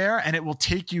start there, and it will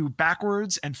take you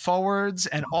backwards and forwards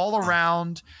and all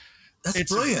around.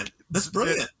 That's brilliant. That's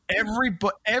brilliant.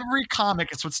 Every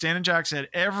comic, it's what Stan and Jack said,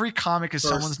 every comic is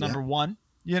someone's number one,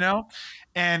 you know?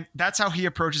 And that's how he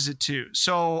approaches it too.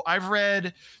 So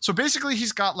basically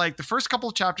he's got like the first couple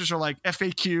of chapters are like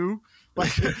FAQ,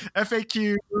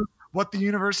 what the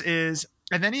universe is.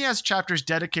 And then he has chapters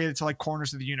dedicated to like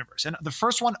corners of the universe. And the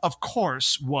first one, of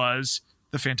course, was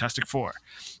the Fantastic Four.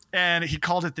 And he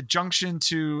called it the Junction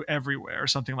to Everywhere or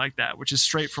something like that, which is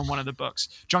straight from one of the books,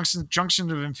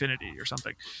 Junction of Infinity or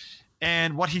something.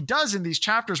 And what he does in these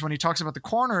chapters when he talks about the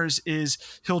corners is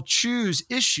he'll choose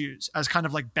issues as kind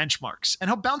of like benchmarks, and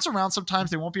he'll bounce around sometimes.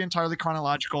 They won't be entirely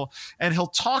chronological, and he'll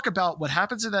talk about what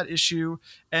happens in that issue,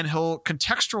 and he'll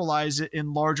contextualize it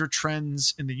in larger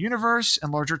trends in the universe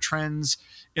and larger trends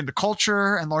in the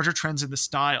culture and larger trends in the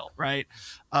style, right,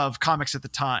 of comics at the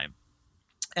time.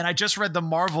 And I just read the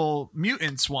Marvel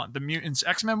Mutants one, the Mutants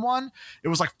X-Men one. It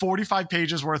was like 45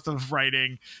 pages worth of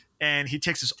writing. And he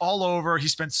takes us all over. He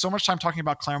spends so much time talking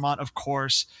about Claremont, of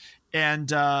course. And,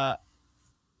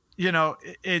 you know,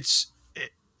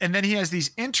 and then he has these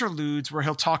interludes where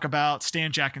he'll talk about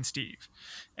Stan, Jack, and Steve.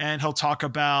 And he'll talk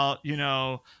about, you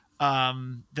know,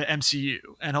 the MCU.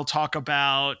 And he'll talk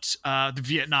about the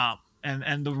Vietnam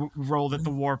and the role that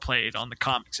the war played on the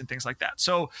comics and things like that.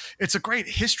 So it's a great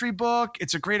history book.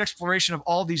 It's a great exploration of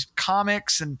all these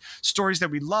comics and stories that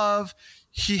we love.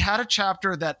 He had a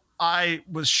chapter that I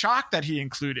was shocked that he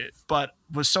included, but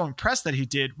was so impressed that he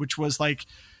did, which was like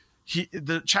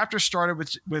the chapter started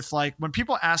with like, when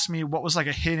people ask me what was like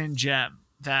a hidden gem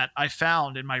that I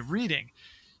found in my reading,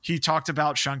 he talked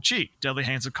about Shang-Chi, Deadly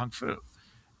Hands of Kung Fu.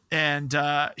 And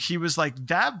he was like,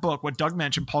 that book, what Doug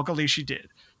mentioned, Paul Gulacy did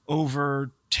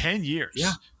over 10 years,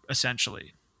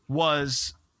 essentially,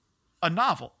 was a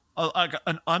novel.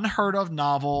 An unheard of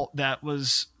novel that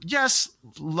was, yes,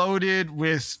 loaded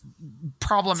with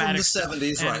problematic from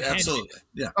the 70s, right? Absolutely,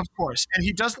 yeah, of course. And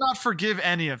he does not forgive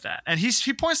any of that. And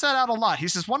he points that out a lot. He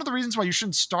says one of the reasons why you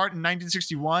shouldn't start in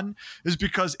 1961 is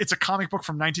because it's a comic book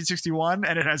from 1961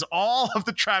 and it has all of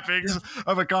the trappings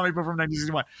of a comic book from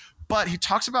 1961. But he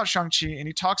talks about Shang-Chi and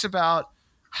he talks about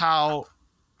how,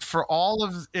 for all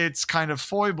of its kind of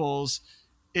foibles,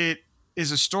 it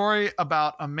is a story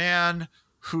about a man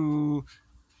who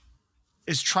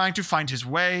is trying to find his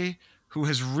way, who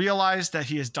has realized that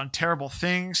he has done terrible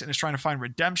things and is trying to find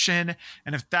redemption.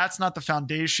 And if that's not the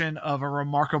foundation of a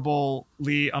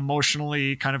remarkably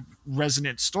emotionally kind of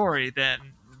resonant story, then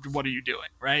what are you doing,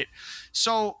 right?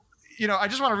 So, you know, I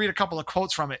just want to read a couple of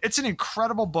quotes from it. It's an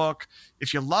incredible book.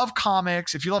 If you love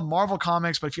comics, if you love Marvel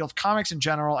comics, but if you love comics in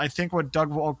general, I think what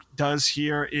Doug Wolk does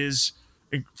here is,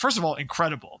 first of all,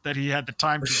 incredible that he had the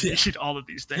time to read all of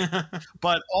these things,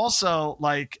 but also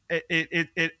like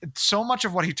it so much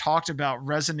of what he talked about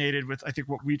resonated with, I think,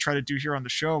 what we try to do here on the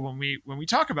show when we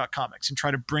talk about comics and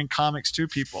try to bring comics to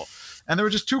people. And there were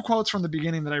just two quotes from the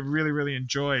beginning that I really, really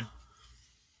enjoyed.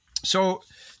 So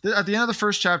at the end of the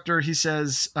first chapter, he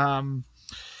says,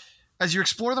 as you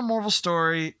explore the Marvel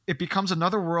story, it becomes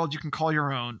another world you can call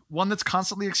your own, one that's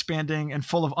constantly expanding and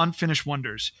full of unfinished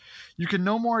wonders. You can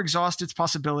no more exhaust its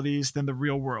possibilities than the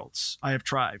real worlds. I have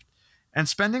tried. And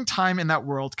spending time in that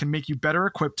world can make you better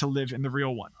equipped to live in the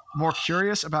real one, more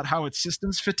curious about how its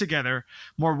systems fit together,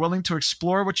 more willing to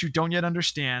explore what you don't yet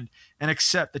understand, and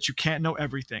accept that you can't know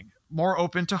everything, more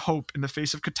open to hope in the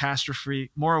face of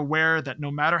catastrophe, more aware that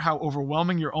no matter how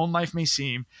overwhelming your own life may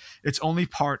seem, it's only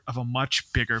part of a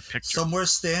much bigger picture. Somewhere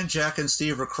Stan, Jack, and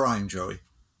Steve are crying, Joey.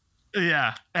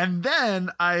 Yeah. And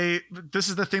then this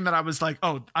is the thing that I was like,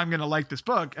 oh, I'm going to like this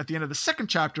book. At the end of the second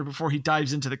chapter, before he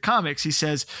dives into the comics, he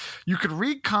says, you could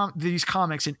read these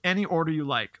comics in any order you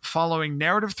like, following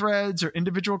narrative threads or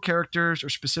individual characters or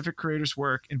specific creators'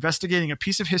 work, investigating a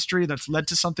piece of history that's led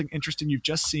to something interesting you've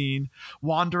just seen,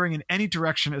 wandering in any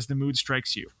direction as the mood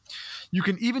strikes you. You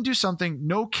can even do something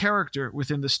no character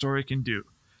within the story can do.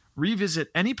 Revisit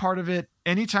any part of it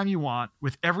anytime you want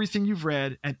with everything you've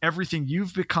read and everything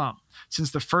you've become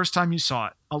since the first time you saw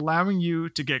it, allowing you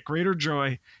to get greater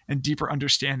joy and deeper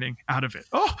understanding out of it.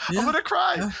 Oh, yeah. I'm going to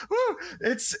cry. Yeah. Woo.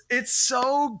 It's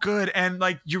so good. And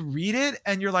like you read it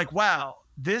and you're like, wow,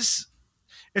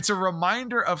 it's a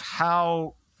reminder of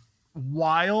how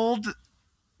wild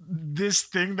this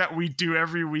thing that we do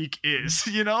every week is,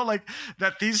 like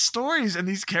that these stories and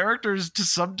these characters to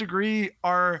some degree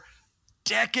are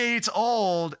decades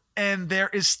old, and there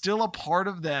is still a part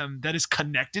of them that is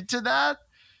connected to that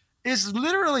is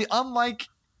literally unlike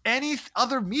any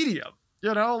other medium.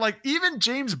 Like even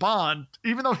James Bond,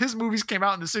 even though his movies came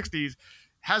out in the 60s,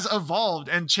 has evolved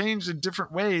and changed in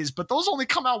different ways, but those only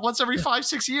come out once every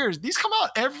 5-6 years. These come out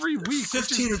every week.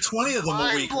 15 or 20 of them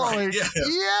a week. Right?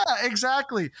 Yeah,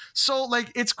 exactly. So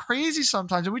like it's crazy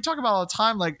sometimes, and we talk about all the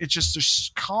time, like it's just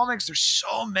there's comics, there's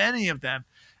so many of them.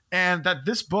 And that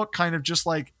this book kind of just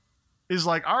like is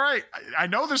like, all right, I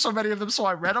know there's so many of them, so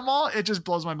I read them all. It just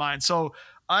blows my mind. So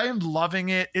I am loving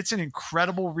it. It's an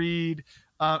incredible read.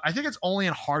 I think it's only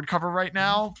in hardcover right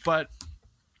now, but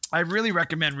I really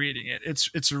recommend reading it.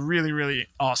 It's really, really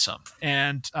awesome.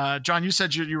 And John, you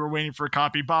said you were waiting for a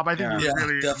copy. Bob, I think you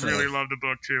really love the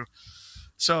book too.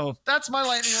 So that's my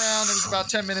lightning round. It was about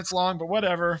 10 minutes long, but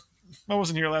whatever. I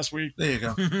wasn't here last week. There you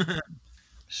go.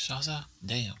 Shaza,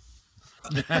 damn.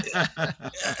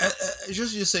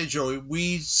 Just you say, Joey,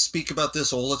 we speak about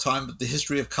this all the time, but the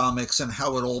history of comics and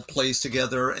how it all plays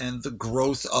together and the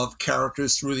growth of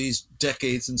characters through these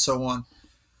decades and so on.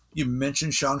 You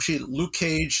mentioned Shang-Chi. Luke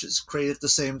Cage is created at the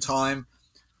same time.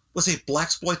 Was a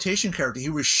blaxploitation character.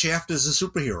 He was shafted as a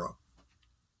superhero.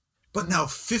 But now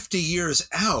 50 years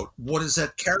out, what does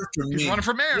that character mean? He's running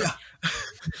for mayor.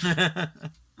 Yeah.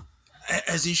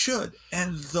 As he should.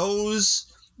 And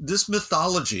this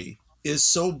mythology is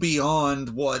so beyond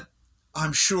what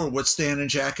I'm sure what Stan and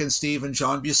Jack and Steve and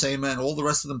John Buscema and all the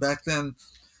rest of them back then,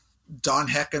 Don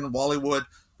Heck and Wally Wood,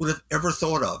 would have ever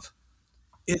thought of.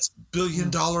 It's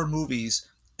billion-dollar movies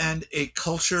and a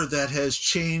culture that has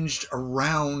changed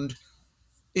around.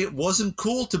 It wasn't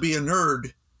cool to be a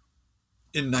nerd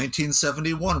in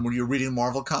 1971 when you're reading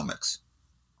Marvel Comics.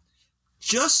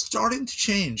 Just starting to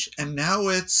change, and now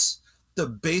it's the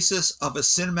basis of a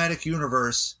cinematic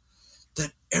universe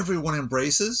that everyone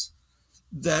embraces,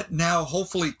 that now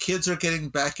hopefully kids are getting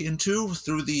back into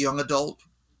through the young adult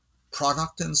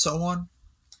product and so on.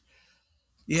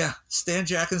 Yeah, Stan,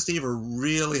 Jack, and Steve are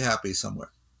really happy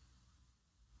somewhere.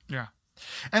 Yeah.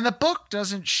 And the book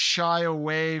doesn't shy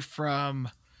away from,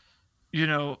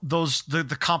 those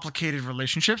the complicated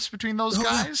relationships between those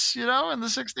guys, in the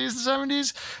 60s and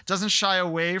 70s. It doesn't shy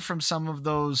away from some of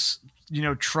those,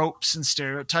 tropes and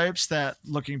stereotypes that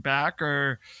looking back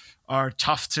are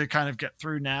tough to kind of get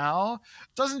through now.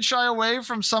 Doesn't shy away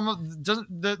from some of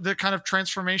the kind of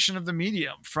transformation of the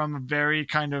medium from a very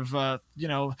kind of,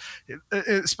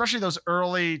 especially those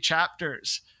early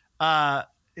chapters.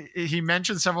 He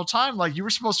mentioned several times, like you were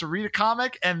supposed to read a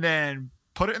comic and then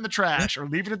put it in the trash or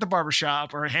leave it at the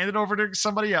barbershop or hand it over to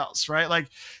somebody else, right? Like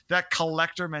that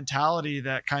collector mentality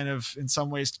that kind of in some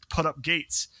ways put up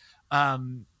gates.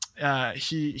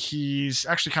 He's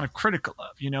actually kind of critical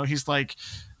of, he's like,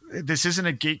 this isn't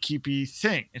a gatekeepy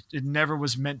thing. It never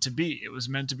was meant to be. It was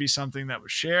meant to be something that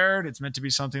was shared. It's meant to be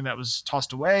something that was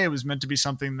tossed away. It was meant to be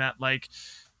something that like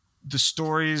the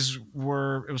stories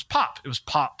were, it was pop. It was,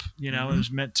 It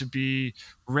was meant to be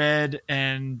read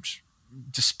and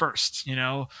dispersed,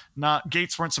 not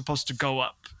gates weren't supposed to go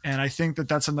up. And I think that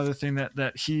that's another thing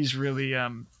that he's really,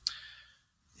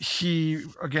 he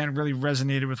again really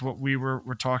resonated with what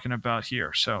we're talking about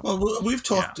here. So well, we've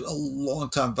talked a long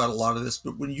time about a lot of this,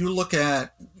 but when you look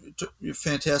at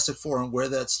Fantastic Four and where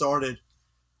that started,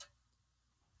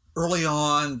 early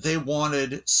on they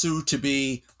wanted Sue to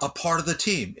be a part of the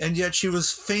team, and yet she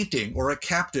was fainting or a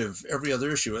captive every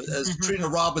other issue. As Trina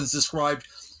Robbins described,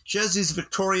 she has these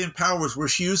Victorian powers where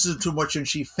she uses them too much and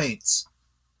she faints.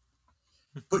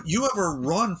 But you have a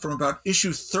run from about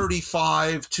issue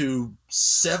 35 to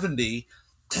 70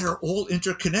 that are all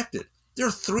interconnected. There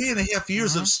are 3.5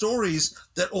 years of stories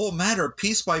that all matter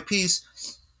piece by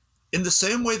piece. In the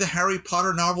same way the Harry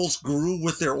Potter novels grew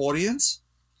with their audience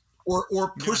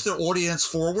or pushed their audience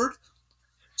forward,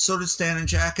 so did Stan and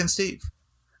Jack and Steve.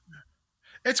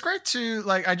 It's great to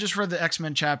like. I just read the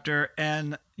X-Men chapter,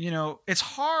 and it's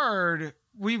hard.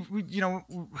 We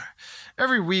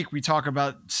every week we talk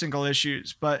about single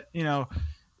issues, but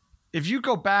if you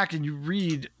go back and you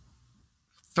read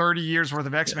 30 years worth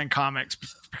of X-Men comics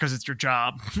because it's your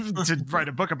job to write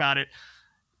a book about it,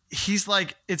 he's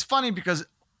like, it's funny because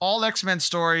all X-Men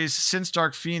stories since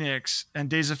Dark Phoenix and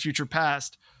Days of Future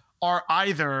Past are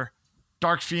either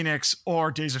Dark Phoenix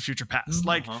or Days of Future Past.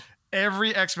 Like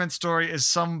every X-Men story is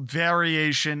some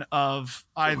variation of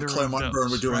either of Claremont those,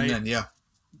 Byrne were doing right? then, yeah.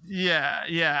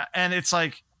 Yeah. And it's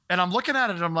like, and I'm looking at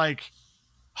it and I'm like,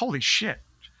 holy shit.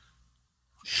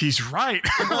 He's right.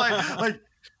 like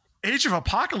Age of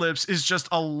Apocalypse is just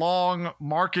a long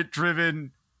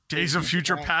market-driven Days of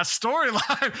Future Past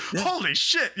storyline. Yeah. Holy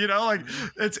shit, like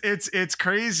it's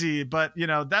crazy, but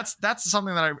that's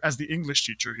something that I, as the English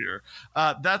teacher here,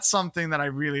 that's something that I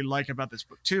really like about this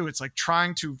book too. It's like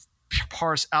trying to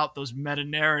parse out those meta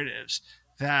narratives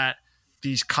that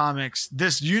these comics,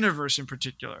 this universe in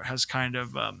particular, has kind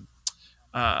of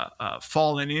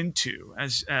fallen into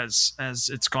as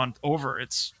it's gone over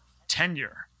its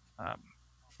tenure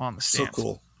on the stand. So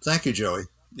cool. Thank you, Joey.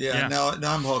 Yeah. Now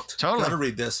I'm hooked. Totally. Gotta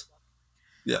read this.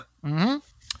 Yeah. Mm-hmm.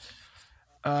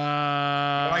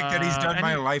 I like that he's done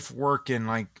my life work in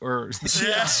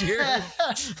this year.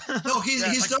 No,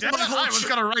 he's done my whole. I was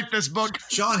gonna write this book,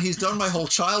 John. He's done my whole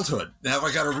childhood. Now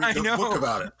I got to read the book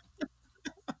about it.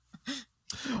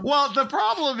 Well, the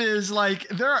problem is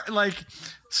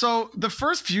so the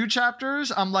first few chapters,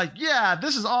 I'm like, yeah,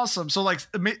 this is awesome. So like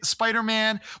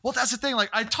Spider-Man, well, that's the thing. Like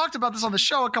I talked about this on the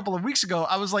show a couple of weeks ago.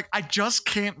 I was like, I just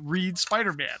can't read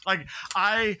Spider-Man. Like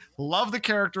I love the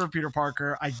character of Peter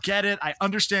Parker. I get it. I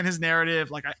understand his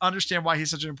narrative. Like I understand why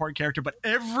he's such an important character. But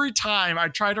every time I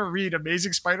try to read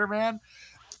Amazing Spider-Man,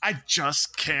 I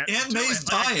just can't. Aunt May's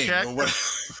dying. Or whatever.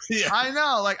 Yeah. I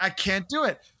know. Like I can't do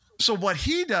it. So what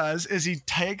he does is he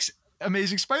takes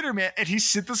Amazing Spider-Man and he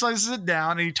synthesizes it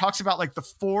down and he talks about like the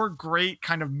 4 great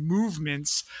kind of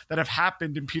movements that have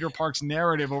happened in Peter Park's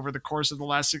narrative over the course of the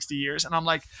last 60 years. And I'm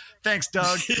like, thanks,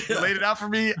 Doug. You laid it out for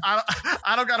me.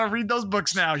 I don't got to read those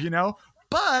books now,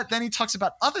 But then he talks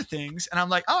about other things and I'm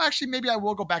like, oh, actually, maybe I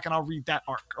will go back and I'll read that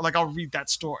arc or like I'll read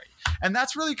that story. And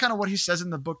that's really kind of what he says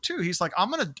in the book too. He's like, I'm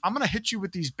going to hit you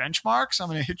with these benchmarks. I'm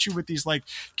going to hit you with these like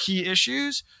key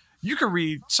issues. You could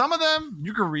read some of them.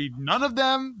 You could read none of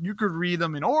them. You could read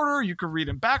them in order. You could read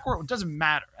them backward. It doesn't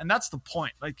matter. And that's the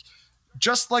point. Like,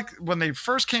 just like when they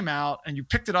first came out and you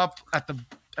picked it up at the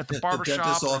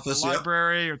barbershop, or the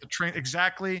library, or the train.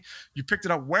 Exactly. You picked it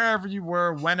up wherever you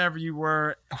were, whenever you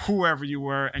were, whoever you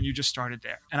were, and you just started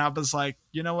there. And I was like,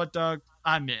 you know what, Doug?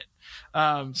 I'm in.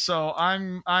 So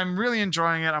I'm really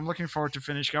enjoying it. I'm looking forward to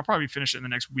finishing. I'll probably finish it in the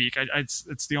next week.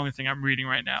 It's the only thing I'm reading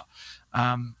right now.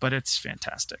 But it's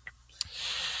fantastic.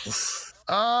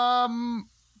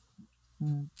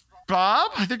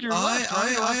 Bob, I think you're left.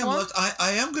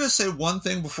 I am going to say one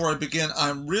thing before I begin.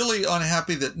 I'm really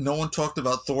unhappy that no one talked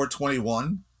about Thor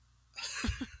 21.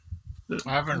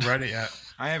 I haven't read it yet.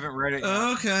 I haven't read it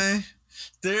yet. Okay.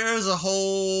 There's a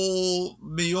whole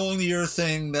Mjolnir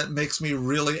thing that makes me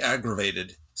really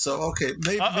aggravated. So, okay,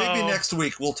 maybe next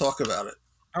week we'll talk about it.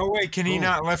 Oh, wait, can he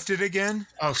not lift it again?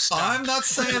 Oh, stop. I'm not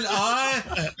saying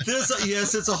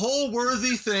yes, it's a whole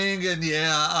worthy thing, and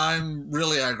yeah, I'm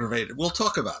really aggravated. We'll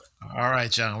talk about it. All right,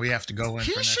 John, we have to go in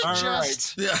for next week. All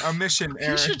right. Yeah. A mission,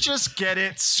 Aaron. He should just get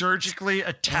it surgically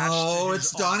attached. Oh,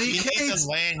 it's Donny Cates.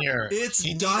 Lanyard. It's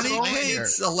Donny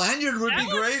Cates. A lanyard would be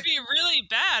great. That would be really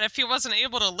bad if he wasn't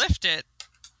able to lift it.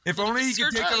 If only he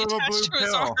could take a little blue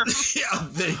pill. Yeah,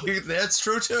 that's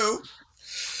true too.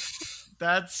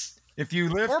 That's... If you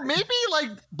lift, or maybe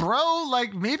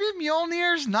maybe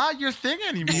Mjolnir's not your thing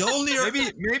anymore.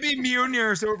 maybe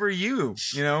Mjolnir's over you.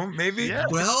 Maybe. Yeah.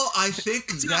 Well, I think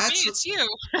it's you.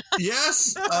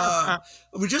 Yes,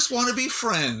 we just want to be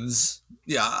friends.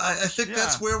 Yeah, I think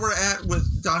that's where we're at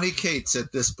with Donny Cates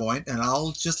at this point, and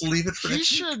I'll just leave it for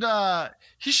next week.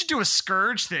 He should do a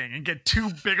Scourge thing and get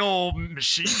 2 big old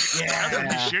machines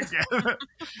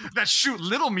that shoot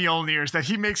little Mjolnirs that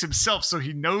he makes himself so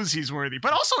he knows he's worthy.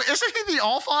 But also, isn't he the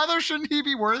All-Father? Shouldn't he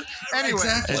be worthy? Anyway,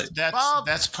 exactly.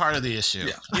 That's part of the issue.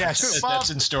 Yeah. Yes, that's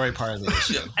in story part of the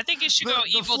issue. I think he should go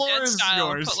Evil Dead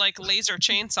style and put like laser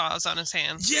chainsaws on his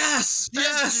hands. Yes.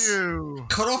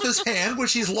 Cut off his hand,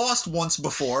 which he's lost once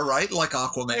before, right? Like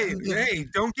Aquaman. Hey,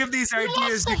 don't give these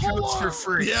ideas to Coates for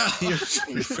free. Yeah,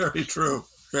 very true.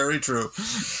 Very true.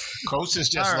 Coates is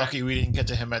just lucky we didn't get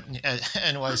to him at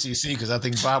NYCC because I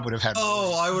think Bob would have had.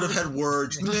 Oh, I would have had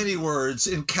words, many words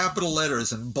in capital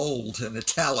letters and bold and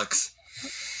italics.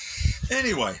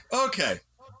 Anyway, okay.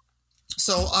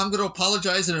 So I'm going to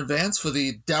apologize in advance for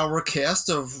the dour cast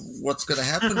of what's going to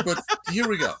happen, but here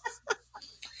we go.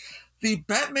 The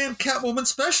Batman Catwoman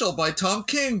special by Tom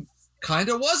King kind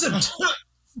of wasn't.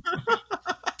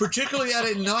 Particularly at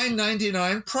a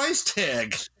 $9.99 price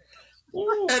tag.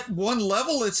 At one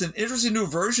level, it's an interesting new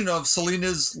version of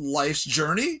Selina's life's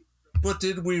journey, but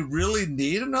did we really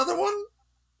need another one?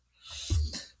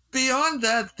 Beyond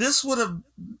that, this would have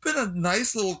been a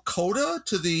nice little coda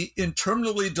to the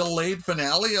interminably delayed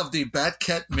finale of the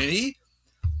Batcat mini,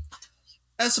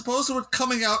 as opposed to it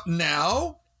coming out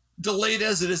now, delayed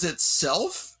as it is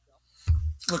itself.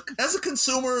 Look, as a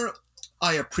consumer,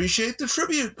 I appreciate the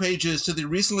tribute pages to the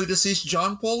recently deceased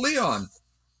John Paul Leon,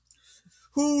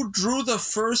 who drew the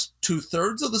first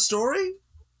 2/3 of the story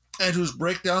and whose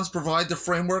breakdowns provide the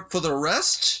framework for the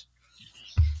rest.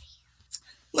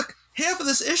 Look, half of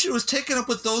this issue is taken up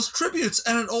with those tributes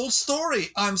and an old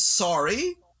story. I'm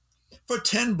sorry. For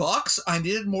 $10, I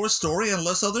needed more story and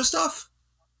less other stuff.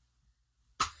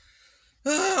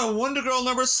 Wonder Girl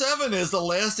number 7 is the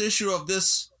last issue of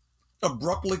this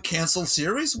abruptly canceled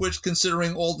series, which,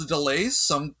 considering all the delays,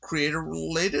 some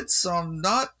creator-related, some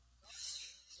not,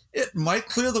 it might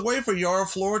clear the way for Yara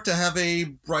Flor to have a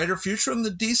brighter future in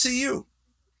the DCU.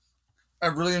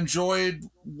 I've really enjoyed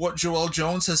what Joelle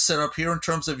Jones has set up here in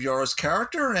terms of Yara's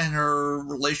character and her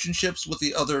relationships with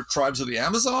the other tribes of the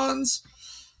Amazons.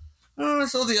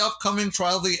 So the upcoming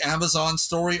Trial of the Amazon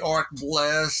story arc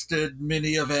blasted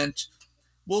mini event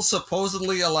will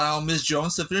supposedly allow Ms.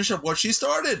 Jones to finish up what she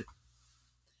started.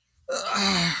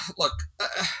 Look,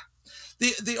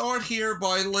 the art here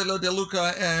by Leila De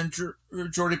Luca and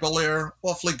Jordi Belair,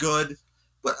 awfully good,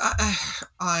 but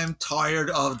I'm tired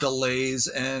of delays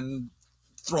and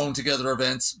thrown together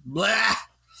events. Blah!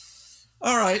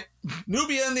 All right,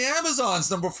 Nubia and the Amazons,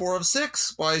 number 4 of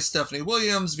 6 by Stephanie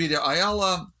Williams, Vida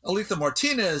Ayala, Aletha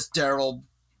Martinez, Daryl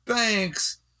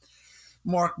Banks,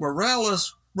 Mark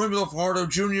Morales, Romulo Fajardo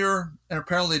Jr., and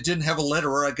apparently it didn't have a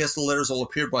letterer. I guess the letters all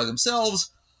appeared by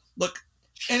themselves. Look,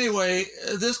 anyway,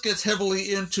 this gets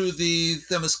heavily into the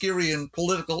Themyscirian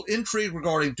political intrigue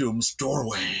regarding Doom's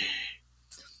Doorway,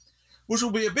 which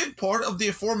will be a big part of the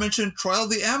aforementioned Trial of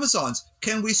the Amazons.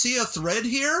 Can we see a thread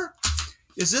here?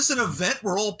 Is this an event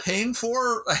we're all paying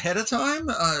for ahead of time?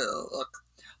 Look,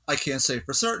 I can't say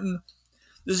for certain.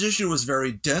 This issue was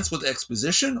very dense with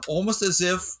exposition, almost as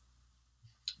if,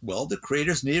 well, the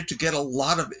creators needed to get a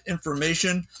lot of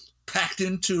information packed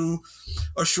into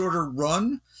a shorter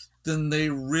run than they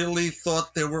really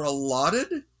thought they were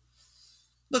allotted.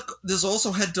 Look, this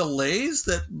also had delays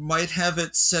that might have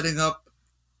it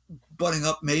butting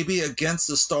up maybe against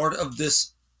the start of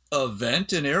this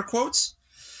event, in air quotes.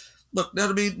 Look, now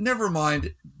to me, never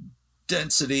mind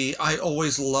density. I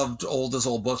always loved those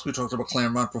old books. We talked about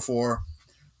Claremont before.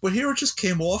 But here it just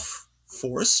came off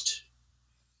forced.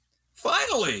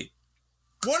 Finally,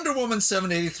 Wonder Woman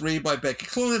 783 by Becky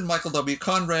Cloonan, Michael W.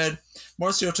 Conrad,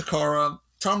 Marcio Takara,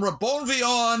 Tamara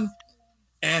Bonvillain,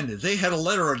 and they had a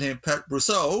letterer named Pat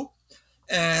Brousseau,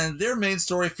 and their main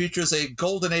story features a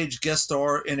Golden Age guest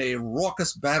star in a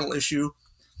raucous battle issue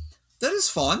that is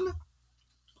fun,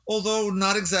 although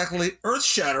not exactly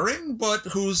earth-shattering, but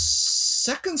whose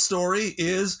second story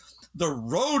is The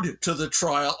Road to the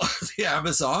Trial of the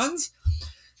Amazons.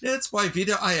 It's by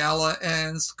Vida Ayala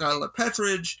and Skylar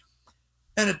Petridge,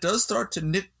 and it does start to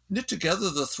knit together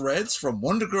the threads from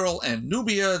Wonder Girl and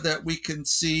Nubia that we can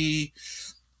see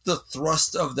the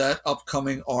thrust of that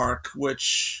upcoming arc,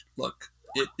 which, look,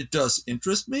 it does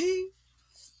interest me.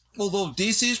 Although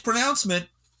DC's pronouncement,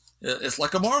 it's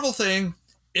like a Marvel thing,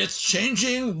 it's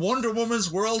changing Wonder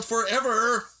Woman's world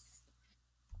forever.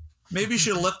 Maybe you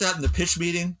should have left that in the pitch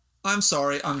meeting. I'm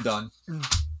sorry, I'm done.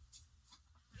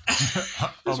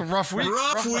 It was a rough week.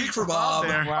 Rough week for Bob.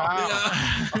 There. Wow.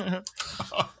 Yeah.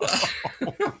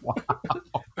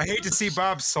 I hate to see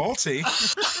Bob salty.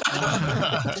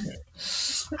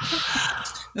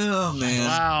 Oh, man.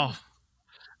 Wow.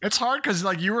 It's hard because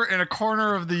like you were in a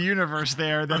corner of the universe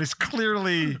there that is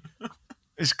clearly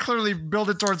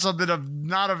building towards something of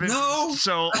not of interest. No.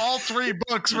 So all 3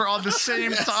 books were on the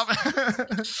same topic.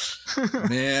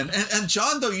 Man. And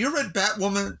John, though, you read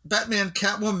Batman,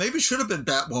 Catwoman. Maybe should have been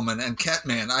Batwoman and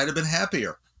Catman. I'd have been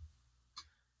happier.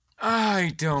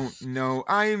 I don't know.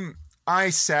 I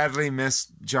sadly miss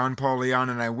John Paul Leon,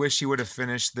 and I wish he would have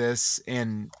finished this.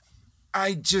 And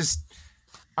I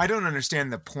don't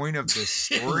understand the point of this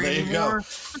story There you anymore. go.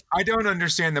 I don't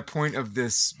understand the point of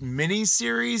this mini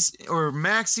series or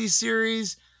maxi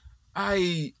series.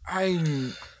 I'm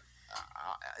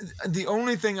the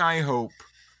only thing I hope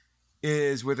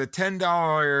is with a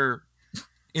 $10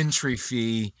 entry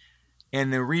fee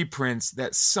and the reprints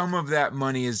that some of that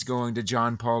money is going to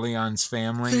John Paul Leon's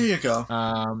family. There you go.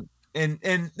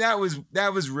 And that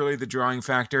was really the drawing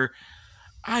factor.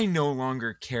 I no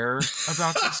longer care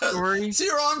about the story. So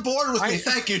you're on board with me.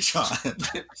 Thank you, John.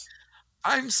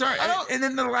 I'm sorry. And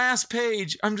then the last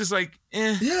page, I'm just like,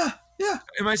 Yeah.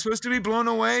 Am I supposed to be blown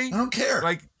away? I don't care.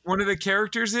 Like one of the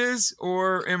characters is,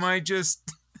 or am I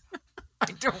just?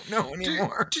 I don't know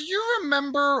anymore. Do you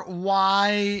remember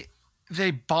why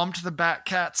they bumped the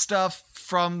Batcat stuff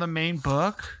from the main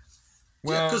book?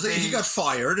 Well, because he got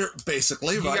fired,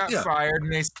 basically. He got fired,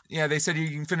 and they said you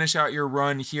can finish out your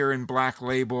run here in Black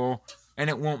Label, and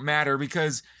it won't matter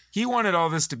because he wanted all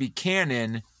this to be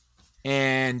canon,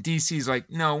 and DC's like,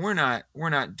 no, we're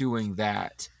not doing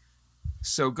that.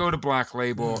 So go to Black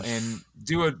Label and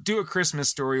do a Christmas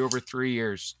story over 3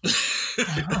 years. 3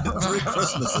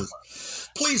 Christmases.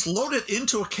 Please load it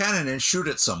into a cannon and shoot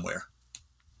it somewhere.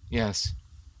 Yes.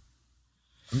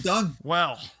 I'm done.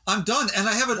 Well, I'm done, and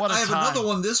I have time. another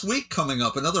one this week coming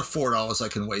up. Another $4 I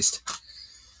can waste.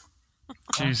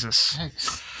 Jesus.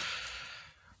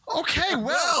 Okay,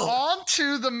 well, on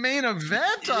to the main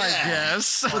event, I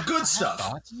guess. The good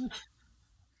stuff.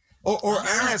 Or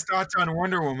Aaron has thoughts on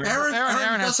Wonder Woman. Aaron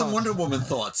has has some thoughts. Wonder Woman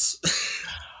thoughts.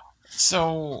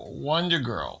 So, Wonder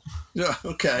Girl. Yeah.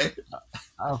 Okay.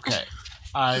 Okay.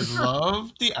 I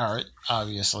love the art,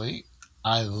 obviously.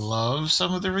 I love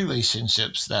some of the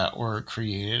relationships that were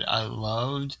created. I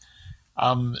loved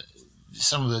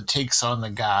some of the takes on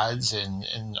the gods and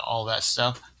all that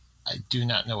stuff. I do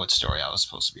not know what story I was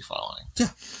supposed to be following. Yeah.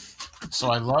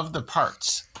 So I love the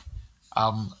parts.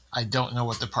 I don't know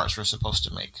what the parts were supposed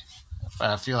to make. But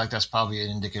I feel like that's probably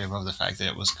indicative of the fact that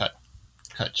it was cut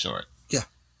short. Yeah.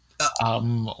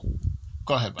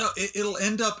 Go ahead, Bob. No, it'll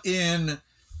end up in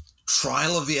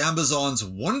Trial of the Amazons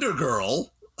Wonder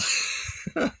Girl.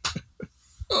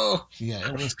 Oh. Yeah,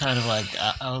 it was kind of like,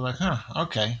 I was like,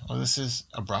 okay, well, this is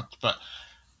abrupt. But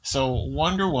so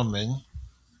Wonder Woman,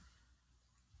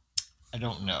 I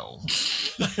don't know.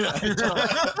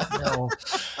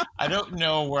 I don't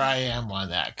know where I am on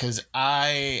that because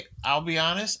I'll be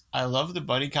honest, I love the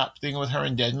buddy cop thing with her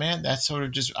and Deadman. That's sort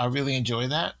of just, I really enjoy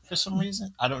that for some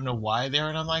reason. I don't know why they're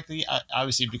an unlikely,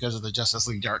 obviously because of the Justice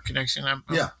League Dark connection.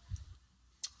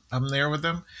 I'm there with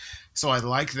them. So I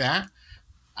like that.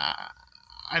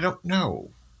 I don't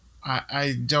know.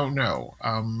 I don't know.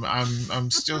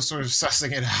 I'm still sort of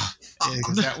sussing it out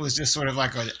because that was just sort of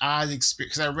like an odd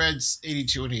experience. Because I read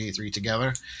 82 and 83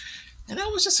 together, and that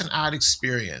was just an odd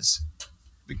experience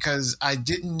because I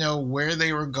didn't know where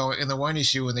they were going in the one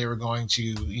issue when they were going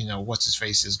to, what's his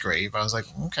face's grave. I was like,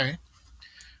 okay.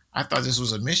 I thought this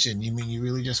was a mission. You mean you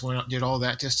really just went out, did all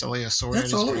that just to lay a sword at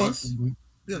his grave? That's all it was.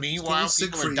 Yeah, meanwhile,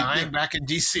 people are dying back in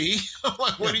DC.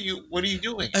 Like, what are you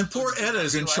doing? And poor Etta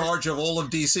is in charge of all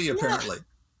of DC, apparently.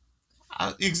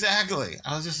 Exactly.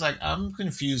 I was just like, I'm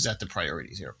confused at the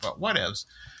priorities here, but whatevs.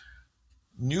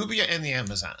 Nubia and the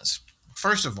Amazons.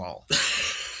 First of all,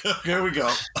 here we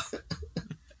go.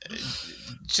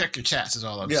 Check your chats is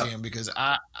all I'm saying because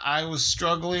I was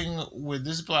struggling with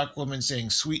this black woman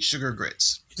saying sweet sugar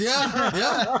grits. Yeah.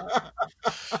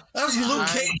 That was Luke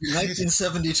Cage in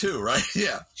 1972, right?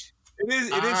 Yeah. It is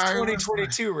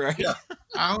 2022, right? Yeah.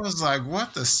 I was like,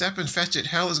 what the step and fetch it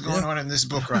hell is going on in this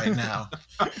book right now?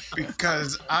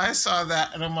 Because I saw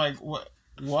that and I'm like, what?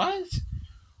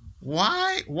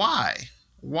 Why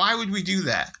would we do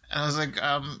that? And I was like,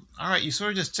 all right, you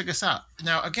sort of just took us out.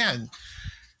 Now, again,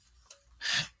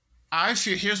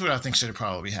 here's what I think should have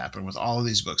probably happened with all of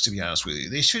these books, to be honest with you.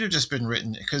 They should have just been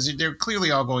written because they're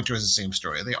clearly all going towards the same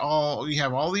story. You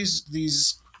have all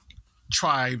these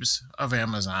tribes of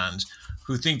Amazons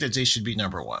who think that they should be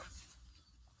number one.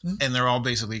 Mm-hmm. And they're all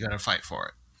basically going to fight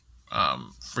for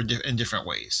it in different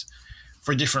ways,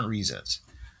 for different reasons.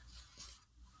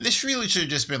 This really should have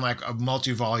just been like a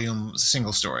multi-volume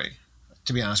single story,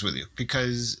 to be honest with you,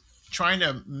 because trying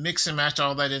to mix and match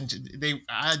all that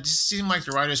I just seem like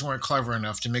the writers weren't clever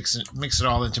enough to mix it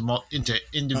all into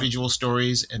individual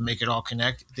stories and make it all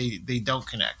connect. They don't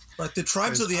connect. But the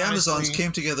tribes of the Amazons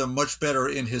came together much better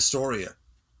in Historia.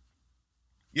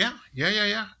 Yeah,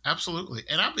 absolutely.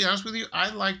 And I'll be honest with you,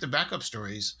 I like the backup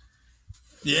stories.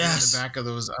 Yes, in the back of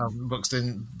those books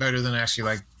better than actually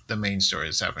like the main story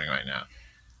that's happening right now.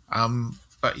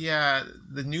 But yeah,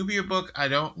 the Nubia book, I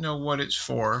don't know what it's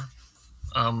for.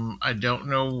 I don't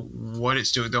know what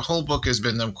it's doing. The whole book has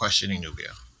been them questioning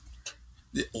Nubia.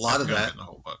 A lot of that. The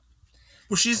whole book.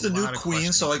 Well, she's the new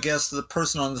queen, so I guess the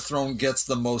person on the throne gets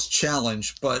the most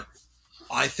challenge. But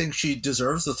I think she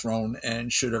deserves the throne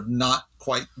and should have not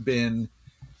quite been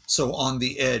so on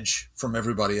the edge from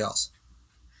everybody else.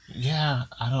 Yeah,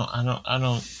 I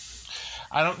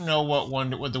don't know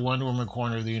what the Wonder Woman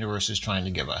corner of the universe is trying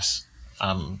to give us.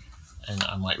 And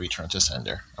I might return to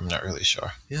sender. I'm not really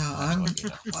sure. Yeah,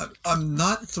 I'm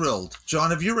not thrilled. John,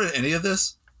 have you read any of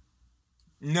this?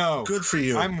 No. Good for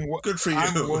you. Good for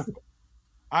you.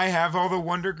 I have all the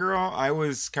Wonder Girl. I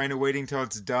was kind of waiting till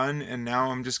it's done, and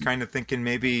now I'm just kind of thinking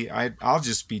maybe I'll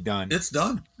just be done. It's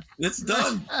done. It's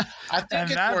done. I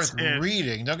think it's worth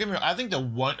reading. Don't get me wrong. I think all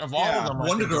of them,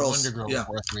 Wonder Girl is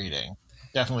worth reading.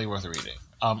 Definitely worth reading.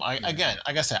 Again,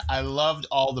 like I said, I loved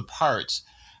all the parts.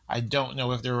 I don't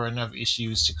know if there were enough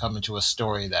issues to come into a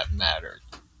story that mattered.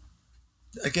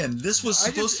 Again, this was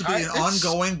supposed to be an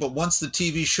ongoing, but once the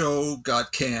TV show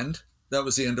got canned, that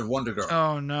was the end of Wonder Girl.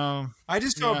 Oh, no. I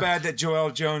just felt bad that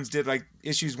Joelle Jones did like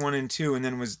issues 1 and 2 and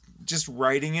then was just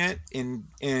writing it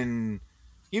in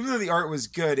even though the art was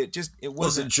good, it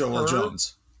wasn't Joelle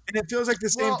Jones. And it feels like the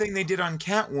same thing they did on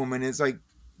Catwoman. It's like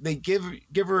they give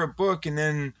her a book and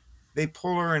then they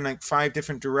pull her in like 5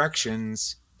 different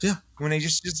directions. Yeah. When they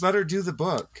just let her do the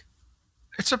book.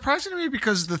 It's surprising to me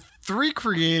because the 3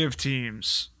 creative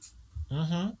teams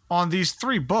on these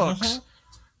 3 books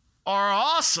are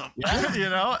awesome.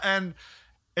 Yeah. And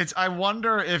I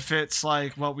wonder if it's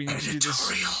like, well, we need to do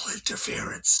this. Editorial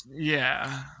interference.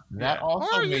 Yeah. That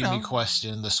also made me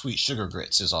question the Sweet Sugar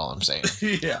Grits, is all I'm saying.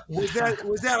 Yeah. Was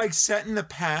that like set in the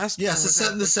past? Yes, it's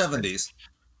set in the 70s.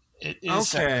 It is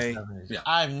set in the 70s. Yeah.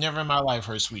 I've never in my life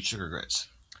heard Sweet Sugar Grits.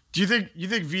 Do you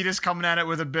think Vita's coming at it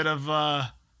with a bit of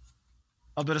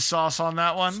sauce on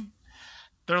that one?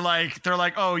 They're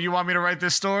like, oh, you want me to write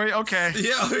this story? Okay.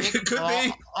 Yeah, it could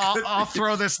be. I'll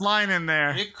throw this line in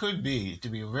there. It could be, to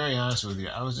be very honest with you.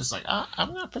 I was just like,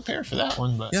 I'm not prepared for that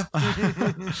one, but yeah.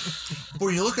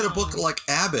 Well, you look at a book like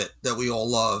Abbott that we all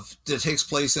love that takes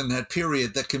place in that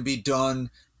period that can be done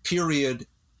period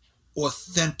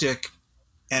authentic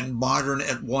and modern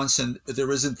at once, and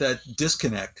there isn't that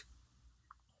disconnect.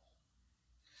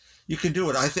 You can do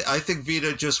it. I think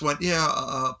Vita just went,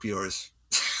 up yours.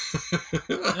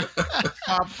 Because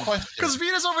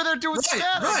Vita's over there doing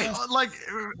status, like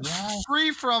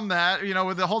free from that,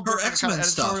 with the whole X-Men kind of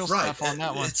editorial stuff on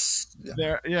that one. It's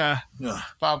yeah.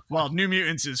 Bob, well, New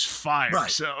Mutants is fire,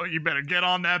 so you better get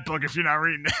on that book if you're not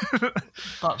reading it.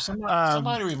 Bob,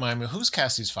 somebody remind me, who's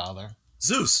Cassie's father?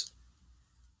 Zeus.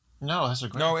 No, that's her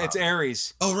grandfather. No, it's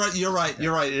Ares. Oh, right. You're right.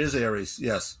 It is Ares.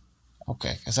 Yes.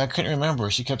 Okay, because I couldn't remember.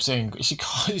 She kept saying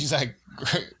she's like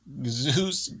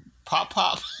Zeus, Pop.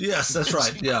 Yes, that's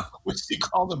right. Yeah. When she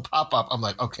called him Pop, I'm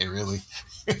like, okay, really?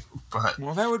 But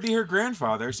well, that would be her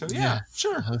grandfather. So yeah,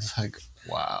 sure. I was like,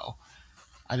 wow.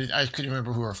 I couldn't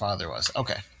remember who her father was.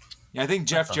 Okay. Yeah, I think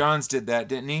Jeff Johns did that,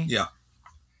 didn't he? Yeah.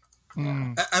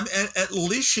 At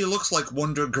least she looks like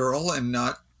Wonder Girl and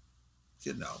not,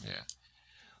 Yeah.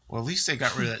 Well, at least they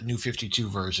got rid of that New 52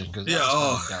 version.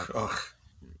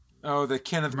 Oh, the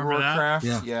Kenneth Warcraft.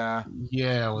 Yeah,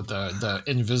 with the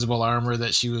invisible armor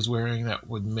that she was wearing that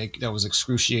was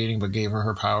excruciating, but gave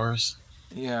her powers.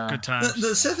 Yeah, good times.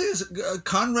 The sad thing is,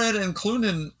 Conrad and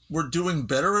Cloonan were doing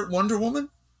better at Wonder Woman,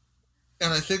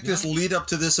 and I think this lead up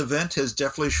to this event has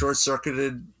definitely short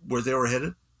circuited where they were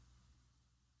headed.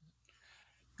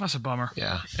 That's a bummer.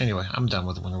 Yeah. Anyway, I'm done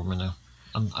with Wonder Woman now.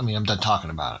 I'm done talking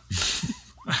about it.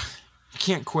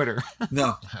 Can't quit her.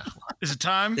 No. Is it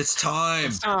time? It's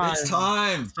time.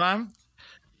 At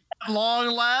long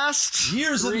last.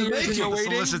 Years in the making.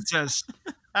 Solicit says,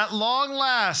 at long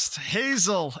last,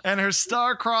 Hazel and her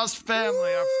star-crossed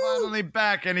family are finally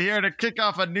back and here to kick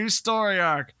off a new story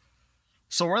arc.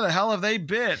 So where the hell have they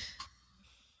been?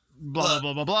 Blah,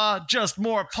 blah, blah, blah. Just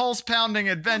more pulse-pounding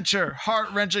adventure,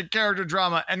 heart-wrenching character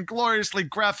drama, and gloriously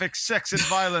graphic sex and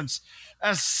violence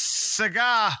as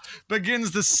Saga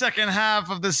begins the second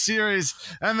half of the series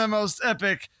and the most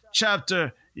epic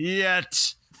chapter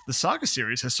yet. The Saga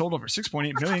series has sold over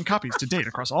 6.8 million copies to date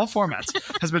across all formats.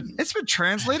 It's been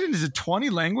translated into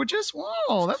 20 languages.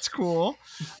 Whoa, that's cool.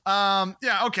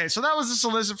 Okay, so that was a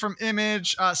solicit from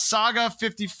Image. Saga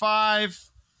 55.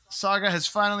 Saga has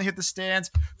finally hit the stands.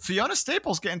 Fiona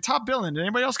Staples getting top billing. Did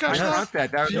anybody else catch that?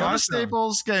 Fiona awesome.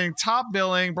 Staples getting top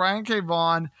billing. Brian K.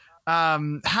 Vaughan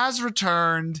has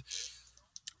returned.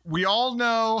 We all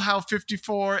know how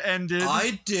 54 ended.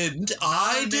 I didn't.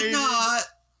 I did not.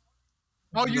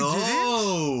 Oh, you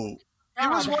didn't? It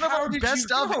was one of our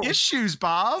best of issues,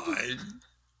 Bob.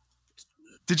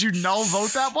 Did you null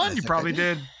vote that one? You probably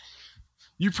did.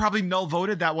 You probably null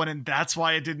voted that one, and that's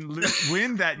why it didn't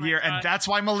win that year, and that's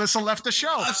why Melissa left the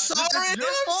show. I'm sorry.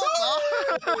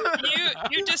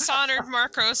 You dishonored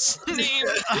Marco's name.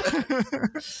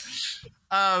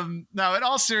 Now, in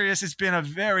all seriousness, it's been a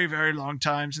very, very long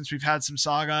time since we've had some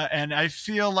Saga, and I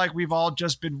feel like we've all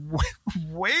just been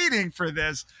waiting for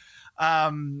this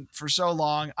for so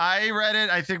long. I read it.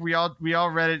 I think we all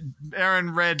read it.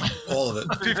 Aaron read All of it.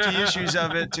 50 issues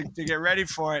of it to get ready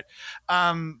for it.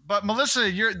 But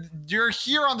Melissa, you're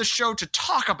here on the show to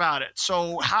talk about it.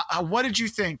 So what did you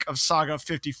think of Saga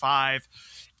 55?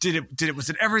 Was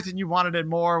it everything you wanted and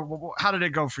more? How did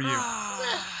it go for you?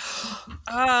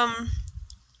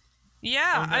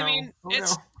 Yeah, no. I mean, Oh,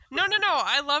 it's no.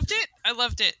 I loved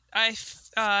it.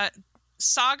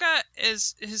 Saga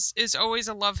is always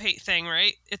a love-hate thing,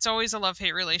 right? It's always a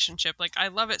love-hate relationship. Like, I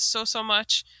love it so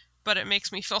much, but it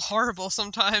makes me feel horrible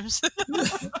sometimes.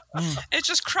 It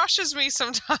just crushes me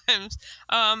sometimes.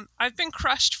 I've been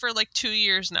crushed for like 2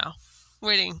 years now,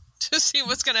 waiting to see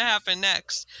what's going to happen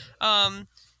next. And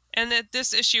that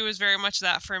this issue is very much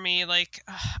that for me. Like,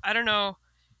 I don't know.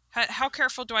 How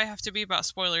careful do I have to be about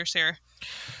spoilers here?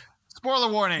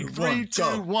 Spoiler warning. 3,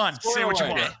 2, 1. Say what you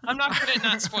Spoiler. want. I'm not good at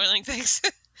not spoiling things.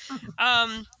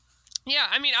 Yeah,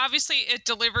 I mean, obviously it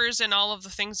delivers in all of the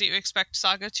things that you expect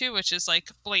Saga to, which is like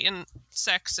blatant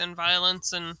sex and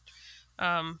violence and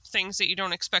things that you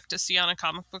don't expect to see on a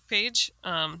comic book page.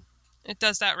 It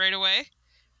does that right away.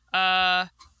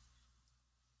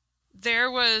 There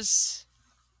was...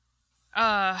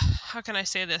 how can I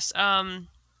say this?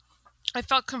 I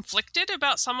felt conflicted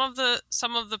about some of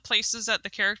the places that the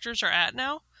characters are at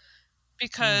now,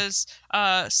 because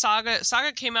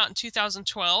Saga came out in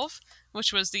 2012,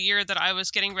 which was the year that I was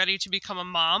getting ready to become a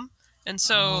mom, and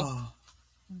so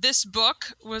this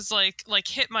book was like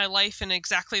hit my life in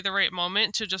exactly the right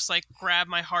moment to just like grab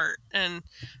my heart. And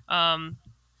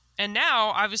now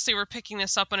obviously we're picking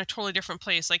this up in a totally different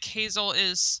place. Like, Hazel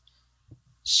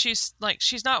she's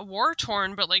not war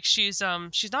torn, but like she's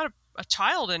not a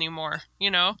child anymore, you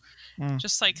know.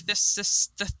 Just like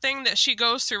the thing that she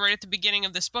goes through right at the beginning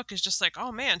of this book is just like,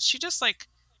 oh man, she just like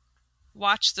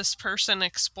watched this person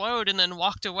explode and then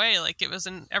walked away like it was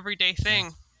an everyday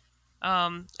thing.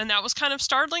 And that was kind of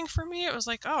startling for me. It was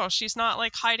like, oh, she's not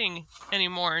like hiding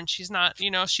anymore, and she's not,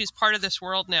 you know, she's part of this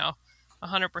world now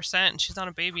 100%, and she's not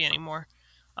a baby anymore.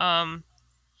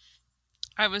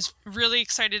 I was really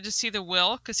excited to see the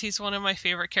Will, because he's one of my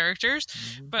favorite characters,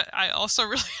 but I also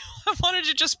really wanted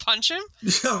to just punch him.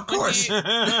 Yeah, of course.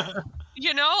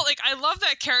 You know, like, I love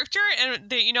that character, and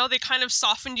they kind of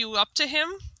softened you up to him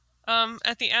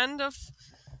at the end of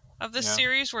this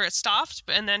series where it stopped,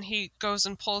 and then he goes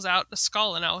and pulls out the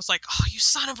skull, and I was like, oh, you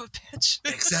son of a bitch.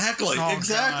 Exactly. Oh,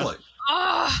 exactly.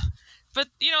 But,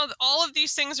 you know, all of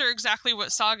these things are exactly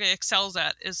what Saga excels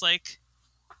at, is like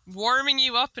warming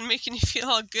you up and making you feel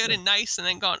all good and nice, and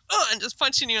then going, and just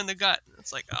punching you in the gut.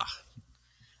 It's like,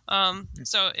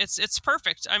 so it's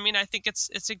perfect. I mean, I think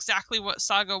it's exactly what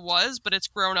Saga was, but it's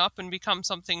grown up and become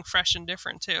something fresh and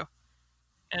different too.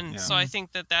 And so I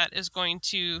think that is going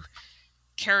to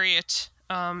carry it,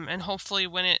 and hopefully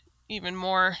win it even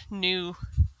more new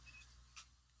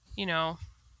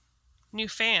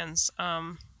fans.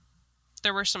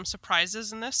 There were some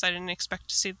surprises in this. I didn't expect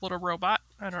to see the little robot.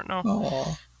 I don't know.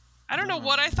 Aww. I don't know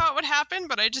what I thought would happen,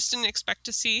 but I just didn't expect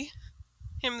to see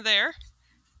him there.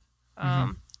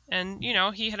 And, you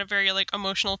know, he had a very, like,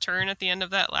 emotional turn at the end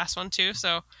of that last one, too.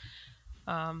 So,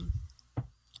 and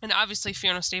obviously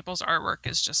Fiona Staples' artwork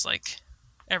is just, like,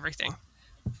 everything.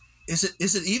 Is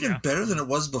it even better than it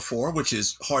was before, which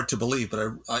is hard to believe,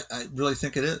 but I really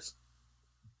think it is.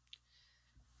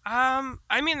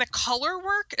 I mean, the color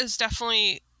work is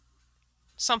definitely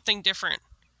something different.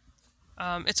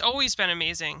 It's always been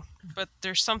amazing, but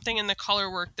there's something in the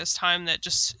color work this time that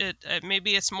just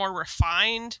maybe it's more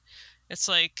refined. It's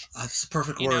like, that's the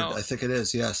perfect word. I think it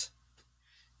is. Yes.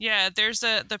 Yeah, there's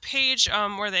the page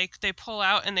where they pull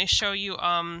out and they show you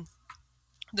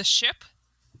the ship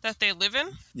that they live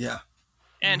in. Yeah.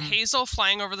 And Hazel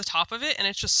flying over the top of it, and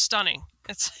it's just stunning.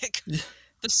 It's like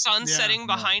the sun setting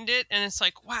behind it, and it's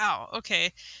like, wow,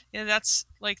 okay. Yeah, that's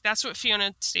what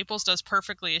Fiona Staples does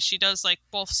perfectly, is she does like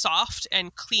both soft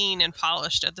and clean and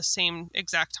polished at the same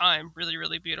exact time, really,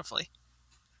 really beautifully.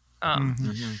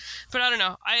 But I don't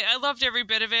know. I loved every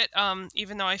bit of it,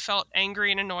 even though I felt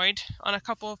angry and annoyed on a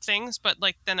couple of things. But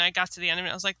like then I got to the end of it,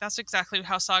 I was like, that's exactly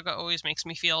how Saga always makes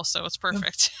me feel, so it's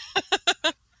perfect.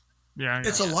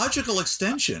 It's a logical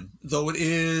extension, though it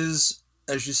is,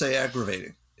 as you say,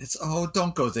 aggravating. It's,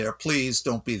 don't go there. Please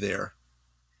don't be there.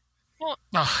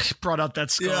 Well, he brought out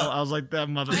that skull. Yeah. I was like, that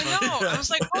motherfucker. I know. I was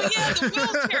like, oh yeah, the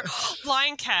Will's here.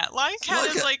 Lion Cat. Lion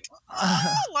Cat is like,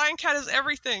 Lion Cat is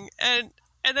everything. And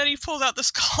And then he pulled out the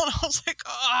skull, and I was like,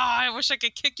 "Oh, I wish I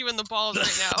could kick you in the balls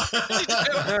right now."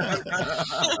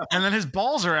 And then his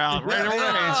balls are out right away.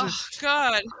 It's Oh just-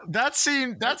 God! that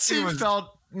scene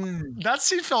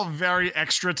felt very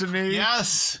extra to me.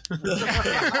 Yes.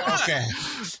 Okay.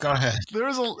 Go ahead.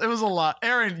 It was a lot.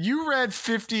 Aaron, you read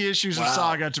 50 issues of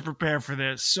Saga to prepare for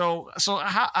this. So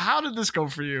how did this go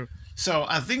for you? So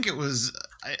I think it was.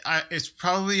 It's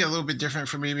probably a little bit different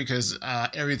for me because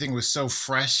everything was so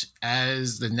fresh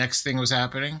as the next thing was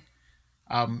happening.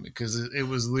 Because it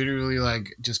was literally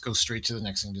like just go straight to the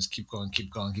next thing, just keep going,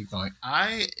 keep going, keep going.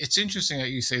 It's interesting that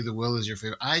you say the Will is your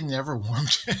favorite. I never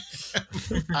warmed to him.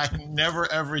 I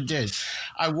never ever did.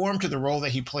 I warmed to the role that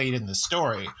he played in the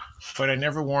story, but I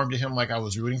never warmed to him like I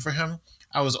was rooting for him.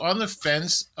 I was on the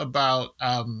fence about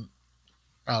Gwendolyn.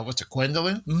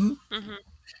 Mhm.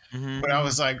 But I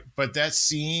was like, but that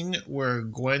scene where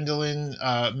Gwendolyn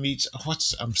meets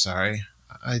I'm sorry,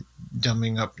 I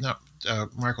dumbing up not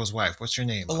Marco's wife. What's her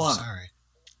name? Alana. I'm sorry,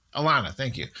 Alana.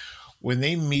 Thank you. When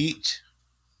they meet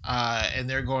and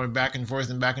they're going back and forth,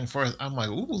 I'm like,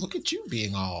 ooh, look at you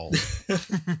being all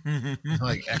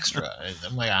like extra. And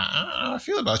I'm like, I don't know how I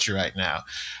feel about you right now.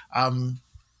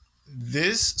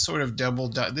 This issue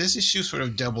sort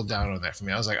of doubled down on that for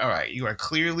me. I was like, all right, you are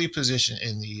clearly positioned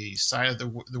in the side of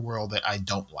the world that I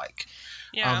don't like.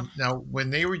 Yeah. Now, when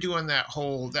they were doing that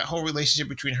whole relationship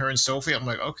between her and Sophie, I'm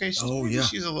like, okay, she's a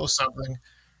little something.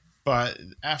 But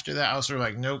after that, I was sort of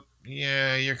like, nope,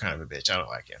 yeah, you're kind of a bitch. I don't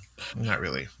like you. I'm not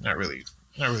really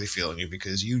feeling you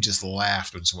because you just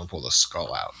laughed when someone pulled a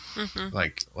skull out,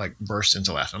 like burst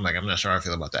into laughter. I'm like, I'm not sure how I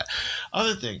feel about that.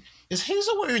 Other thing is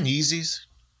Hazel wearing Yeezys.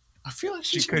 I feel like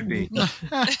She could be.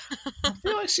 I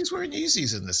feel like she's wearing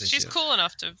Yeezys in this issue. She's cool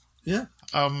enough to. Yeah.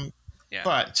 Yeah.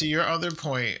 But to your other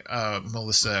point,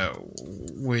 Melissa,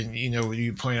 when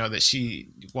you point out that she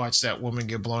watched that woman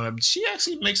get blown up, she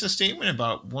actually makes a statement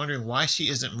about wondering why she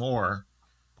isn't more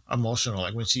emotional.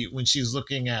 Like when she's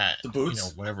looking at The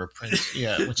boots? whatever Prince,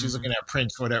 when she's looking at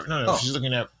Prince, whatever. No, she's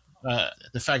looking at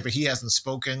the fact that he hasn't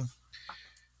spoken,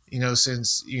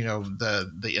 since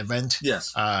the event.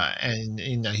 Yes.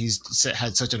 And he's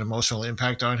had such an emotional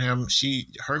impact on him.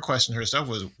 Her question herself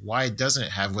was, why doesn't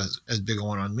it have as big a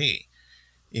one on me?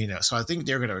 So I think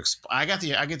they're going to. I get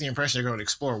the impression they're going to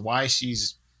explore why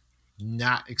she's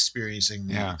not experiencing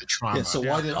the trauma. Yeah. So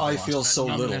why did I feel so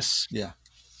little? numbness. Yeah.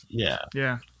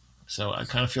 Yeah. So I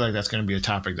kind of feel like that's going to be a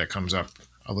topic that comes up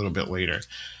a little bit later.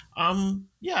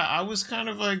 I was kind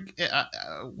of like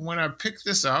when I picked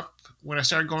this up, when I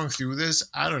started going through this,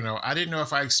 I don't know. I didn't know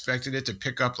if I expected it to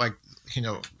pick up like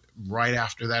right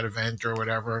after that event or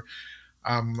whatever.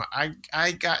 I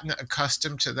gotten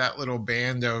accustomed to that little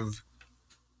band of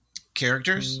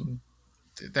characters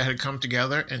that had come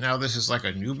together, and now this is like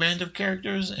a new band of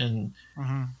characters, and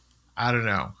I don't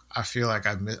know. I feel like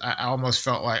I almost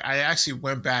felt like I actually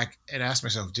went back and asked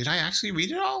myself, did I actually read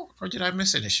it all, or did I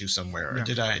miss an issue somewhere, or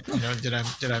did I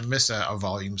miss a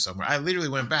volume somewhere? I literally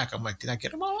went back. I'm like, did I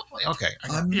get them all? Like, okay, I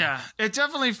got them. Yeah, it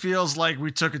definitely feels like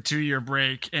we took a 2-year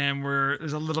break and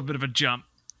there's a little bit of a jump.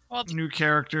 Well, New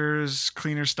characters,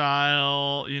 cleaner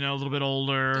style, a little bit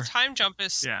older. the time jump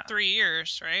is 3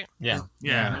 years, right? Yeah.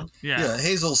 Yeah.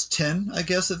 Hazel's 10, I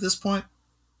guess, at this point,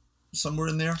 somewhere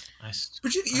in there.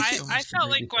 But I felt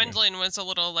like Gwendolyn was a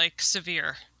little like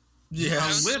severe. Yeah. That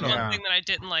was little. one thing that I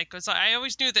didn't like was I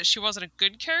always knew that she wasn't a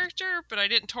good character, but I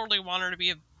didn't totally want her to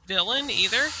be a villain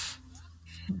either.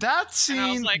 That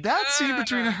scene, like, scene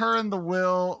between her and the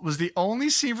Will was the only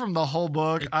scene from the whole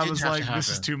book. I was like, this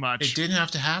is too much. It didn't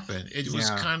have to happen. It was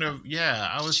kind of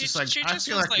I was just like, she I just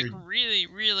feel was like like really,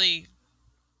 really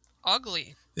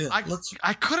ugly. Yeah,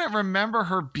 I couldn't remember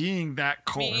her being that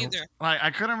cold. Me either. Like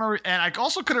I couldn't remember, and I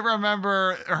also couldn't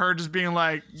remember her just being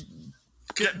like,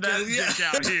 "Get that dick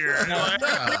out here."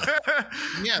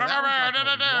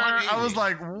 I was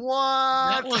like,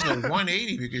 "What?" That was a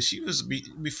 180 because she was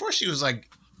before she was like,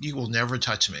 "You will never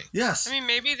touch me." Yes. I mean,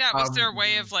 maybe that was their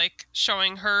way of like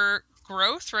showing her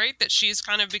growth, right? That she's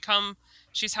kind of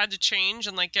she's had to change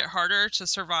and like get harder to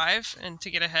survive and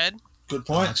to get ahead. Good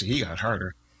point. Actually, he got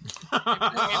harder.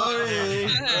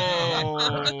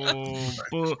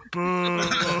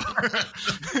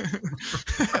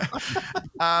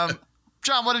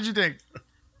 John, what did you think?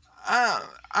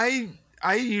 I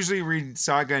usually read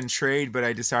Saga and trade, but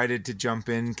I decided to jump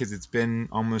in because it's been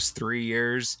almost 3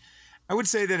 years. I would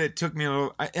say that it took me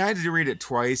I had to read it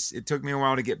twice. It took me a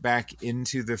while to get back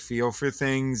into the feel for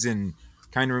things and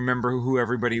kind of remember who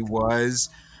everybody was.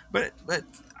 But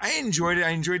I enjoyed it. I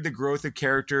enjoyed the growth of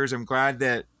characters. I'm glad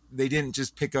that they didn't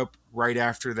just pick up right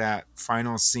after that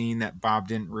final scene that Bob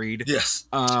didn't read. Yes.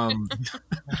 And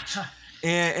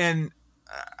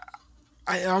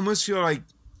I almost feel like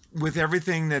with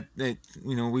everything that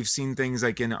we've seen things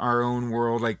like in our own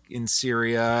world, like in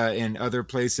Syria and other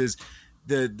places,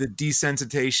 the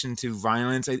desensitization to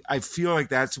violence. I feel like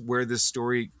that's where this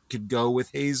story could go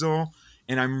with Hazel,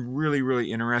 and I'm really,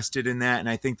 really interested in that. And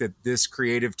I think that this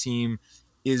creative team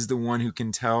is the one who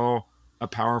can tell a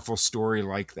powerful story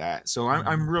like that. So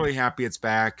I'm really happy it's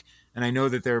back, and I know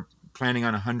that they're planning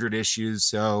on 100 issues.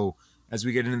 So as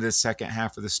we get into the second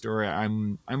half of the story,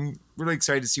 I'm really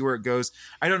excited to see where it goes.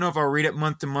 I don't know if I'll read it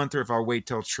month to month or if I'll wait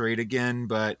till trade again,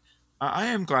 but I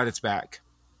am glad it's back.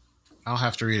 I'll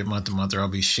have to read it month to month, or I'll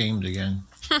be shamed again.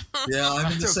 Yeah,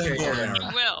 I'm in the same boat, Aaron. You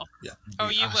will. Yeah. Oh,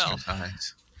 you will.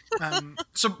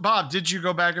 So, Bob, did you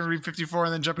go back and read 54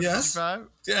 and then jump into Yes. 55?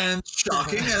 And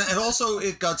shocking, and also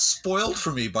it got spoiled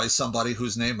for me by somebody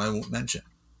whose name I won't mention.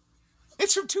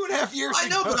 It's from 2.5 years I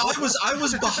know, ago. but I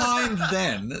was behind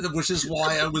then, which is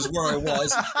why I was where I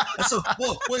was. And so,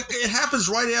 well, it happens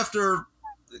right after.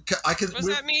 Was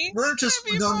that me? We're just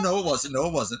no, it wasn't. No,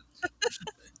 it wasn't.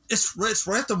 It's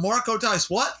right after Marco dies.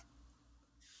 What?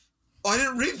 Oh, I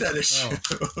didn't read that issue.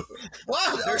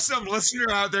 What? There's some listener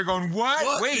out there going,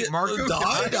 "What? Wait, Marco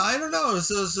died? I don't know. This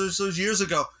was years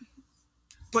ago.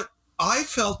 But I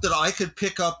felt that I could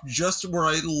pick up just where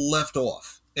I left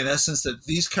off. In essence, that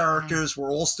these characters were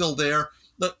all still there.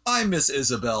 Look, I miss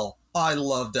Isabel. I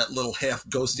love that little half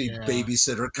ghosty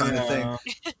babysitter kind of thing.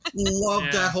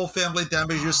 Love that whole family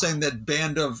dynamic. You're saying that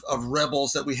band of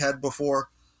rebels that we had before.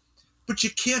 But you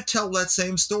can't tell that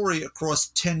same story across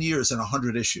 10 years and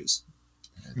 100 issues.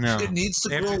 No. It needs to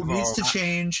grow, it needs to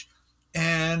change.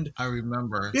 And I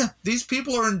remember. Yeah, these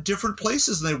people are in different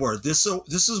places than they were. This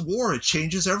is war. It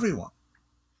changes everyone.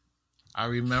 I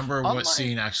remember what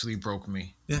scene actually broke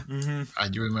me. Yeah. Mm-hmm. I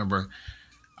do remember.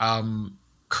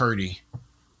 Curdy.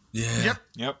 Yeah.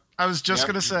 Yep. I was just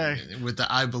going to say. With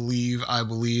the I believe, I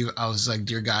was like,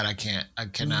 dear God, I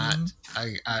cannot.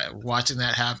 Mm-hmm. I watching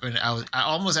that happen, I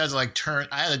almost had to like turn,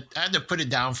 I had to put it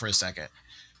down for a second.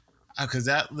 Because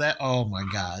that, oh my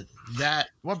God.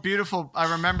 What beautiful,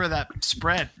 I remember that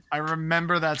spread. I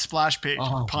remember that splash page,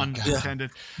 pun intended.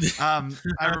 I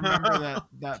remember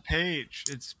that page.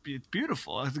 It's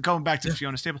beautiful. Going back to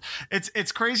Fiona Staples.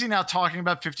 It's crazy now talking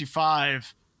about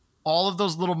 55. All of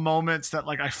those little moments that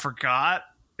like I forgot,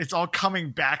 it's all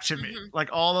coming back to me. Like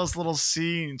all those little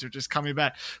scenes are just coming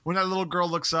back. When that little girl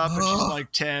looks up and she's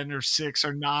like 10 or 6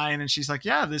 or 9 and she's like,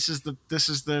 yeah, this is the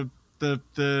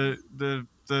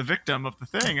victim of the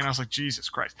thing. And I was like, Jesus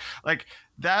Christ. Like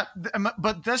that.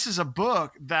 But this is a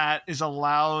book that is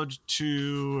allowed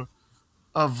to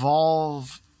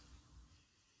evolve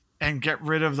and get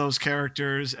rid of those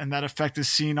characters, and that effect is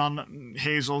seen on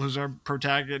Hazel, who's our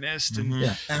protagonist. And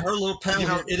and her little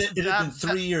panel. It had been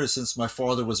 3 years since my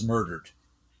father was murdered.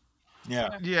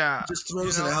 Yeah, just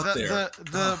throws it out there.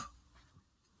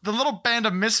 The little band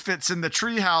of misfits in the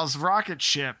treehouse rocket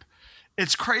ship.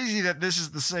 It's crazy that this is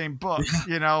the same book,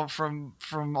 from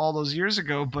all those years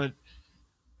ago. But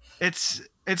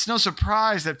it's no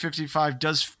surprise that 55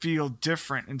 does feel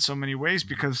different in so many ways,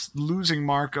 because losing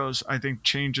Marcos, I think,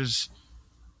 changes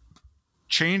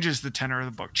the tenor of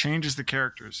the book, changes the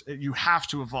characters. You have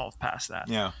to evolve past that.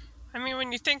 Yeah. I mean,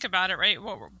 when you think about it, right,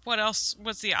 what else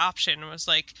was the option? It was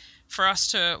like for us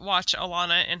to watch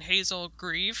Alana and Hazel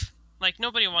grieve. Like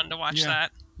nobody wanted to watch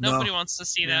that. Nobody wants to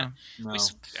see that. No.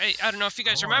 I don't know if you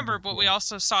guys remember, but we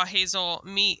also saw Hazel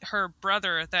meet her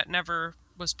brother that never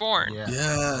was born. Yeah.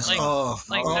 Yes.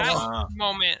 That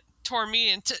moment tore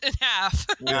me in half.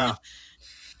 Yeah.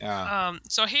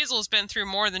 So Hazel's been through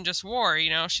more than just war.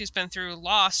 She's been through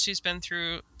loss. She's been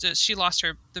through. She lost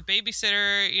the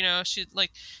babysitter.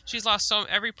 She's lost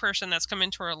every person that's come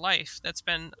into her life that's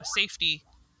been a safety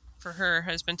for her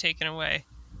has been taken away.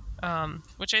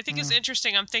 Which I think is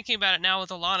interesting. I'm thinking about it now with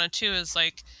Alana too. Is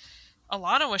like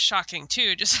Alana was shocking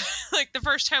too. Just like the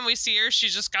first time we see her,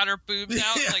 she's just got her boobs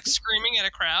out, like screaming at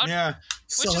a crowd. Yeah,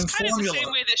 which is kind of the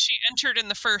same way that she entered in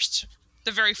the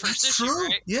very first issue, true.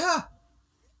 right? Yeah.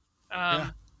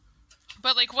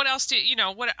 But like, what else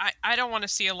I don't want to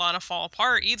see Alana fall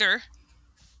apart either.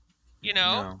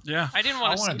 No. Yeah. I didn't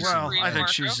want to see her grieve I think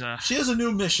Marco. She has a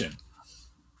new mission.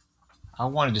 I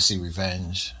wanted to see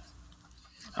revenge.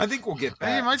 I think we'll get Hey,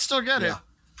 that. you might still get it.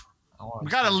 I wanted We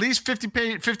to got see- at least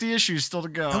 50 issues still to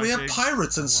go. And we I have think.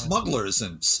 pirates and smugglers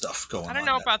and stuff going on. I don't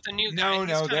know about the new guy. No,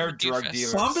 He's kind they're of a drug doofus.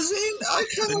 dealers. Bombazine? I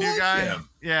kind The of new like guy. him.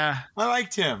 Yeah. I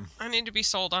liked him. I need to be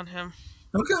sold on him.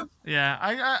 Okay. Yeah.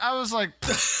 I was like,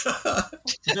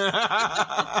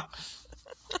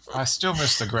 I still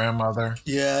miss the grandmother.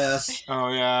 Yes.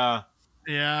 Oh yeah.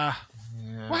 yeah.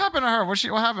 What happened to her? What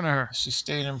happened to her? She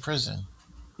stayed in prison.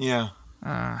 Yeah.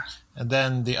 And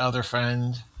then the other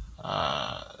friend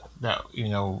that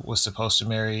was supposed to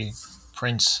marry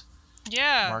Prince.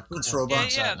 Yeah. Mark, Prince Yeah,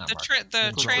 Robot. yeah. Not The Mark.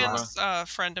 trans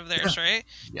friend of theirs, right?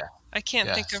 Yeah. I can't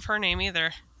think Yes. of her name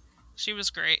either. She was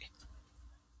great.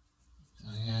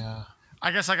 Yeah.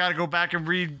 I guess I got to go back and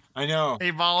read I know.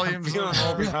 8 volumes. Feeling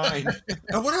all behind.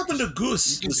 And what happened to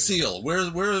Goose, the seal? Where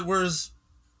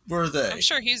are they? I'm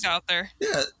sure he's out there.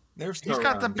 Yeah, They're still He's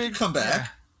got the around. big come back. yeah.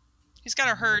 He's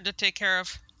got a herd to take care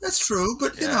of. That's true,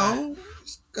 but you know,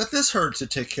 got this herd to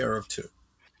take care of too.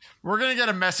 We're gonna get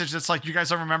a message that's like, you guys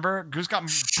don't remember? Goose got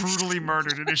brutally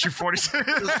murdered in issue 46.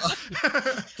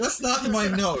 That's not in my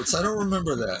notes. I don't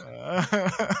remember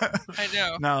that. I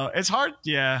know. No, it's hard.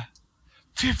 Yeah,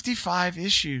 55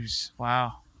 issues.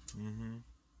 Wow.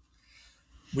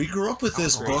 We grew up with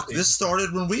this book. This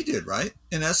started when we did, right?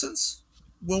 In essence,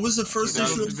 when was the first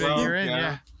issue? of The year in, yeah.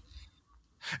 yeah.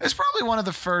 It's probably one of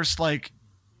the first like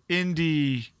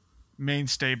indie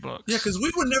mainstay books. Yeah, because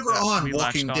we were never That on we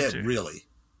Walking latched Dead, onto. really.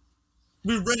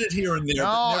 We read it here and there,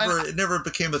 No, but it never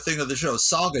became a thing of the show.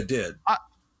 Saga did.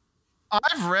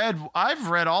 I've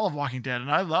read all of Walking Dead,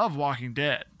 and I love Walking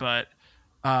Dead, but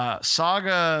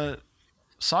Saga's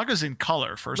in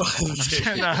color first of all.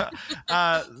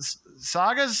 And,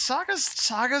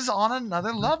 Saga's on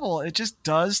another level. It just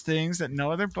does things that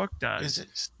no other book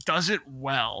does. Does it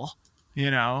well,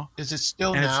 Is it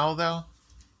still And it's- now though?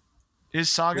 Is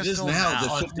Saga It is still now.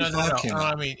 now? The 55 came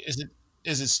out. I mean,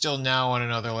 is it still now on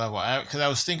another level? Because I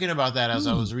was thinking about that as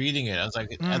I was reading it. I was like,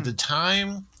 at the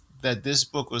time that this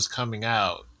book was coming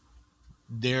out,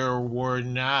 there were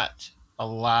not a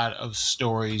lot of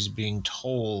stories being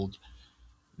told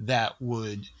that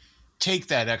would take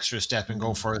that extra step and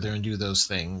go further and do those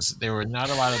things. There were not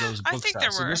a lot of those I books think out.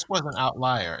 there So were. this was an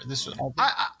outlier. This was,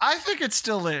 I think it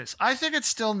still is. I think it's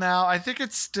still now. I think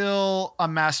it's still a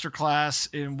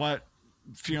masterclass in what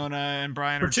Fiona and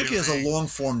Brian Particularly are as doing. a long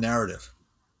form narrative.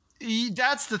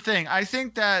 That's the thing. I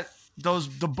think that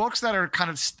the books that are kind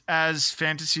of as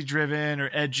fantasy driven or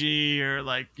edgy or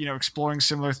like, exploring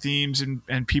similar themes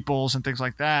and peoples and things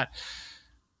like that,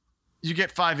 you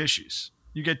get 5 issues.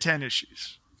 You get 10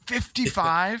 issues.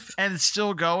 55 and it's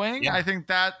still going. Yeah. I think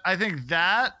that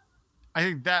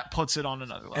puts it on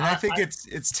another level. And I think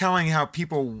it's telling how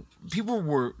people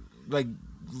were like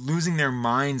losing their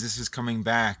minds. This is coming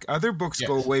back. Other books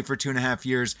go Yes. away for 2.5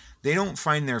 years. They don't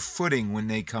find their footing when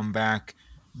they come back.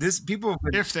 People have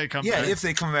been, If they come yeah, back. if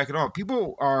they come back at all.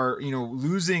 People are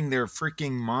losing their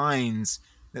freaking minds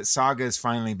that Saga is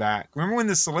finally back. Remember when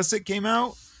the Solicit came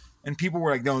out and people were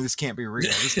like, "No, this can't be real.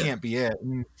 This can't be it."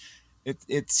 And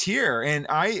it's here, and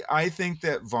I think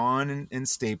that Vaughn and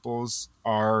Staples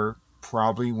are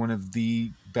probably one of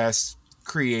the best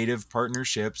creative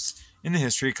partnerships in the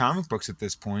history of comic books at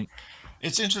this point.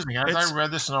 It's interesting. As I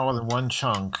read this in all in one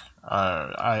chunk,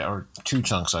 or 2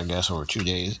 chunks, I guess, over 2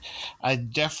 days, I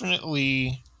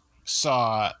definitely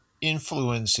saw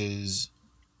influences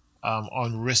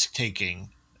on risk taking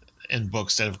in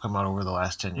books that have come out over the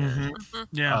last 10 years.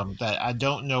 yeah. That I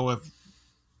don't know if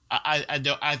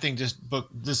I think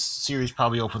this series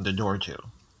probably opened the door to.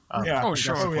 Yeah. Oh,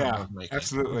 sure. That's the point yeah. I was making.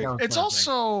 Absolutely. That was It's the point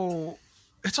I was making.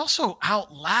 it's also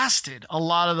outlasted a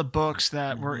lot of the books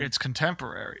that were its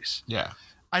contemporaries. Yeah.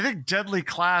 I think Deadly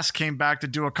Class came back to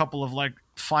do a couple of like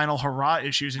final hurrah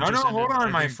issues. And No, just hold ended, on,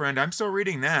 I my think- friend. I'm still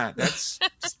reading that. It's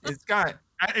got.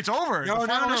 It's over. No, The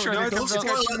final issue, I think, don't comes out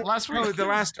spoil it. last week. No, the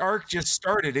last arc just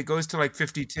started. It goes to like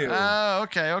 52. Oh,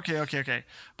 okay.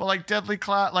 But like Deadly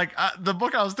Class, like the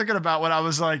book I was thinking about when I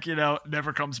was like,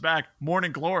 never comes back.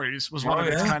 Morning Glories was one Oh, of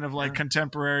its yeah. kind of like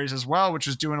contemporaries as well, which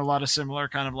was doing a lot of similar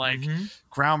kind of like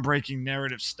groundbreaking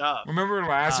narrative stuff. Remember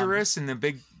Lazarus and the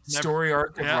big story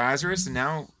arc of yeah. Lazarus, and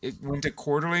now it went to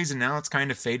quarterlies, and now it's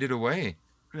kind of faded away.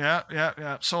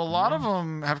 Yeah. So a lot of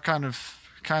them have kind of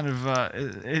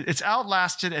it's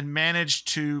outlasted and managed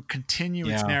to continue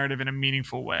its Yeah. narrative in a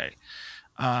meaningful way.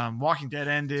 Walking Dead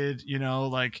ended,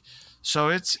 so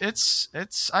it's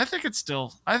I think it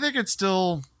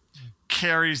still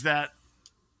carries that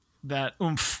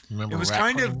oomph. Remember It was Rat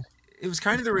kind of Queen? it was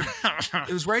kind of the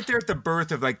it was right there at the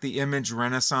birth of like the Image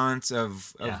renaissance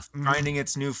of finding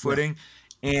its new footing,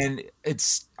 and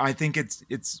I think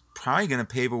it's probably going to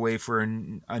pave a way for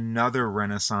another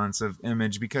renaissance of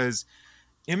Image, because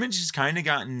Image has kind of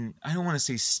gotten, I don't want to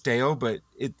say stale, but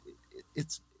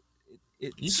it's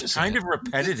just kind said of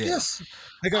repetitive. Yes.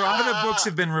 Like a lot of the books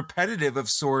have been repetitive of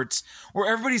sorts, or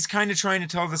everybody's kind of trying to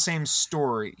tell the same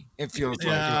story. It feels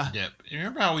Yeah. like. Yeah. You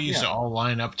remember how we used to all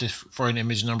line up for an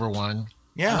Image #1?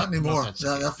 Yeah. Not anymore. that's-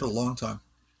 Not for a long time.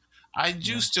 I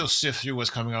do still sift through what's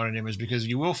coming out in Image because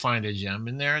you will find a gem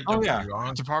in there. Oh, Don't yeah. get me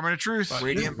wrong. Department of Truth.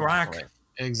 Radiant Black.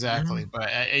 Exactly, but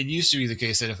it used to be the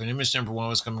case that if an Image number 1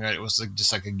 was coming out, it was like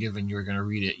just like a given you were going to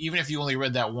read it, even if you only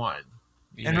read that one.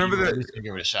 And remember you were that- at least gonna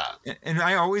give it a shot. And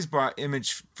I always bought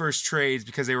Image first trades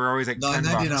because they were always like $10.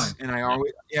 $9.99. And I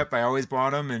always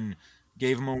bought them and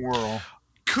gave them a whirl.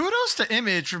 Kudos to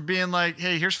Image for being like,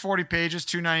 hey, here's 40 pages,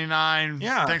 $2.99.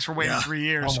 Yeah. Thanks for waiting Yeah. 3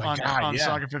 years Oh my on God, yeah.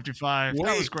 Saga 55.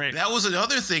 That was great. That was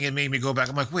another thing that made me go back.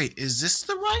 I'm like, wait, is this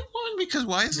the right one? Because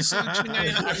why is this only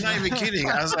 $2.99? I'm not even kidding.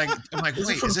 I'm like, Is it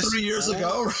wait, from is this 3 years old?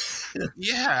 ago?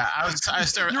 Yeah, I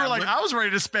started. You were like, I was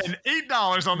ready to spend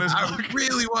 $8 on this I book.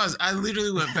 really was. I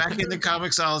literally went back into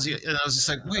Comixology and I was just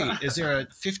like, wait, is there a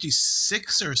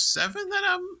 56 or 7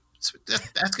 that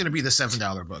that's going to be the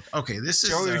 $7 book? Okay, this is.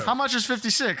 Joey, How much is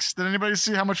 56? Did anybody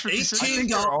see how much 56 $18.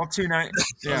 They're all $2.99. I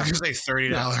Yeah. was going to say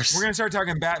 $30. We're gonna start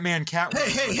talking Batman, Catwoman.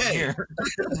 Hey. Here.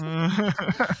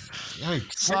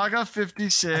 Yikes. Saga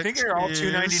 56. I think they're all is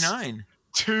 $2.99.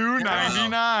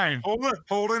 $2.99.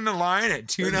 Holding the line at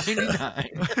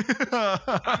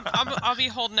 $2.99. I'll be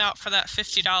holding out for that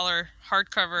 $50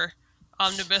 hardcover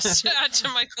omnibus to add to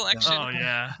my collection. Oh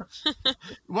yeah.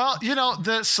 Well,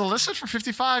 the solicit for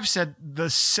 55 said the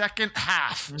second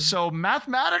half. So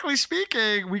mathematically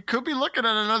speaking, we could be looking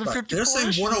at another 54 They're saying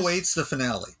issues. 108's the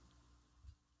finale.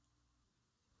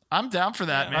 I'm down for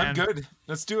that, man. I'm good.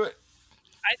 Let's do it.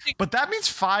 I think But that means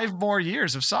 5 more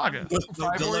years of Saga. With no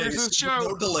 5 more years delays. of the show.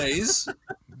 No delays.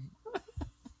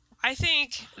 I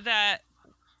think that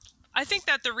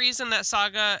the reason that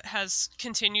Saga has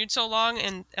continued so long,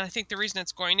 and I think the reason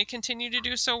it's going to continue to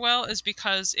do so well, is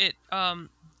because it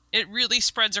really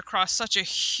spreads across such a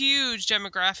huge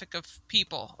demographic of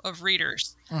people, of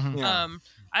readers. Yeah.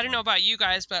 I don't know about you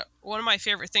guys, but one of my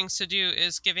favorite things to do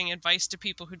is giving advice to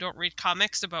people who don't read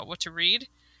comics about what to read,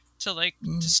 to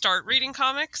start reading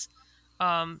comics.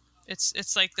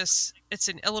 It's like this. It's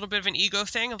a little bit of an ego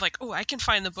thing of like, oh, I can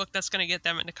find the book that's going to get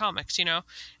them into comics,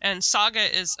 And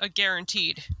Saga is a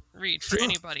guaranteed read for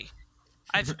anybody.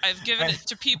 I've given it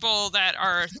to people that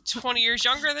are 20 years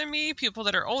younger than me, people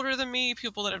that are older than me,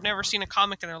 people that have never seen a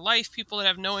comic in their life, people that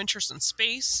have no interest in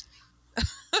space.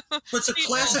 But it's a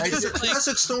classic. It's a Like-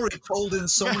 classic story told in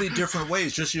so many different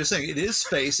ways. Just you're saying, it is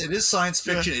space, it is science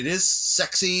fiction, it is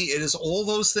sexy, it is all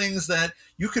those things that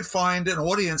you could find an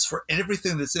audience for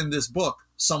everything that's in this book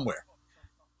somewhere.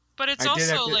 But it's I did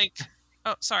also have to- like,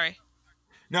 oh, sorry.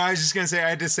 No, I was just gonna say I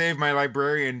had to save my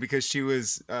librarian because she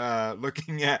was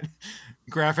looking at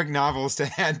graphic novels to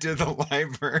add to the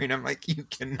library, and I'm like, you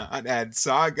cannot add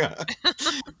Saga.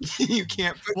 You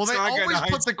can't put. Well, they Saga in always a high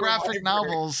put the school graphic library.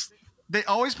 novels. They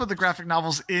always put the graphic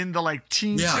novels in the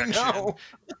teen Yeah. section No.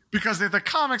 because they're the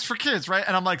comics for kids, right?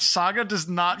 And I'm like, Saga does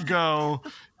not go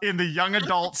in the young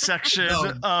adult section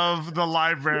No. of the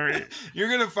library. You're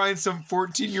gonna find some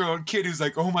 14-year-old kid who's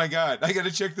like, "Oh my god, I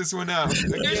gotta check this one out."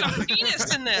 There's a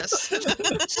penis in this.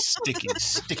 Sticky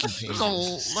pages. There's a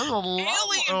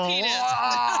lot. Alien penis.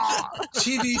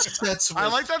 TV sets with I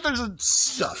like that.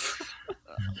 stuff.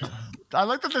 I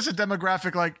like that. There's a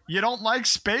demographic like you don't like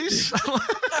space.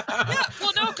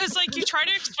 Well, no, because like you try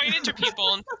to explain it to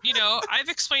people, and I've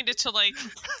explained it to like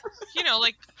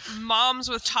moms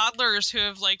with toddlers who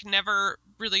have like never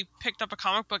really picked up a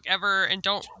comic book ever and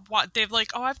don't want. They've like,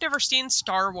 oh, I've never seen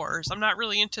Star Wars. I'm not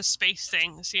really into space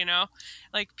things,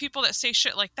 Like people that say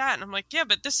shit like that, and I'm like, yeah,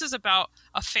 but this is about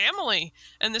a family,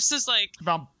 and this is like.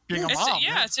 About being a mom.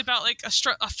 It's about like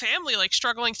a family like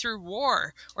struggling through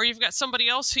war, or you've got somebody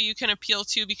else who you can appeal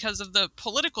to because of the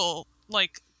political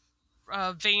like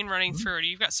vein running through it.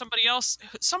 You've got somebody else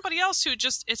who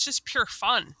it's just pure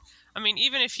fun. I mean,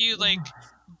 even if you like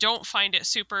don't find it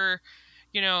super,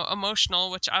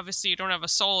 emotional, which obviously you don't have a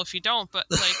soul if you don't, but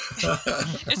like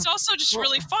it's also just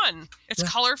really fun. It's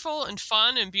colorful and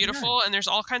fun and beautiful, and there's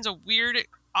all kinds of weird,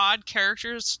 odd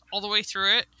characters all the way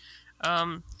through it.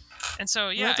 And so,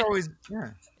 Well, yeah, that's always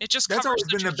it just that's covers always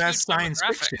been such the a best huge science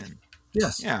demographic. fiction.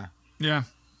 Yes. Yeah. Yeah.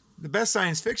 The best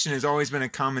science fiction has always been a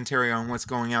commentary on what's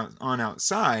going on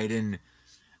outside, and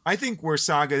I think where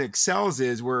Saga excels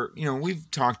is where we've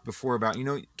talked before about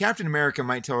Captain America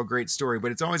might tell a great story,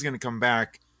 but it's always going to come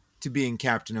back to being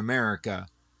Captain America.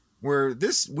 Where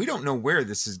we don't know where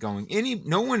this is going.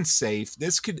 No one's safe.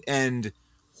 This could end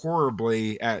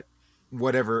horribly at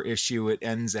whatever issue it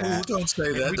ends Oh, at. don't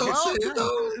say that. Don't Well, say it.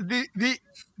 No.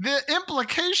 the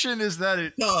implication is that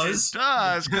it Does.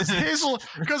 because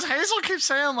Hazel keeps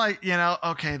saying like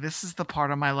okay, this is the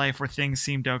part of my life where things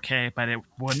seemed okay but it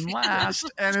wouldn't last,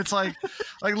 and it's like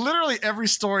literally every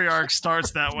story arc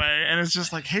starts that way, and it's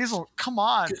just like, Hazel, come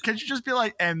on, can't you just be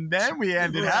like, and then we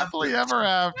ended happily ever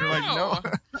after? Like, no.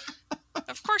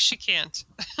 Of course she can't.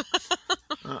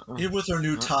 Here with her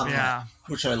new top Yeah. hat,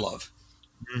 which I love.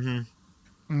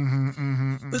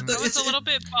 But I was a little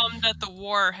bit bummed that the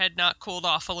war had not cooled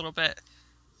off a little bit.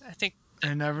 I think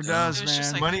It never it does, was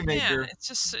just man. like, Moneymaker. man,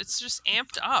 it's just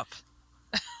amped up.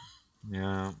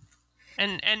 Yeah.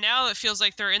 And now it feels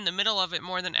like they're in the middle of it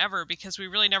more than ever because we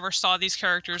really never saw these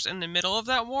characters in the middle of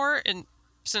that war, and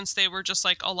since they were just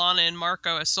like Alana and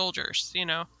Marco as soldiers, you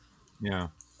know. Yeah.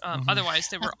 Otherwise,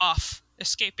 they were off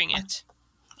escaping it.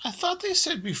 I thought they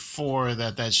said before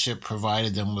that ship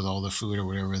provided them with all the food or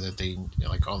whatever that they,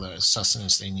 like all the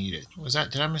sustenance they needed. Was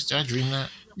that? Did I dream that?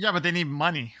 Yeah, but they need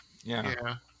money. Yeah. They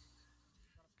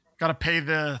gotta pay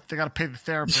the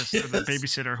therapist or the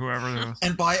babysitter, whoever.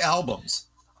 and buy albums.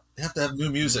 They have to have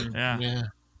new music. Yeah. Yeah.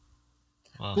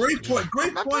 Well, Great point.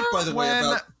 Great point, by the way, when-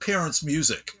 about parents'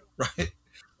 music. Right?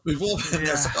 We've all been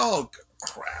there. It's like, oh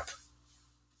crap!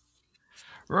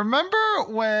 Remember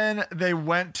when they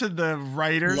went to the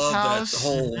writer's Love house? that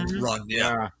whole run.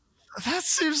 Yeah. That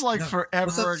seems like Yeah. forever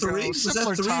Was that ago. three? Was that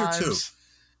Similar 3 or 2? times.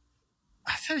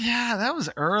 I think, yeah, that was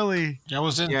early. That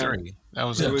was in Yeah. 3. That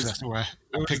was It it. was- That's where It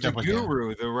I was picked the up again.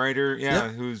 Guru, the writer,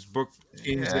 whose book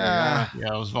changed it. Yeah.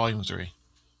 Yeah, it was volume 3.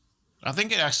 I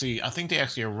think they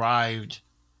actually arrived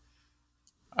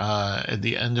at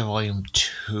the end of volume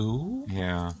 2,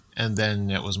 Yeah. and then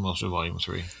it was most of volume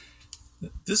 3.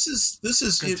 This is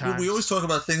Good it, times. we always talk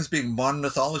about things being modern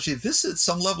mythology. This at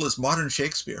some level is modern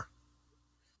Shakespeare.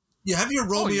 You have your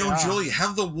Romeo and yeah. Juliet, you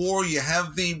have the war, you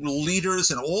have the leaders,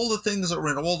 and all the things that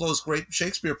were in all those great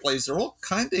Shakespeare plays. They're all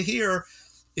kind of here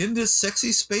in this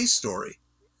sexy space story.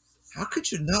 How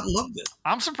could you not love this?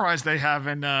 I'm surprised they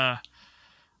haven't.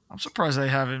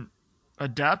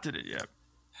 Adapted it yet.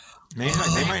 They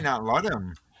might not let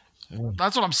him.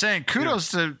 That's what I'm saying. Kudos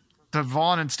to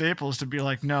Vaughn and Staples to be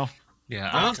like, no. Yeah,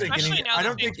 I don't think Especially now I that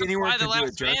don't they think took anyone Why the could do it.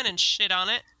 Last Jeff. Man and shit on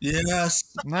it.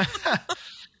 Yes.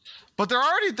 But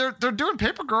they're doing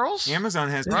Paper Girls. Amazon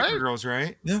has Right? Paper Girls,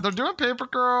 right? They're doing Paper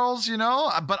Girls, you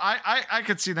know. But I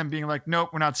could see them being like, nope,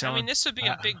 we're not I selling. mean, this would be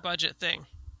a big budget thing.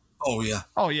 Oh yeah.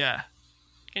 Oh yeah.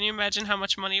 Can you imagine how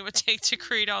much money it would take to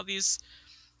create all these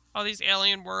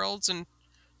alien worlds and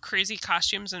crazy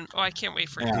costumes? And I can't wait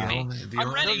for it to Yeah. be.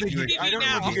 I'm ready. I don't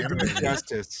know if you could do it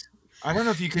justice. I don't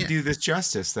know if you could do this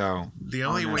justice, though. The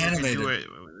only way you could do Animated.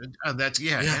 it,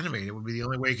 Yeah. animated would be the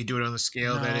only way you could do it on the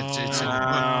scale that it's. No,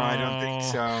 I don't think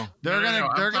so. They're No, gonna.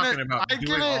 They're I'm talking gonna. about I give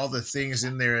doing it. all the things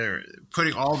in there,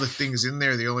 putting all the things in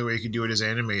there. The only way you could do it is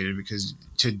animated, because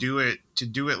to do it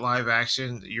live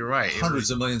action, you're right.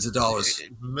 Hundreds of millions of dollars.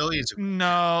 Millions.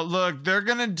 No, look, they're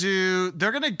gonna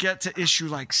get to issue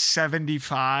like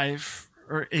 75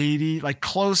 or 80, like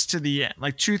close to the end,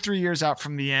 like 2-3 years out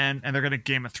from the end, and they're gonna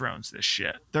Game of Thrones this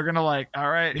shit. They're gonna like, all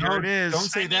right, here it is. Don't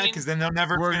say that, because then they'll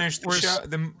never We're- finish the we're- show.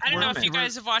 I don't know if you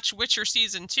guys have watched Witcher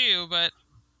season 2, but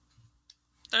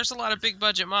there's a lot of big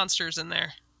budget monsters in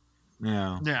there.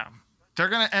 Yeah. Yeah. They're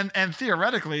gonna and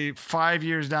theoretically 5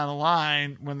 years down the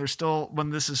line, when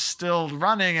this is still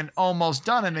running and almost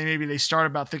done, and maybe they start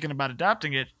about thinking about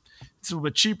adapting it, it's a little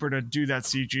bit cheaper to do that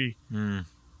CG.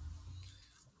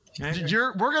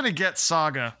 We're gonna get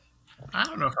Saga I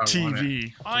don't know if I want it.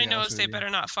 TV. All I Yeah, know is they absolutely. better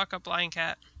not fuck up Lion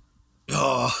Cat.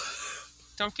 Oh,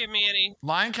 Don't give me any.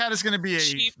 Lion Cat is gonna be a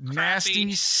Cheap, nasty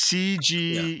crappy.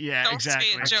 CG. Yeah, Don't say exactly.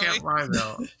 it, I Joey. can't lie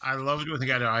though. I loved when he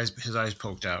got his eyes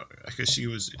poked out, because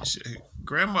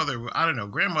grandmother. I don't know.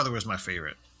 Grandmother was my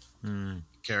favorite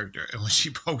character, and when she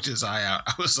poked his eye out,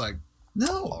 I was like,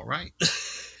 no. all right,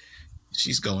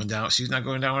 she's going down. She's not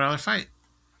going down without a fight.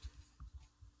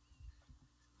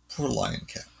 Poor Lion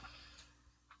Cat.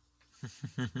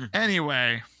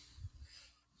 Anyway,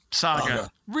 Saga. Saga.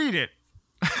 Read it.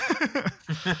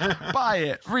 Buy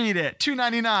it. Read it.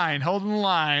 $2.99. Holding the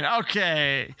line.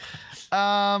 Okay.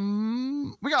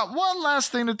 We got one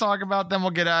last thing to talk about, then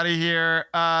we'll get out of here.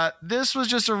 This was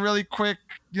just a really quick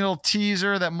little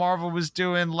teaser that Marvel was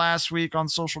doing last week on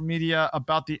social media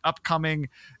about the upcoming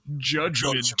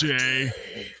Judgment Day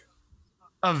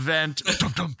event.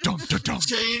 Dum, dum, dum, dum, dum.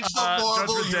 Change the Marvel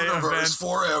Judgment Day universe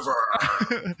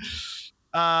forever.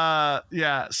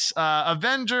 Yes.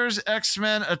 Avengers,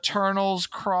 X-Men, Eternals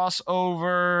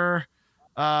crossover.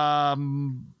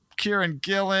 Kieran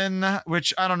Gillen,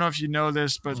 which I don't know if you know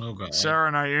this, but Oh, God. Sarah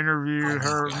and I interviewed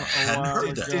her a hadn't while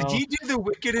heard that. ago. Did he do the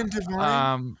Wicked and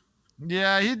Divine?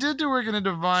 Yeah, he did do Wicked and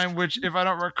Divine, which, if I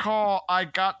don't recall, I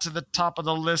got to the top of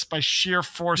the list by sheer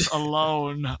force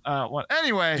alone.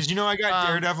 Anyway, Did you know I got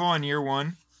Daredevil on year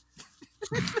 1?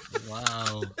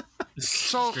 Wow,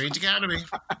 so Strange Academy.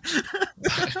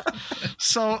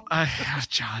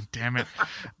 John, damn it.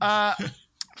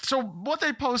 So what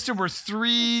they posted were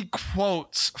 3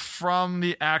 quotes from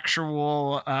the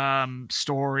actual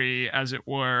story, as it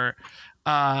were.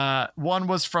 One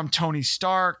was from Tony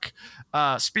Stark.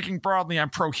 Speaking broadly, I'm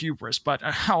pro-hubris, but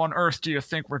how on earth do you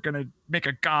think we're going to make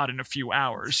a god in a few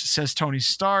hours, says Tony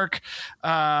Stark.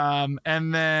 And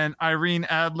then Irene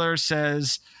Adler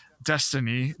says,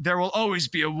 destiny. There will always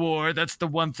be a war. That's the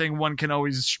one thing one can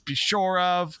always be sure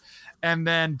of. And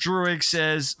then Druig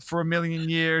says, for 1 million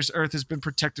years, Earth has been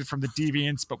protected from the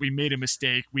deviants, but we made a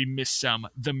mistake. We missed some,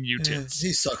 the mutants.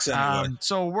 He sucks anyway.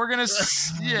 So we're gonna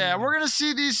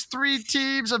see these 3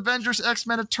 teams, Avengers,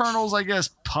 X-Men, Eternals, I guess,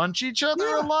 punch each other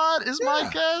a lot, is my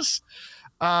guess.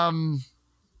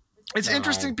 It's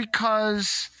interesting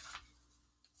because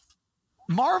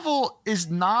Marvel is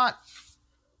not,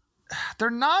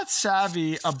 they're not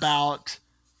savvy about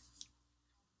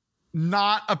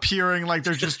not appearing like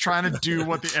they're just trying to do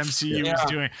what the MCU is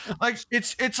doing. Like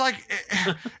it's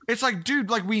like, dude,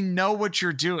 like we know what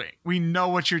you're doing. We know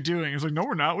what you're doing. It's like, no,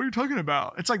 we're not. What are you talking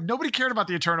about? It's like nobody cared about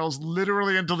the Eternals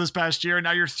literally until this past year. And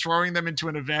now you're throwing them into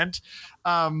an event.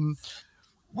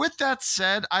 With that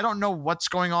said, I don't know what's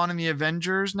going on in the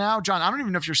Avengers now. John, I don't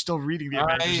even know if you're still reading the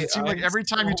Avengers. It seemed like every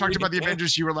time you talked about the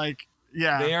Avengers, you were like,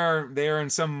 yeah. They are in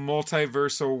some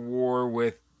multiversal war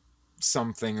with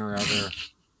something or other.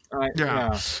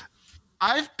 Yeah.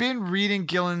 I've been reading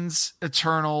Gillen's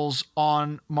Eternals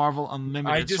on Marvel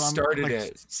Unlimited. I just started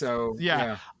it. So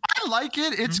yeah. I like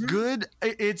it. It's good.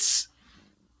 It's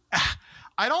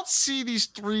I don't see these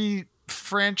 3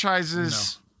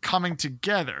 franchises coming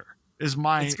together is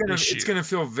my issue. It's gonna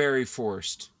feel very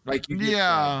forced. Like it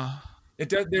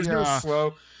does. There's no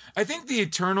flow. I think the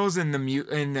Eternals and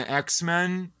the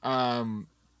X-Men,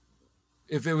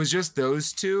 if it was just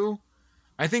those 2,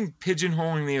 I think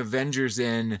pigeonholing the Avengers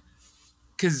in,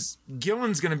 because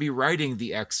Gillen's going to be writing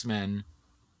the X-Men.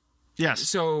 Yes.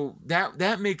 So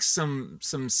that makes some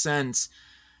sense.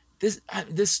 This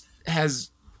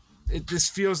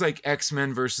feels like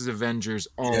X-Men versus Avengers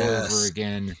all over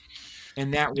again,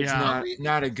 and that was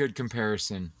not a good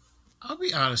comparison. I'll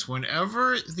be honest.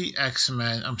 Whenever the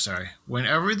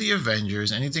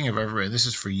Avengers, anything I've ever read, this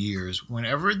is for years.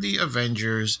 Whenever the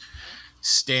Avengers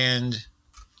stand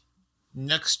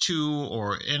next to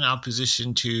or in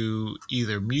opposition to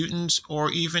either mutants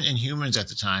or even Inhumans at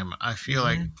the time, I feel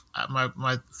like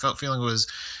my felt feeling was,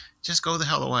 just go the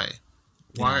hell away.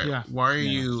 Why are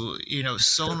you,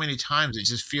 so many times it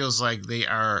just feels like they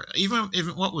are, even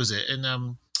what was it in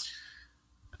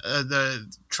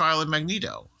the Trial of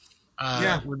Magneto,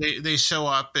 where they show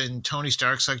up and Tony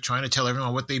Stark's like trying to tell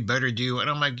everyone what they better do, and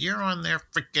I'm like, you're on their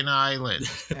freaking island.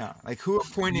 Like who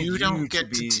appointed you? Don't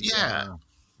get to be,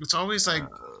 It's always like,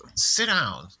 sit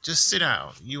down. Just sit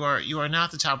down. You are not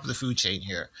the top of the food chain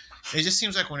here. It just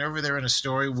seems like whenever they're in a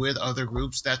story with other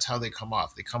groups, that's how they come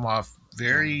off. They come off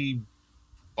very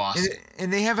bossy.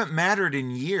 And they haven't mattered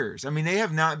in years. I mean, they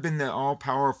have not been the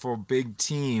all-powerful big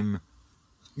team.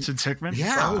 Since Hickman?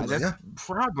 Yeah,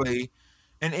 probably.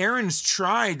 And Aaron's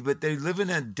tried, but they live in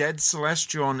a dead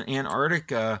celestial in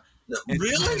Antarctica.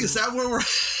 Really? Is that where we're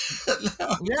at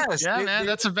now? Yes. Yeah, man.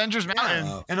 That's Avengers Mountain.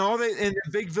 Wow. And the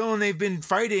big villain they've been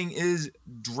fighting is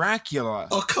Dracula.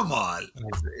 Oh, come on.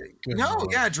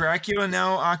 Dracula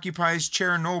now occupies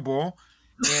Chernobyl,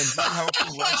 and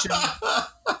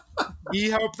he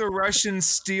helped the Russians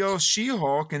steal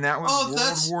She-Hulk, and that was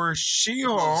World War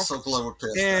She-Hulk. I'm so glad we're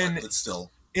past that, but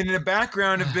still. In the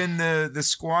background have been the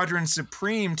Squadron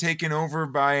Supreme taken over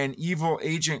by an evil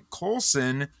Agent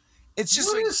Coulson. It's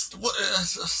just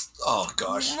oh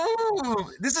gosh.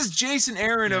 This is Jason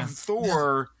Aaron of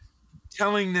Thor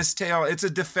telling this tale. It's a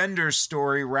Defenders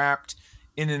story wrapped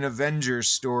in an Avengers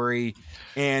story,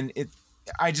 and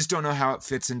I just don't know how it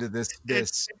fits into this.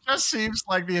 It just seems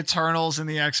like the Eternals and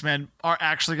the X-Men are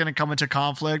actually going to come into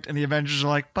conflict, and the Avengers are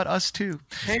like, but us too.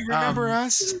 Hey, remember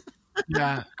us?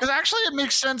 Yeah, because actually it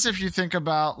makes sense if you think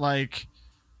about I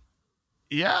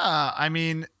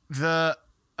mean, the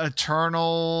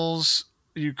Eternals,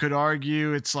 you could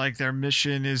argue it's like their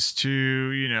mission is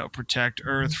to, protect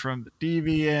Earth from the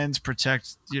deviants,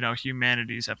 protect,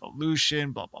 humanity's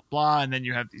evolution, blah, blah, blah. And then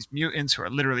you have these mutants who are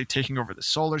literally taking over the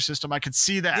solar system. I could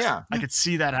see that. Yeah. I could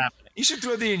see that happening. You should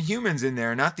throw the Inhumans in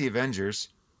there, not the Avengers.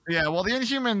 Yeah, well, the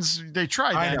Inhumans, they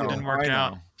tried that. It didn't work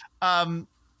out.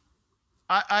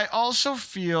 I also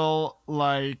feel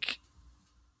like,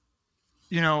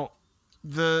 all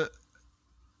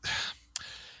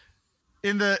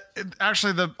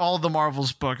of the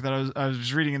Marvel's book that I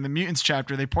was reading in the Mutants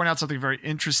chapter, they point out something very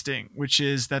interesting, which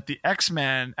is that the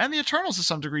X-Men and the Eternals to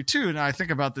some degree too, and I think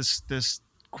about this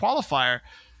qualifier,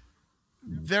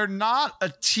 they're not a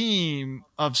team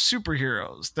of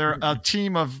superheroes. They're a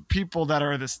team of people that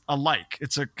are this alike.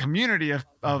 It's a community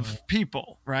of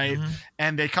people, right?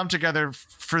 And they come together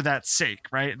for that sake,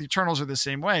 right? The Eternals are the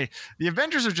same way. The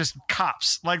Avengers are just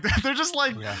cops. Like they're just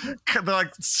like they're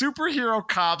like superhero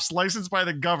cops licensed by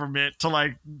the government to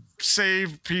like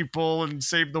save people and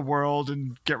save the world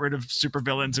and get rid of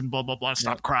supervillains and blah blah blah,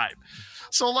 stop crime.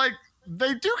 So like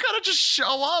they do kind of just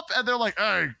show up and they're like,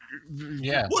 hey,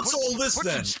 What's all this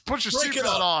then? Put your Break it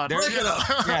seatbelt up. on. Break it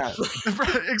up. Yeah.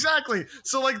 Exactly.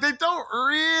 So like they don't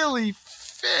really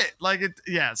fit. Like it.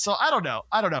 Yeah. So I don't know.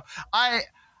 I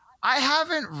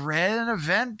haven't read an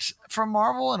event from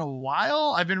Marvel in a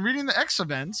while. I've been reading the X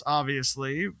events,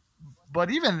 obviously, but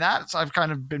even that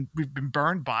we've been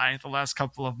burned by the last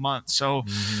couple of months. So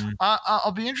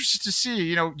I'll be interested to see.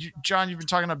 You know, John, you've been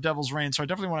talking up Devil's Reign, so I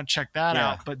definitely want to check that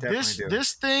out. But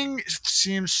this thing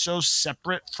seems so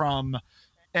separate from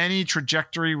any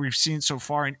trajectory we've seen so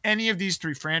far in any of these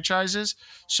three franchises.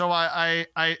 So I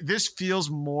this feels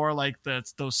more like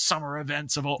those summer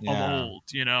events of old,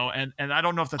 you know, and I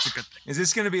don't know if that's a good thing. Is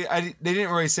this going to be? They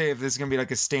didn't really say if this is going to be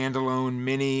like a standalone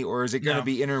mini or is it going to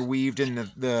be interweaved in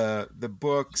the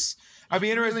books. I'd be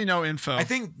interested. Really no info. I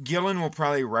think Gillen will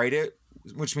probably write it,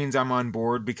 which means I'm on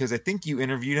board because I think you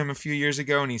interviewed him a few years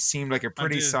ago and he seemed like a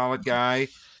pretty solid guy.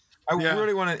 I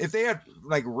really want to. If they had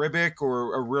like Ribic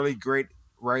or a really great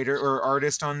writer or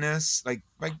artist on this, like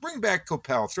bring back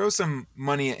Coppell, throw some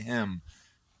money at him.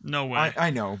 No way.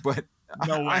 I know, but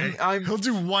no way. He'll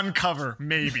do one cover,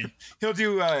 maybe. He'll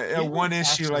do a one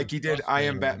issue like he did I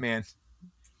Am Batman.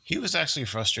 He was actually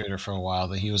frustrated for a while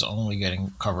that he was only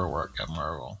getting cover work at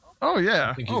Marvel. Oh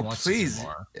yeah. I think he wants please. to do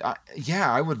more.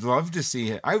 Yeah, I would love to see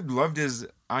it. I loved his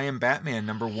I Am Batman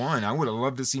 #1. I would have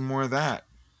loved to see more of that.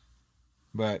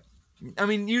 But I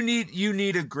mean, you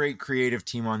need a great creative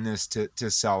team on this to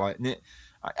sell it, and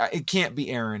it can't be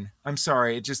Aaron. I'm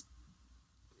sorry, it just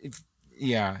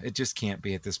can't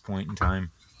be at this point in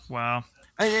time. Wow.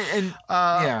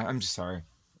 I'm just sorry.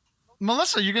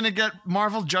 Melissa, you gonna get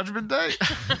Marvel Judgment Day?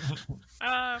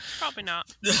 Probably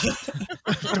not.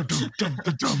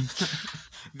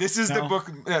 This is the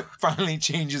book that finally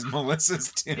changes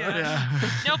Melissa's tune. Yeah.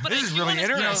 No, but This is really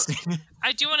interesting.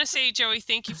 I do want to say, Joey,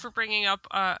 thank you for bringing up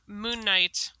Moon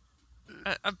Knight,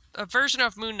 a version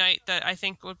of Moon Knight that I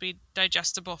think would be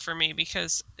digestible for me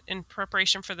because in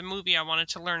preparation for the movie, I wanted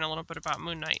to learn a little bit about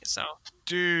Moon Knight. So,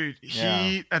 dude,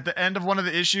 at the end of one of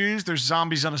the issues, there's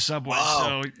zombies on a subway.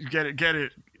 Wow. So you get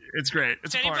it. It's great.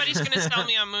 It's if anybody's going to sell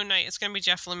me on Moon Knight, it's going to be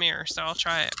Jeff Lemire. So I'll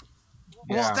try it.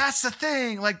 Well, that's the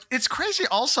thing. Like, it's crazy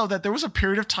also that there was a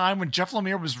period of time when Jeff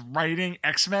Lemire was writing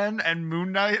X-Men and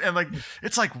Moon Knight, and like,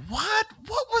 it's like, what?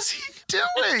 What was he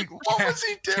doing? What was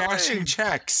he doing? Cashing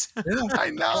checks. Yeah. I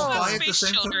know. It's not buy it the Space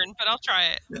same time. Children, but I'll try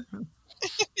it.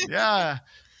 Yeah.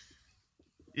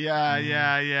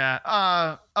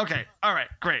 Okay. All right.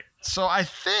 Great. So I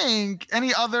think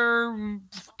any other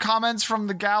comments from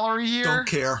the gallery here? Don't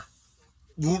care.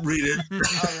 Won't read it.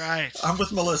 All right. I'm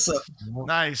with Melissa.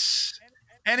 Nice.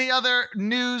 Any other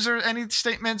news or any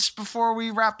statements before we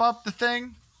wrap up the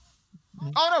thing?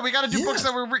 Oh, no, we got to do books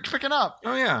that we're picking up.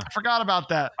 Oh, yeah. I forgot about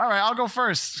that. All right, I'll go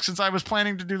first since I was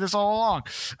planning to do this all along.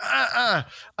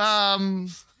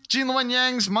 Jean Luen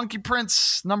Yang's Monkey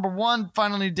Prince #1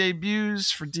 finally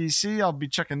debuts for DC. I'll be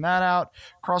checking that out.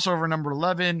 Crossover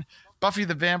 #11. Buffy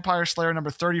the Vampire Slayer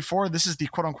 #34. This is the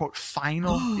quote-unquote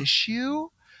final issue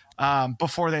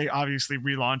before they obviously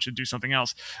relaunch and do something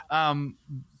else.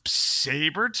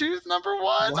 Sabretooth #1.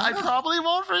 Wow. I probably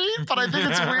won't read, but I think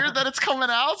it's weird that it's coming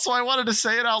out, so I wanted to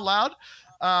say it out loud.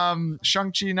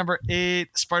 Shang-Chi #8,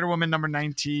 Spider-Woman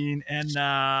 #19,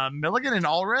 and Milligan and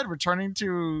Allred returning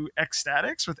to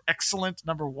Ecstatics with Excellent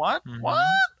 #1. Mm-hmm. What?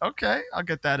 Okay, I'll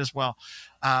get that as well.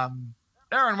 Aaron,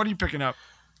 what are you picking up?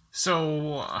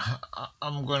 So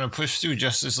I'm going to push through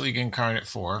Justice League Incarnate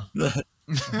 4.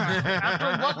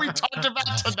 After what we talked about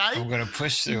tonight? I'm going to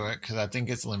push through it because I think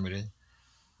it's limited.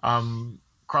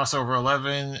 Crossover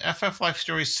 11, FF Life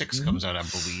Story 6 comes out, I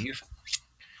believe.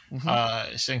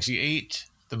 Shang-Chi 8,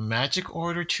 The Magic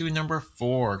Order 2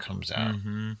 #4 comes out.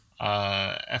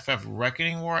 FF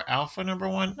Reckoning War Alpha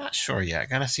 #1, not sure yet. I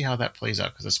gotta see how that plays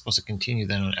out because it's supposed to continue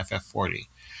then on FF 40.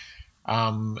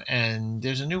 And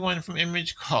there's a new one from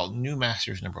Image called New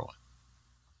Masters #1.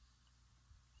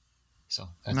 So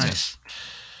that's nice.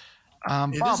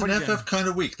 It Bob, is an FF kind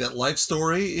of week. That Life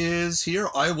Story is here.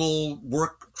 I will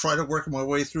try to work my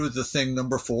way through the Thing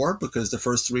 #4 because the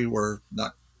first 3 were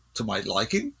not to my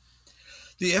liking.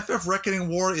 The FF Reckoning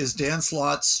War is Dan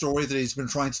Slott's story that he's been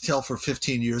trying to tell for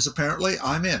 15 years, apparently.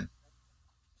 I'm in.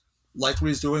 like what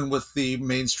he's doing with the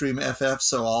mainstream FF,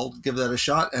 so I'll give that a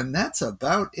shot. And that's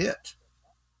about it.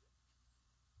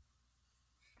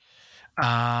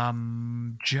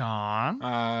 John.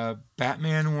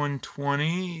 Batman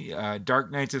 120,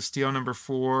 Dark Knights of Steel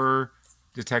 #4,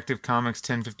 Detective Comics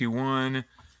 1051,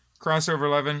 Crossover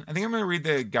 11. I think I'm going to read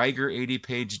the Geiger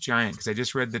 80-page Giant because I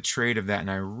just read the trade of that and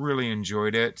I really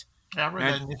enjoyed it. Yeah, I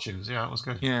read that in issues. Yeah, it was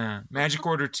good. Yeah. Magic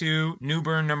Order 2, New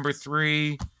Burn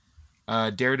 #3,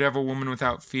 Daredevil Woman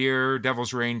Without Fear,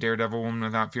 Devil's Reign, Daredevil Woman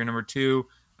Without Fear #2.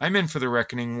 I'm in for the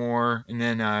Reckoning War, and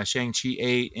then Shang-Chi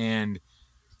 8, and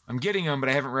I'm getting them, but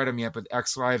I haven't read them yet, but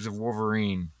X Lives of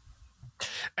Wolverine.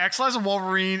 X Lives of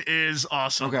Wolverine is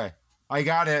awesome. Okay. I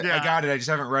got it. Yeah. I just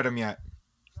haven't read them yet.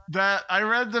 That I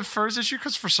read the first issue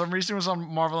because for some reason it was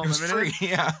on Marvel It was Unlimited. free,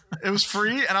 yeah. It was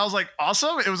free, and I was like,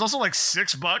 awesome. It was also like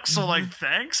 $6, so like,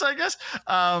 thanks, I guess.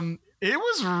 It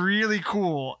was really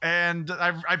cool, and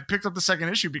I picked up the second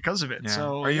issue because of it. Yeah.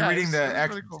 So, are you reading it's the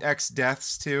really cool. X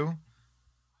Deaths too?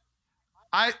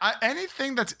 I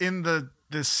anything that's in the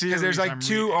series. Because there's like I'm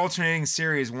two reading. alternating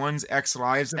series. One's X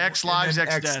Lives, X and Lives, then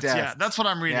X Deaths. Yeah, that's what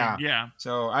I'm reading. Yeah.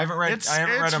 So I haven't read. It's I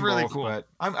haven't read them really both, cool. but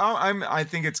I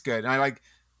think it's good. And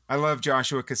I love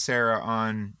Joshua Cassera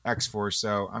on X-Force,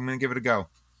 so I'm gonna give it a go.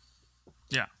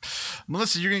 Yeah.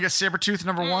 Melissa, you're gonna get Sabretooth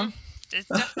 #1?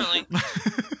 Definitely.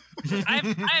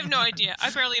 I have no idea. I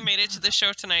barely made it to the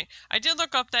show tonight. I did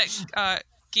look up that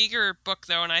Giger book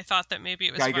though, and I thought that maybe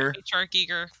it was Geiger. about H.R.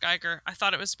 Geiger. I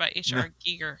thought it was about H.R.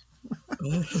 Giger.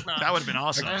 It's not. That would have been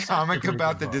awesome. A comic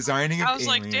about the designing of I was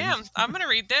like, aliens. damn, I'm gonna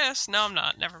read this. No, I'm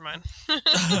not. Never mind.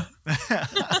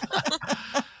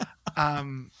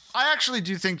 I actually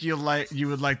do think you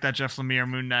would like that Jeff Lemire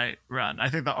Moon Knight run. I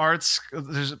think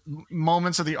there's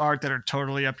moments of the art that are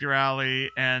totally up your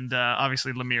alley, and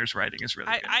obviously Lemire's writing is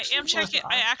really good. I am checking.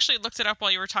 I actually looked it up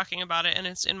while you were talking about it, and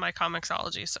it's in my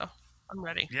Comixology, so I'm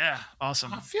ready. Yeah,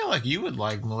 awesome. I feel like you would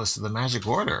like, Melissa, the Magic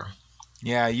Order.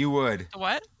 Yeah, you would. The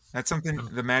what? That's something.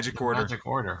 The Magic Order. Magic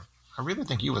Order. I really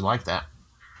think you would like that.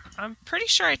 I'm pretty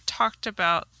sure I talked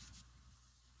about.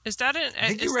 Is that an? I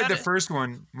think you read the first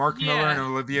one. Mark Miller Yeah. and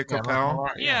Olivia Yeah, Coppell.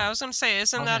 Yeah, I was gonna say,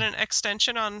 isn't that an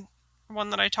extension on one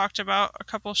that I talked about a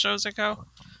couple shows ago?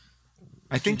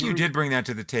 I think you did bring that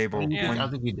to the table. Yeah. I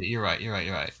think you did. You're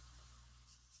right.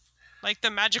 Like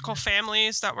the magical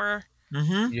families that were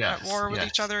Yes. at war with yes.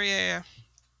 each other. Yeah.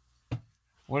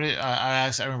 What did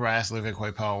I remember I asked Olivia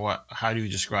Coipel, how do you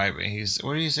describe it?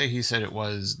 What did he say? He said it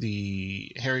was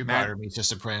the Harry Potter meets The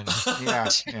Sopranos.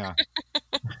 Yeah.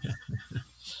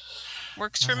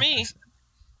 Works for me.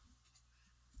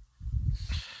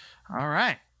 All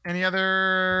right. Any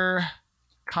other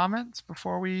comments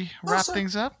before we wrap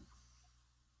things up?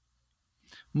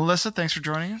 Melissa, thanks for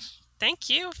joining us. Thank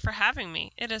you for having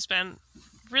me. It has been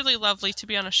really lovely to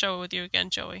be on a show with you again,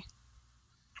 Joey.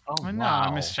 Oh, I know,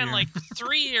 I missed It's been you. like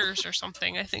 3 years or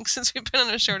something, I think, since we've been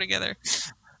on a show together.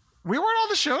 We weren't on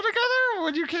the show together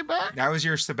when you came back? That was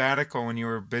your sabbatical when you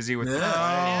were busy with.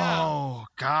 Oh,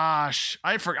 gosh.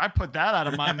 I put that out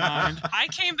of my mind. I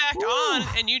came back on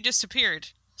and you disappeared.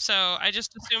 So I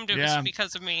just assumed it was Yeah.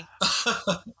 because of me.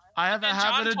 I have a And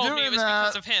habit John of told me doing it was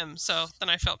that. because of him. So then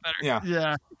I felt better. Yeah.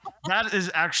 Yeah, that is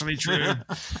actually true.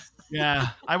 Yeah,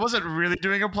 I wasn't really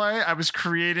doing a play. I was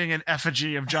creating an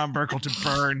effigy of John Burkle to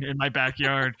burn in my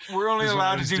backyard. We're only Is what I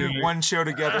allowed to was do doing. one show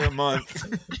together a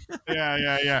month.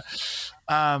 Yeah.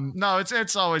 No,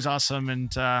 it's always awesome,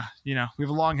 and we have a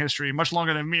long history, much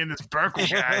longer than me and this Burkle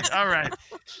guy. All right.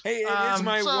 Hey, it is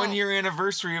my so- 1 year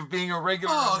anniversary of being a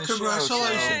regular Oh, on the show.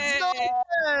 congratulations. Yay. No way!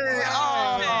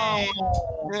 Oh,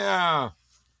 So, yeah.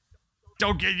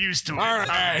 don't get used to it. All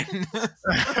right.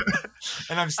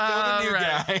 And I'm still the All new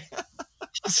right. guy.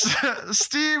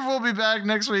 Steve will be back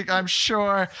next week, I'm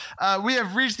sure. We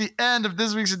have reached the end of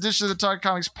this week's edition of the Talking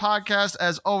Comics podcast.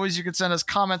 As always, you can send us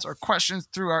comments or questions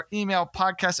through our email,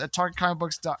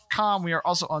 podcast@talkingcomicbooks.com. We are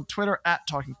also on Twitter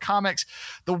 @TalkingComics.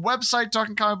 The website,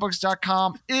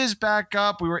 talkingcomicbooks.com, is back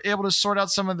up. We were able to sort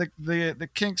out some of the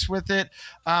kinks with it.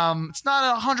 It's not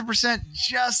 100%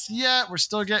 just yet. We're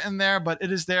still getting there, but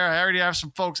it is there. I already have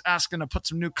some folks asking to put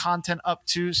some new content up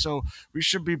too, so we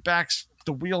should be back.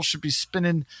 The wheel should be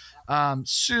spinning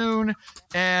soon,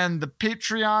 and the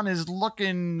Patreon is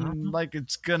looking like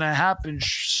it's gonna happen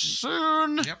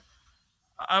soon. Yep.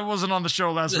 I wasn't on the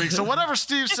show last week, so whatever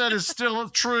Steve said is still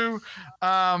true.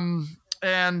 And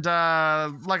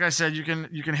like I said, you can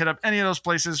hit up any of those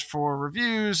places for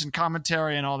reviews and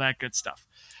commentary and all that good stuff.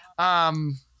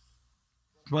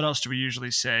 What else do we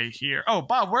usually say here? Oh,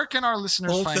 Bob, where can our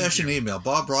listeners find Old-fashioned you? email,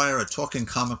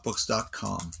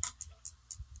 bobryer@talkingcomicbooks.com.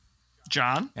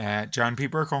 John, John P.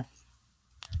 Burkle.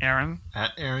 Aaron,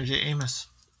 At Aaron J. Amos.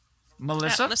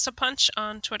 Melissa? Melissa Punch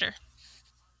on Twitter.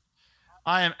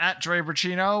 I am at Dre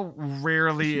Bracino,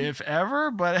 rarely if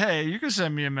ever, but hey, you can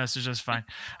send me a message. That's fine.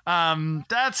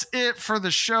 That's it for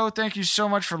the show. Thank you so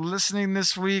much for listening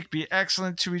this week. Be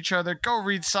excellent to each other. Go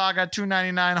read Saga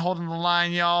 $2.99, holding the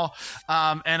line, y'all.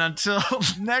 And until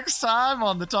next time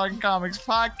on the Talking Comics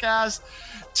podcast,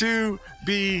 to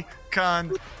be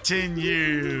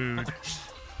continued.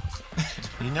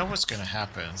 You know what's going to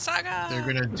happen? Saga! They're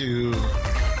going to do...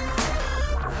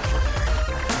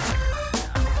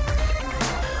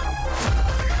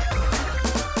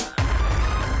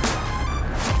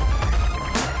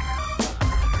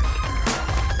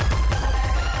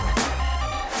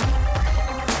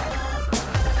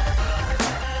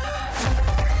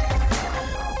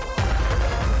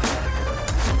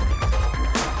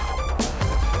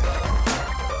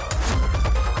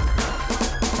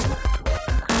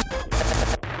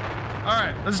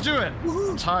 Let's do it.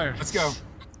 I'm tired. Let's go.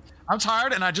 I'm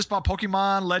tired, and I just bought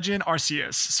Pokemon Legend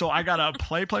Arceus, so I gotta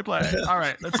play. All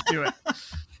right, let's do it.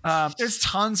 It's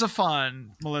tons of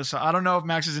fun, Melissa. I don't know if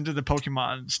Max is into the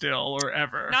Pokemon still or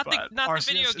ever. Not the Arceus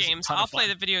video games. I'll play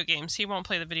the video games. He won't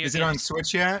play the video games. Is it on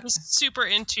Switch yet? He's super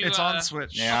into. It's on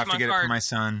Switch. Yeah, I have to get it for my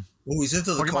son. Oh, he's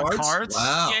into the Pokemon cards?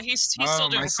 Wow. Yeah, he's still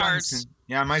doing cards.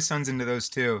 Yeah, my son's into those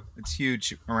too. It's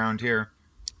huge around here.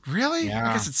 Really? Yeah.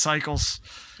 I guess it cycles.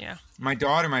 Yeah. My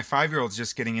daughter, my 5-year-old's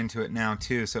just getting into it now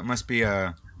too, so it must be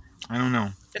I don't know.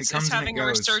 It's and having a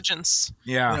resurgence.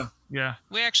 Yeah. Yeah.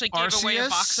 We actually gave away a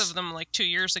box Arceus? of them like 2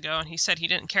 years ago, and he said he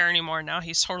didn't care anymore. Now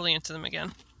he's totally into them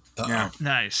again. Yeah.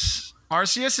 Nice.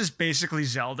 Arceus is basically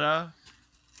Zelda,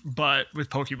 but with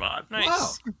Pokemon. Nice.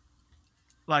 Wow.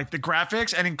 Like the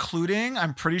graphics and including,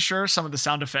 I'm pretty sure some of the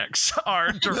sound effects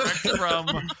are direct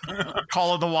from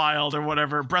Call of the Wild or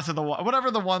whatever, Breath of the Wild,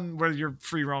 whatever the one where you're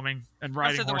free roaming and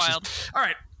riding Breath of the horses. Wild. All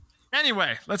right.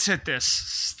 Anyway, let's hit this.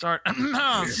 Start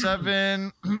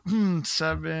 7.